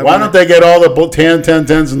tranny said, Why don't they get all the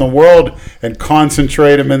 10s in the world and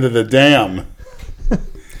concentrate them into the dam?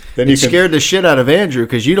 Then it scared the shit out of Andrew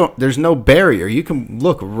because there's no barrier. You can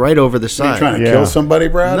look right over the side. Are you trying to kill somebody,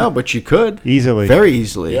 Brad? No, but you could. Easily. Very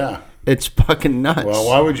easily. Yeah. It's fucking nuts. Well,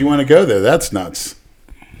 why would you want to go there? That's nuts.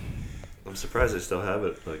 I'm surprised they still have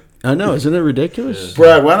it. I know. Isn't it ridiculous?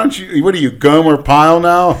 Brad, why don't you, what are you, Gomer Pyle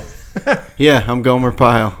now? Yeah, I'm Gomer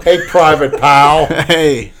Pyle. Hey, Private Pyle.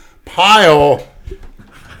 Hey. Pyle.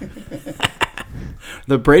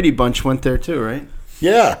 The Brady Bunch went there too, right?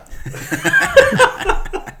 Yeah.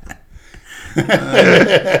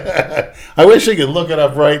 I wish you could look it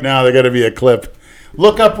up right now. There's got to be a clip.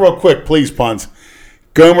 Look up real quick, please, Punts.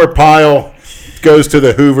 Gomer Pyle goes to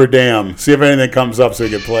the Hoover Dam. See if anything comes up so you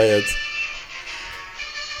can play it.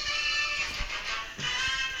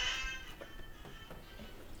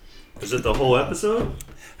 Is it the whole episode?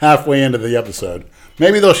 Halfway into the episode.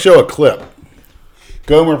 Maybe they'll show a clip.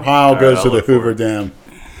 Gomer Pyle goes to the Hoover Dam.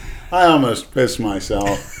 I almost pissed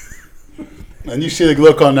myself. And you see the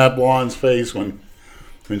look on that blonde's face when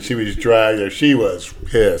she was dragged there. She was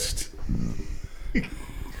pissed.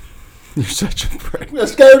 You're such a prick.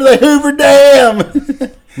 Let's go to the Hoover Dam.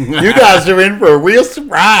 You guys are in for a real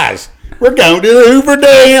surprise. We're going to the Hoover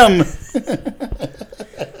Dam.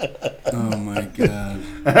 Oh, my God.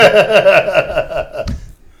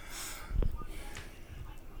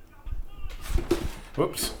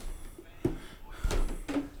 Whoops.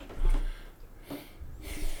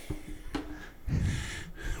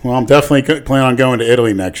 Well, I'm definitely planning on going to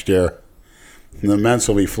Italy next year. And the Mets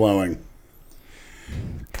will be flowing.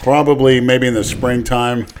 Probably maybe in the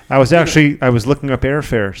springtime. I was looking up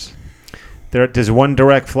airfares. There's one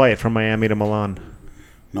direct flight from Miami to Milan.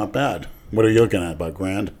 Not bad. What are you looking at? About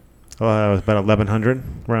 $1,000? It was about 1,100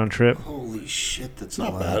 round trip. Holy shit, that's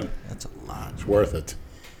not bad. That's a lot. It's worth it.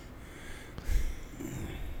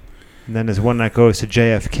 And then there's one that goes to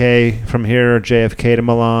JFK from here, JFK to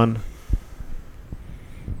Milan.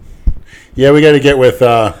 Yeah, we got to get with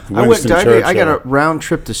Winston Churchill. I got a round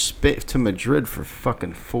trip to Madrid for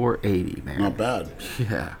fucking $480, man. Not bad.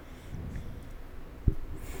 Yeah.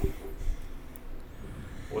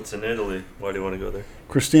 What's in Italy? Why do you want to go there?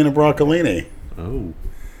 Christina Broccolini. Oh.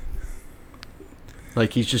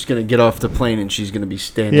 Like he's just gonna get off the plane and she's gonna be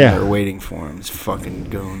standing there waiting for him. It's fucking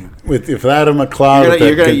goon. If Adam McLeod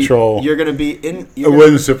at control, you're gonna be in. It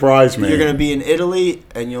wouldn't surprise me. You're gonna be in Italy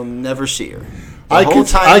and you'll never see her. I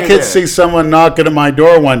could see someone knocking at my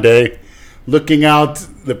door one day, looking out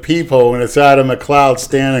the peephole, and it's Adam McLeod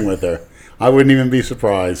standing with her. I wouldn't even be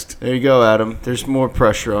surprised. There you go, Adam. There's more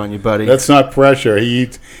pressure on you, buddy. That's not pressure.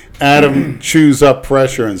 Adam chews up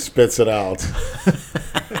pressure and spits it out.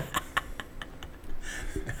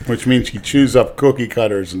 Which means he chews up cookie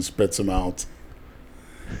cutters and spits them out.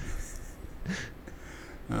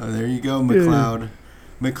 There you go, McLeod.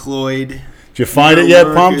 McLeod. Did you find it yet,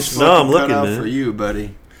 Pomps? No, I'm looking, out man. for you,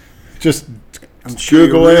 buddy. Just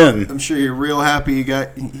Google in. I'm sure you're real happy you got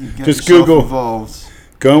just Google involved.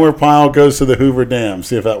 Gomer Pyle goes to the Hoover Dam.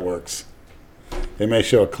 See if that works. They may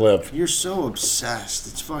show a clip. You're so obsessed.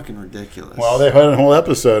 It's fucking ridiculous. Well, they had a whole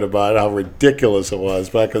episode about how ridiculous it was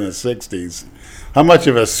back in the 60s. How much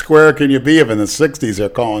of a square can you be if in the 60s they're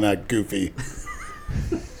calling that goofy?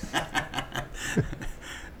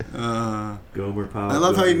 Gomer Pyle. I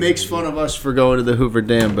love how he makes fun of us for going to the Hoover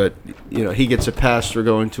Dam, but he gets a pass for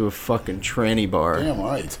going to a fucking tranny bar. Damn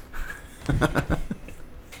right.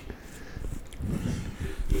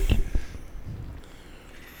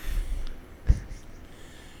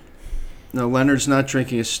 No, Leonard's not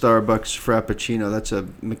drinking a Starbucks Frappuccino. That's a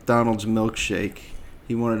McDonald's milkshake.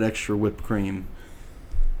 He wanted extra whipped cream.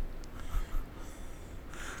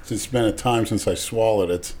 It's been a time since I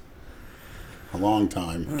swallowed it. A long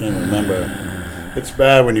time. Can't remember. It's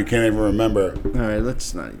bad when you can't even remember. All right,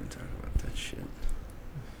 let's not even talk about that shit.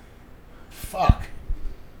 Fuck.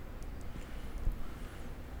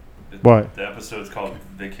 What? The episode's called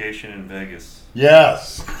Vacation in Vegas.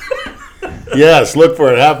 Yes. Yes, look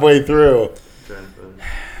for it halfway through.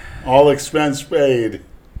 All expense paid.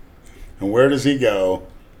 And where does he go?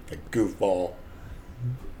 A goofball.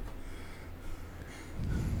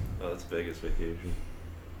 Oh, that's Vegas Vacation.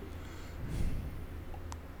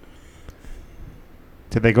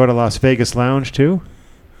 Did they go to Las Vegas Lounge too?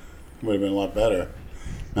 Would have been a lot better.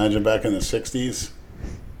 Imagine back in the 60s.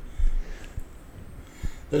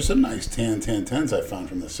 There's some nice 10s I found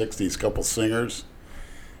from the 60s. Couple singers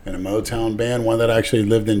and a Motown band. One that actually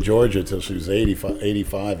lived in Georgia till she was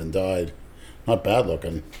 85 and died. Not bad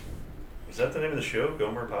looking. Was that the name of the show,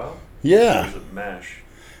 Gomer Pyle? Yeah. Or was it MASH?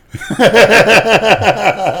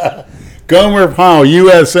 Gomer Pyle,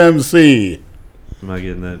 USMC. Am I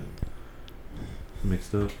getting that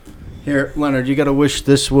mixed up? Here, Leonard, you got to wish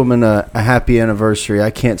this woman a happy anniversary.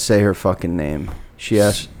 I can't say her fucking name. She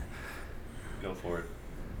asked. Go for it.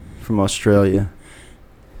 From Australia.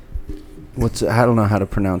 I don't know how to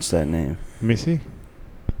pronounce that name. Let me see.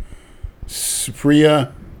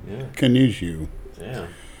 Supriya Kaniju. Damn.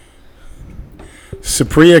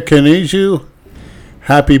 Supriya Kaniju,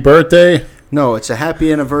 happy birthday. No, it's a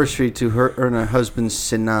happy anniversary to her and her husband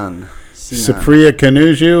Sinan. Supriya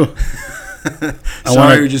Kaniju.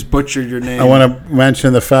 Sorry, we just butchered your name. I want to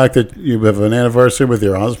mention the fact that you have an anniversary with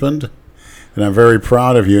your husband. And I'm very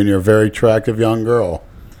proud of you, and you're a very attractive young girl.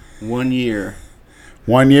 1 year.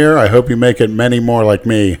 1 year, I hope you make it many more like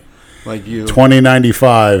me. Like you.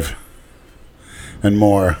 2095 and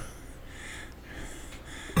more.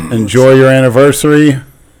 Enjoy your anniversary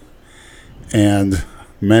and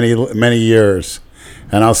many years.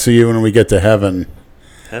 And I'll see you when we get to heaven.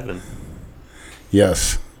 Heaven?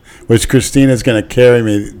 Yes. Which Christina's going to carry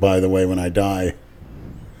me, by the way, when I die.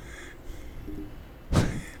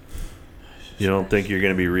 You don't think you're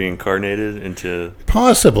going to be reincarnated into...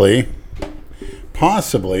 Possibly.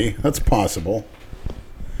 That's possible.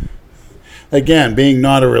 Again, being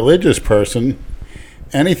not a religious person,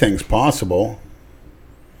 anything's possible.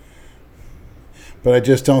 But I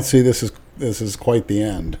just don't see this is quite the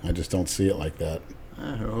end. I just don't see it like that.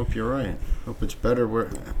 I hope you're right. Hope it's better.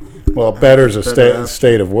 Well, better's a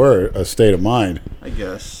state of mind. I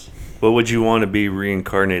guess. What would you want to be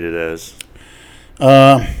reincarnated as?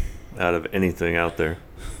 Out of anything out there?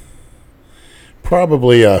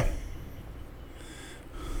 Probably an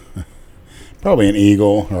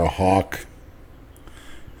eagle or a hawk.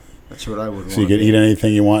 That's what I would want. So you can eat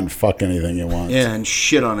anything you want and fuck anything you want. Yeah, and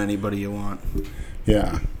shit on anybody you want.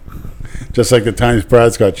 Yeah. Just like the times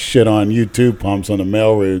Brad's got shit on YouTube pumps on the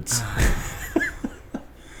mail routes.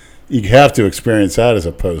 You have to experience that as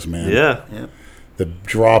a postman. Yeah. Yep. The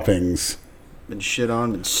droppings. Been shit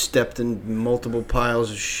on, been stepped in multiple piles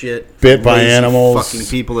of shit. Bit by Lazy animals. Fucking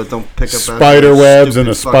people that don't pick up spider webs, and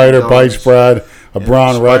a spider bites dogs. Brad. A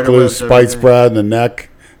brown spider recluse webs bites everywhere. Brad in the neck,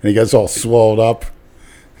 and he gets all swelled up.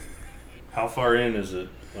 How far in is it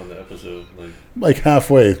on the episode? Like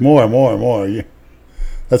halfway. More.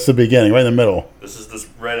 That's the beginning, right in the middle. This is this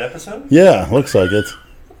red episode? Yeah, looks like it.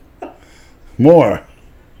 More.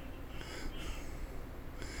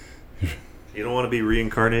 You don't want to be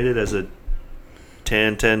reincarnated as a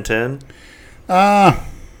 10-10-10?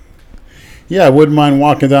 Yeah, I wouldn't mind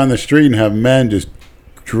walking down the street and have men just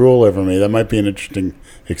drool over me. That might be an interesting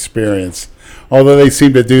experience. Although they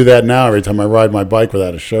seem to do that now every time I ride my bike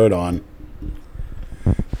without a shirt on.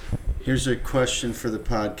 Here's a question for the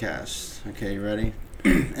podcast. Okay, you ready?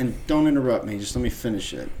 And don't interrupt me. Just let me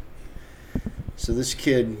finish it. So this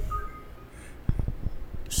kid,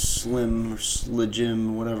 Slim or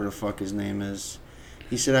Slijim, whatever the fuck his name is,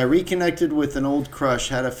 he said, I reconnected with an old crush,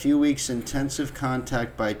 had a few weeks intensive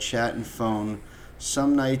contact by chat and phone.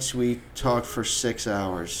 Some nights we talked for 6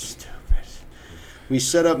 hours. Stupid. We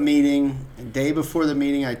set up meeting. A day before the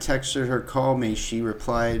meeting, I texted her, call me. She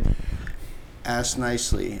replied, asked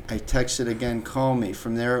nicely. I texted again, call me.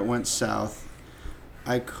 From there it went south.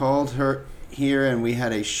 I called her here and we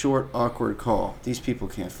had a short, awkward call. These people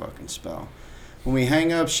can't fucking spell. When we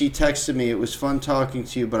hang up, she texted me, it was fun talking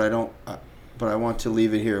to you, but I want to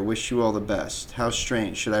leave it here. Wish you all the best. How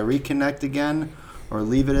strange. Should I reconnect again or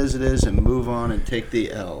leave it as it is and move on and take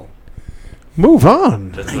the L? Move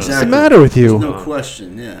on. What's the matter with you? There's no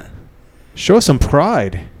question, yeah. Show some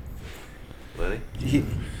pride. Lenny?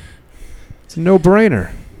 It's a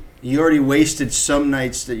no-brainer. You already wasted some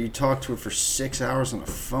nights that you talked to her for 6 hours on the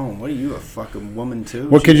phone. What are you, a fucking woman too?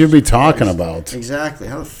 What could you be talking about? Exactly.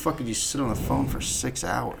 How the fuck could you sit on the phone for 6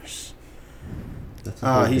 hours?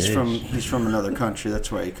 He's from another country.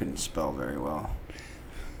 That's why he couldn't spell very well.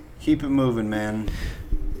 Keep it moving, man.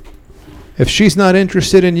 If she's not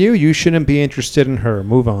interested in you, you shouldn't be interested in her.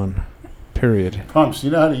 Move on. Period. Pumps,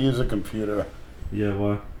 you know how to use a computer. Yeah,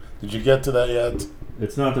 why? Did you get to that yet?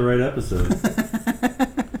 It's not the right episode.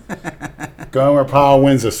 Gomer Powell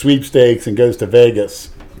wins the sweepstakes and goes to Vegas.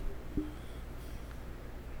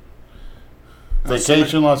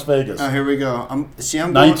 Vacation Las Vegas. Oh, here we go. I'm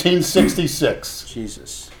 1966.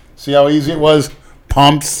 Jesus. See how easy it was?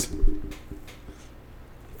 Pumps.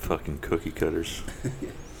 Fucking cookie cutters.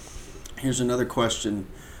 Here's another question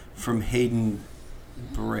from Hayden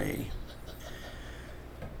Bray.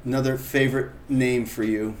 Another favorite name for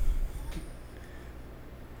you.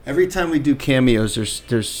 Every time we do cameos,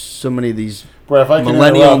 there's so many of these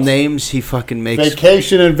millennial names he fucking makes.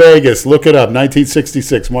 Vacation in Vegas. Look it up.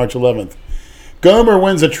 1966, March 11th. Gomer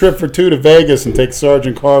wins a trip for two to Vegas and takes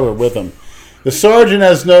Sergeant Carver with him. The sergeant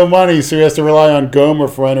has no money, so he has to rely on Gomer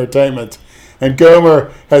for entertainment. And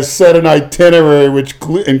Gomer has set an itinerary which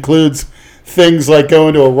includes things like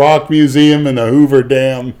going to a rock museum and the Hoover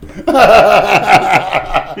Dam.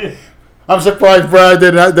 I'm surprised Brad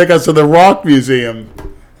didn't take us to the rock museum.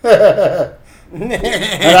 And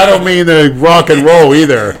I don't mean the rock and roll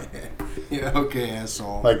either. Yeah, okay,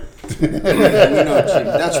 asshole. Like,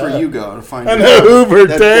 that's where you go to find. And the Hoover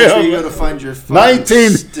Dam. That's where you go to find your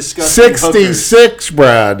 1966,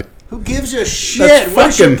 Brad. Who gives a shit?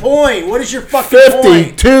 What's your point? What is your fucking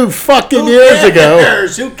point? 52 fucking years ago.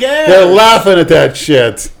 Who cares? They're laughing at that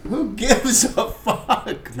shit. Who gives a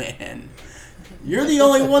fuck, man? You're the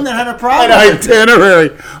only one that had a problem. Our itinerary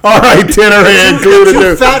included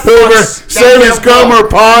the Hoover, same as Gomer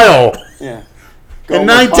Pyle. Yeah. In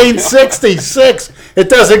 1966, it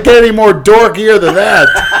doesn't get any more dorkier than that.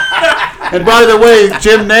 And by the way,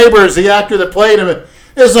 Jim Nabors, the actor that played him,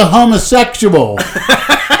 is a homosexual.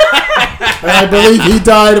 And I believe he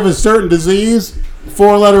died of a certain disease.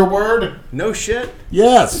 4-letter word. No shit.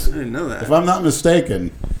 Yes. I didn't know that. If I'm not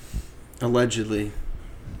mistaken. Allegedly.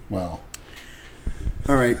 Well.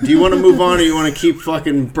 All right. Do you want to move on, or you want to keep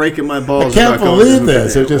fucking breaking my balls? I can't believe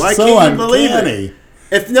this. It's just so uncanny.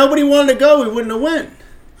 If nobody wanted to go, we wouldn't have went.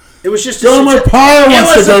 It was just Gomer Pyle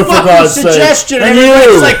wants to go, for God's sake. Suggestion. And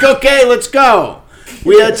everybody's like, okay, let's go.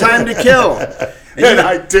 We had time to kill.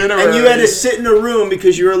 And you had to sit in a room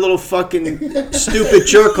because you're a little fucking stupid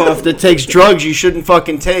jerk off that takes drugs you shouldn't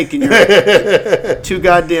fucking take, and you're too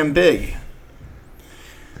goddamn big.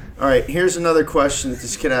 All right, here's another question that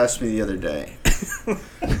this kid asked me the other day.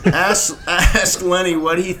 Ask Lenny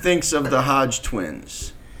what he thinks of the Hodge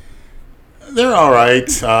twins. They're all right.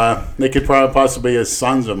 They could probably possibly be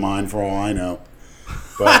sons of mine for all I know.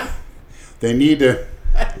 But they need to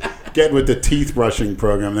get with the teeth brushing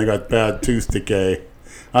program. They got bad tooth decay.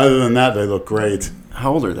 Other than that, they look great.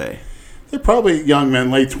 How old are they? They're probably young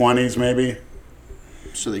men, late 20s maybe.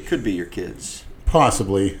 So they could be your kids.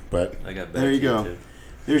 Possibly, but... I got there you go. Too.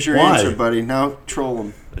 There's your answer, buddy. Now troll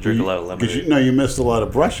them. I drink a lot of lemonade. You missed a lot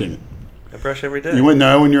of brushing. I brush every day. When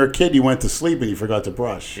you were a kid, you went to sleep and you forgot to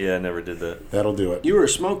brush. Yeah, I never did that. That'll do it. You were a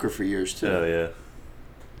smoker for years, too. Oh, yeah.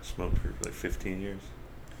 I smoked for like 15 years.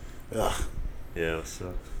 Ugh. Yeah, it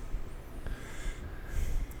sucked.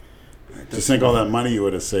 Just think all that money you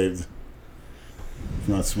would have saved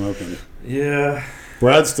from not smoking. Yeah.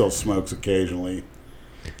 Brad still smokes occasionally.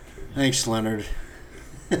 Thanks, Leonard.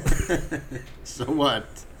 So what?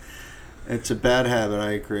 It's a bad habit,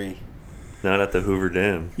 I agree. Not at the Hoover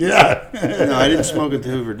Dam. Yeah. No, I didn't smoke at the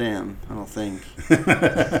Hoover Dam, I don't think.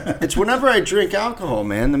 It's whenever I drink alcohol,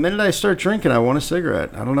 man. The minute I start drinking, I want a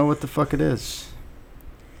cigarette. I don't know what the fuck it is.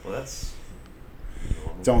 Well, that's...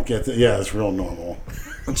 Don't get that. Yeah, it's real normal.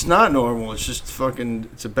 It's not normal. It's just fucking...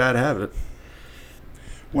 It's a bad habit.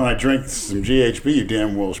 When I drink some GHB, you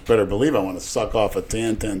damn well better believe I want to suck off a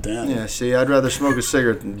 10. Yeah, see, I'd rather smoke a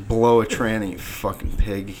cigarette than blow a tranny, you fucking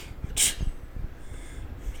pig.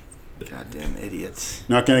 Goddamn idiots.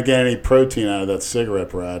 Not going to get any protein out of that cigarette,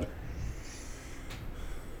 Brad.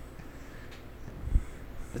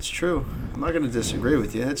 It's true. I'm not going to disagree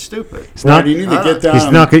with you. It's stupid. It's not, you need to get down.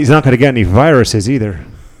 He's not going to get any viruses either.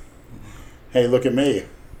 Hey, look at me.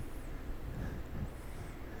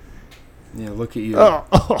 Yeah, look at you.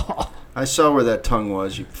 Oh. I saw where that tongue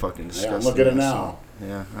was, you fucking disgusting. Yeah, look at it now.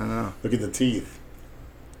 Yeah, I know. Look at the teeth.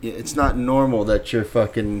 Yeah, it's not normal that you're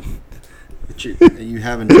fucking... that you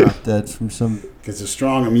haven't dropped that from some... It's a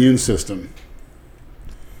strong immune system.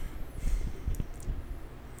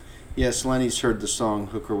 Yes, Lenny's heard the song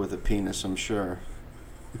Hooker with a Penis, I'm sure.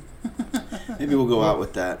 Maybe we'll go out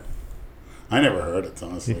with that. I never heard it,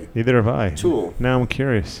 honestly. Neither have I. Tool. Now I'm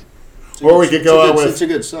curious. Or we could go out with... It's a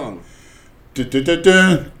good song.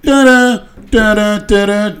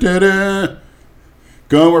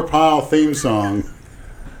 Gomer Pyle theme song.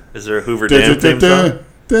 Is there a Hoover Dam theme song?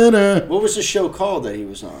 What was the show called that he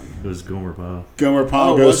was on? It was Gomer Pyle. Gomer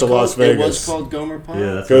Pyle goes to Las Vegas. It was called Gomer Pyle?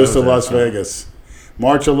 Yeah, that's goes to Las Vegas.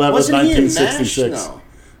 March 11th, Wasn't 1966. He in MASH?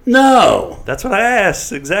 No. That's what I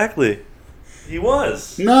asked, exactly. He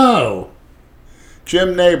was. No.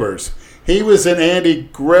 Jim Nabors. He was in Andy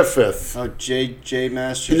Griffith. Oh, J.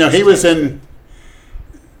 Masters. No, he was in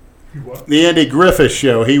the Andy Griffith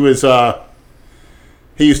show. He was.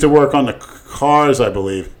 He used to work on the cars, I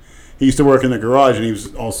believe. He used to work in the garage, and he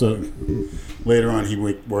was also later on. He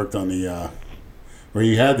worked on the where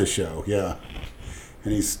he had the show. Yeah,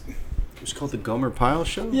 and he's. It was called the Gomer Pyle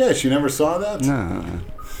Show. Yes, you never saw that? No.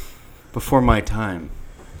 Before my time.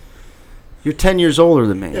 You're 10 years older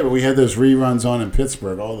than me. Yeah, but we had those reruns on in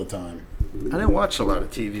Pittsburgh all the time. I didn't watch a lot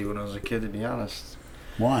of TV when I was a kid, to be honest.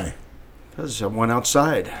 Why? Because I went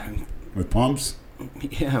outside. With Pomps?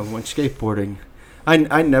 Yeah, I went skateboarding. I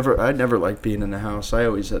never liked being in the house. I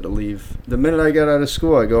always had to leave. The minute I got out of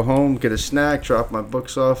school, I go home, get a snack, drop my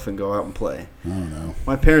books off, and go out and play. I don't know.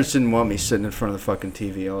 My parents didn't want me sitting in front of the fucking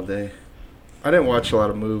TV all day. I didn't watch a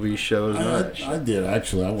lot of movies, shows, none of that shit. I did,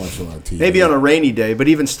 actually. I watched a lot of TV. Maybe on a rainy day, but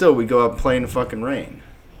even still, we go out and play in the fucking rain.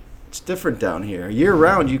 It's different down here.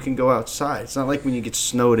 Year-round, you can go outside. It's not like when you get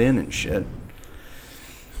snowed in and shit.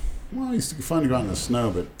 Well, it's fun to go out in the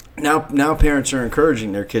snow, but... Now parents are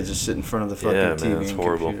encouraging their kids to sit in front of the fucking TV man, it's and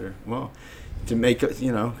horrible. computer. Well, to make it,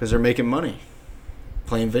 because they're making money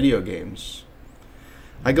playing video games.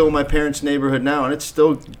 I go in my parents' neighborhood now, and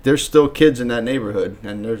there's still kids in that neighborhood,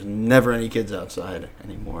 and there's never any kids outside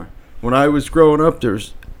anymore. When I was growing up,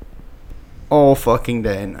 there's all fucking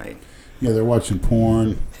day and night. Yeah, they're watching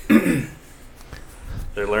porn.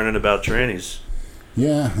 They're learning about trannies.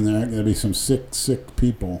 Yeah, and there are going to be some sick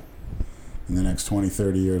people in the next 20,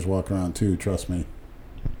 30 years walking around too, trust me.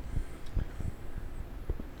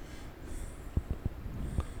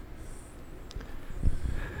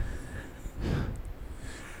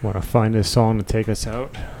 Want to find this song to take us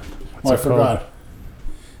out? I forgot.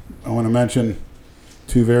 I want to mention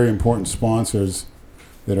two very important sponsors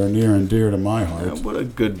that are near and dear to my heart. What a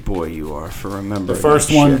good boy you are for remembering. The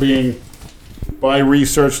first one being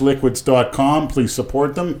buyresearchliquids.com. Please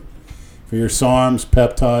support them for your SARMs,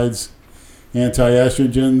 peptides,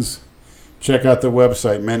 anti-estrogens. Check out the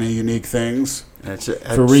website. Many unique things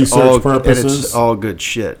for research purposes. And it's all good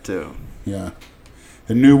shit, too. Yeah.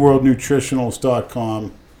 And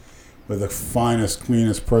newworldnutritionals.com with the finest,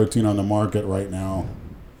 cleanest protein on the market right now.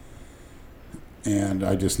 And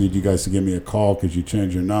I just need you guys to give me a call because you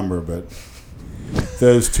changed your number. But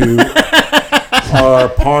those two are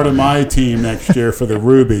part of my team next year for the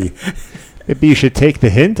Ruby. Maybe you should take the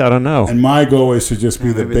hint. I don't know. And my goal is to just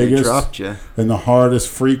be the biggest dropped you. and the hardest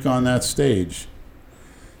freak on that stage.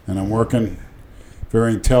 And I'm working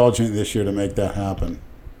very intelligent this year to make that happen.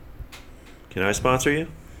 Can I sponsor you?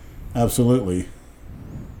 Absolutely.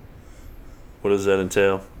 What does that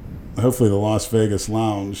entail? Hopefully the Las Vegas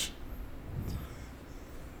Lounge.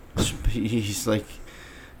 He's like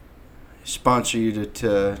sponsor you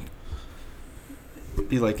to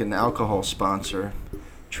be like an alcohol sponsor,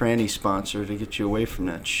 tranny sponsor to get you away from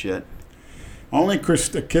that shit. Only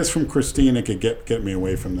a kiss from Christina could get me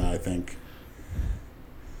away from that, I think.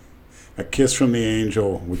 A kiss from the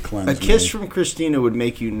angel would cleanse me. A kiss from Christina would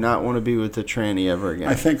make you not want to be with a tranny ever again.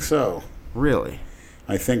 I think so. Really?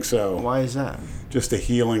 I think so. Why is that? Just the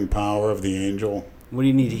healing power of the angel. What do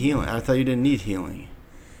you need healing? I thought you didn't need healing.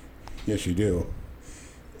 Yes, you do.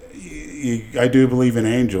 I do believe in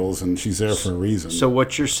angels, and she's there for a reason. So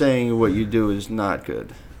what you're saying, what you do is not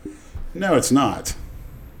good. No, it's not.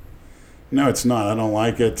 No, it's not. I don't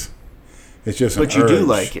like it. It's just an urge. But you do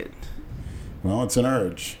like it. Well, it's an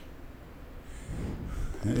urge.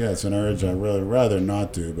 Yeah, it's an urge I really rather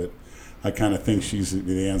not do, but I kind of think she's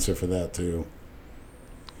the answer for that, too.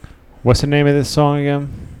 What's the name of this song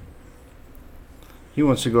again? He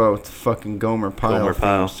wants to go out with the fucking Gomer Pyle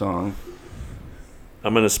theme song.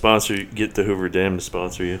 I'm going to get the Hoover Dam to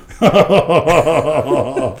sponsor you.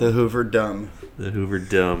 The Hoover Dum. The Hoover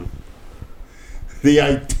Dum. The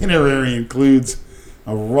itinerary includes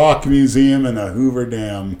a rock museum and a Hoover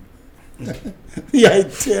Dam. The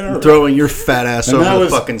itinerary. Throwing your fat ass over the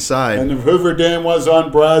fucking side. And the Hoover Dam was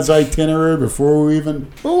on Brad's itinerary before we even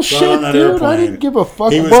Bullshit, got on that dude. airplane. I didn't give a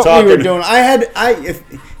fuck He was what we were doing.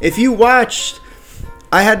 If you watched,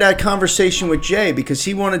 I had that conversation with Jay because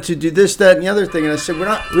he wanted to do this, that, and the other thing, and I said we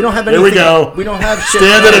don't have anything. Here we go. We don't have shit.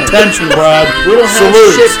 Stand at attention, Brad. We don't have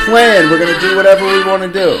Salutes. shit planned. We're gonna do whatever we want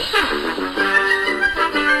to do.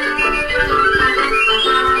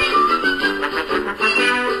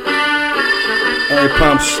 Hey,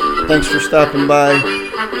 Pomps, thanks for stopping by.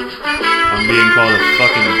 I'm being called a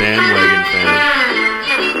fucking bandwagon fan.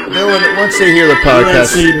 Once they hear the You ain't podcast,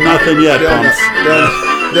 seen nothing yet, Pumps.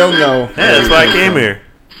 they'll know. Hey, that's why I came here.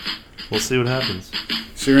 We'll see what happens.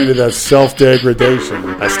 So you're into that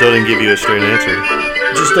self-degradation. I still didn't give you a straight answer.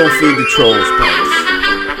 Just don't feed the trolls, Pomps.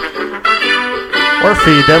 Or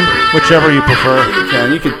feed them, whichever you prefer.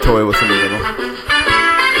 You can toy with them a little.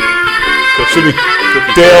 Should be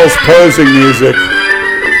Dale's posing music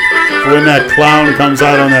for when that clown comes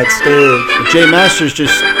out on that stage. Jay Masters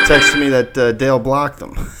just texted me that Dale blocked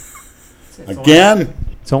them. Again?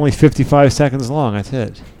 It's only 55 seconds long. That's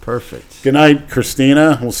it. Perfect. Good night,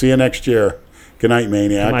 Christina. We'll see you next year. Good night,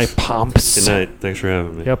 Maniacs. My Pomps. Good night. Thanks for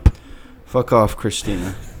having me. Yep. Fuck off,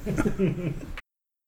 Christina.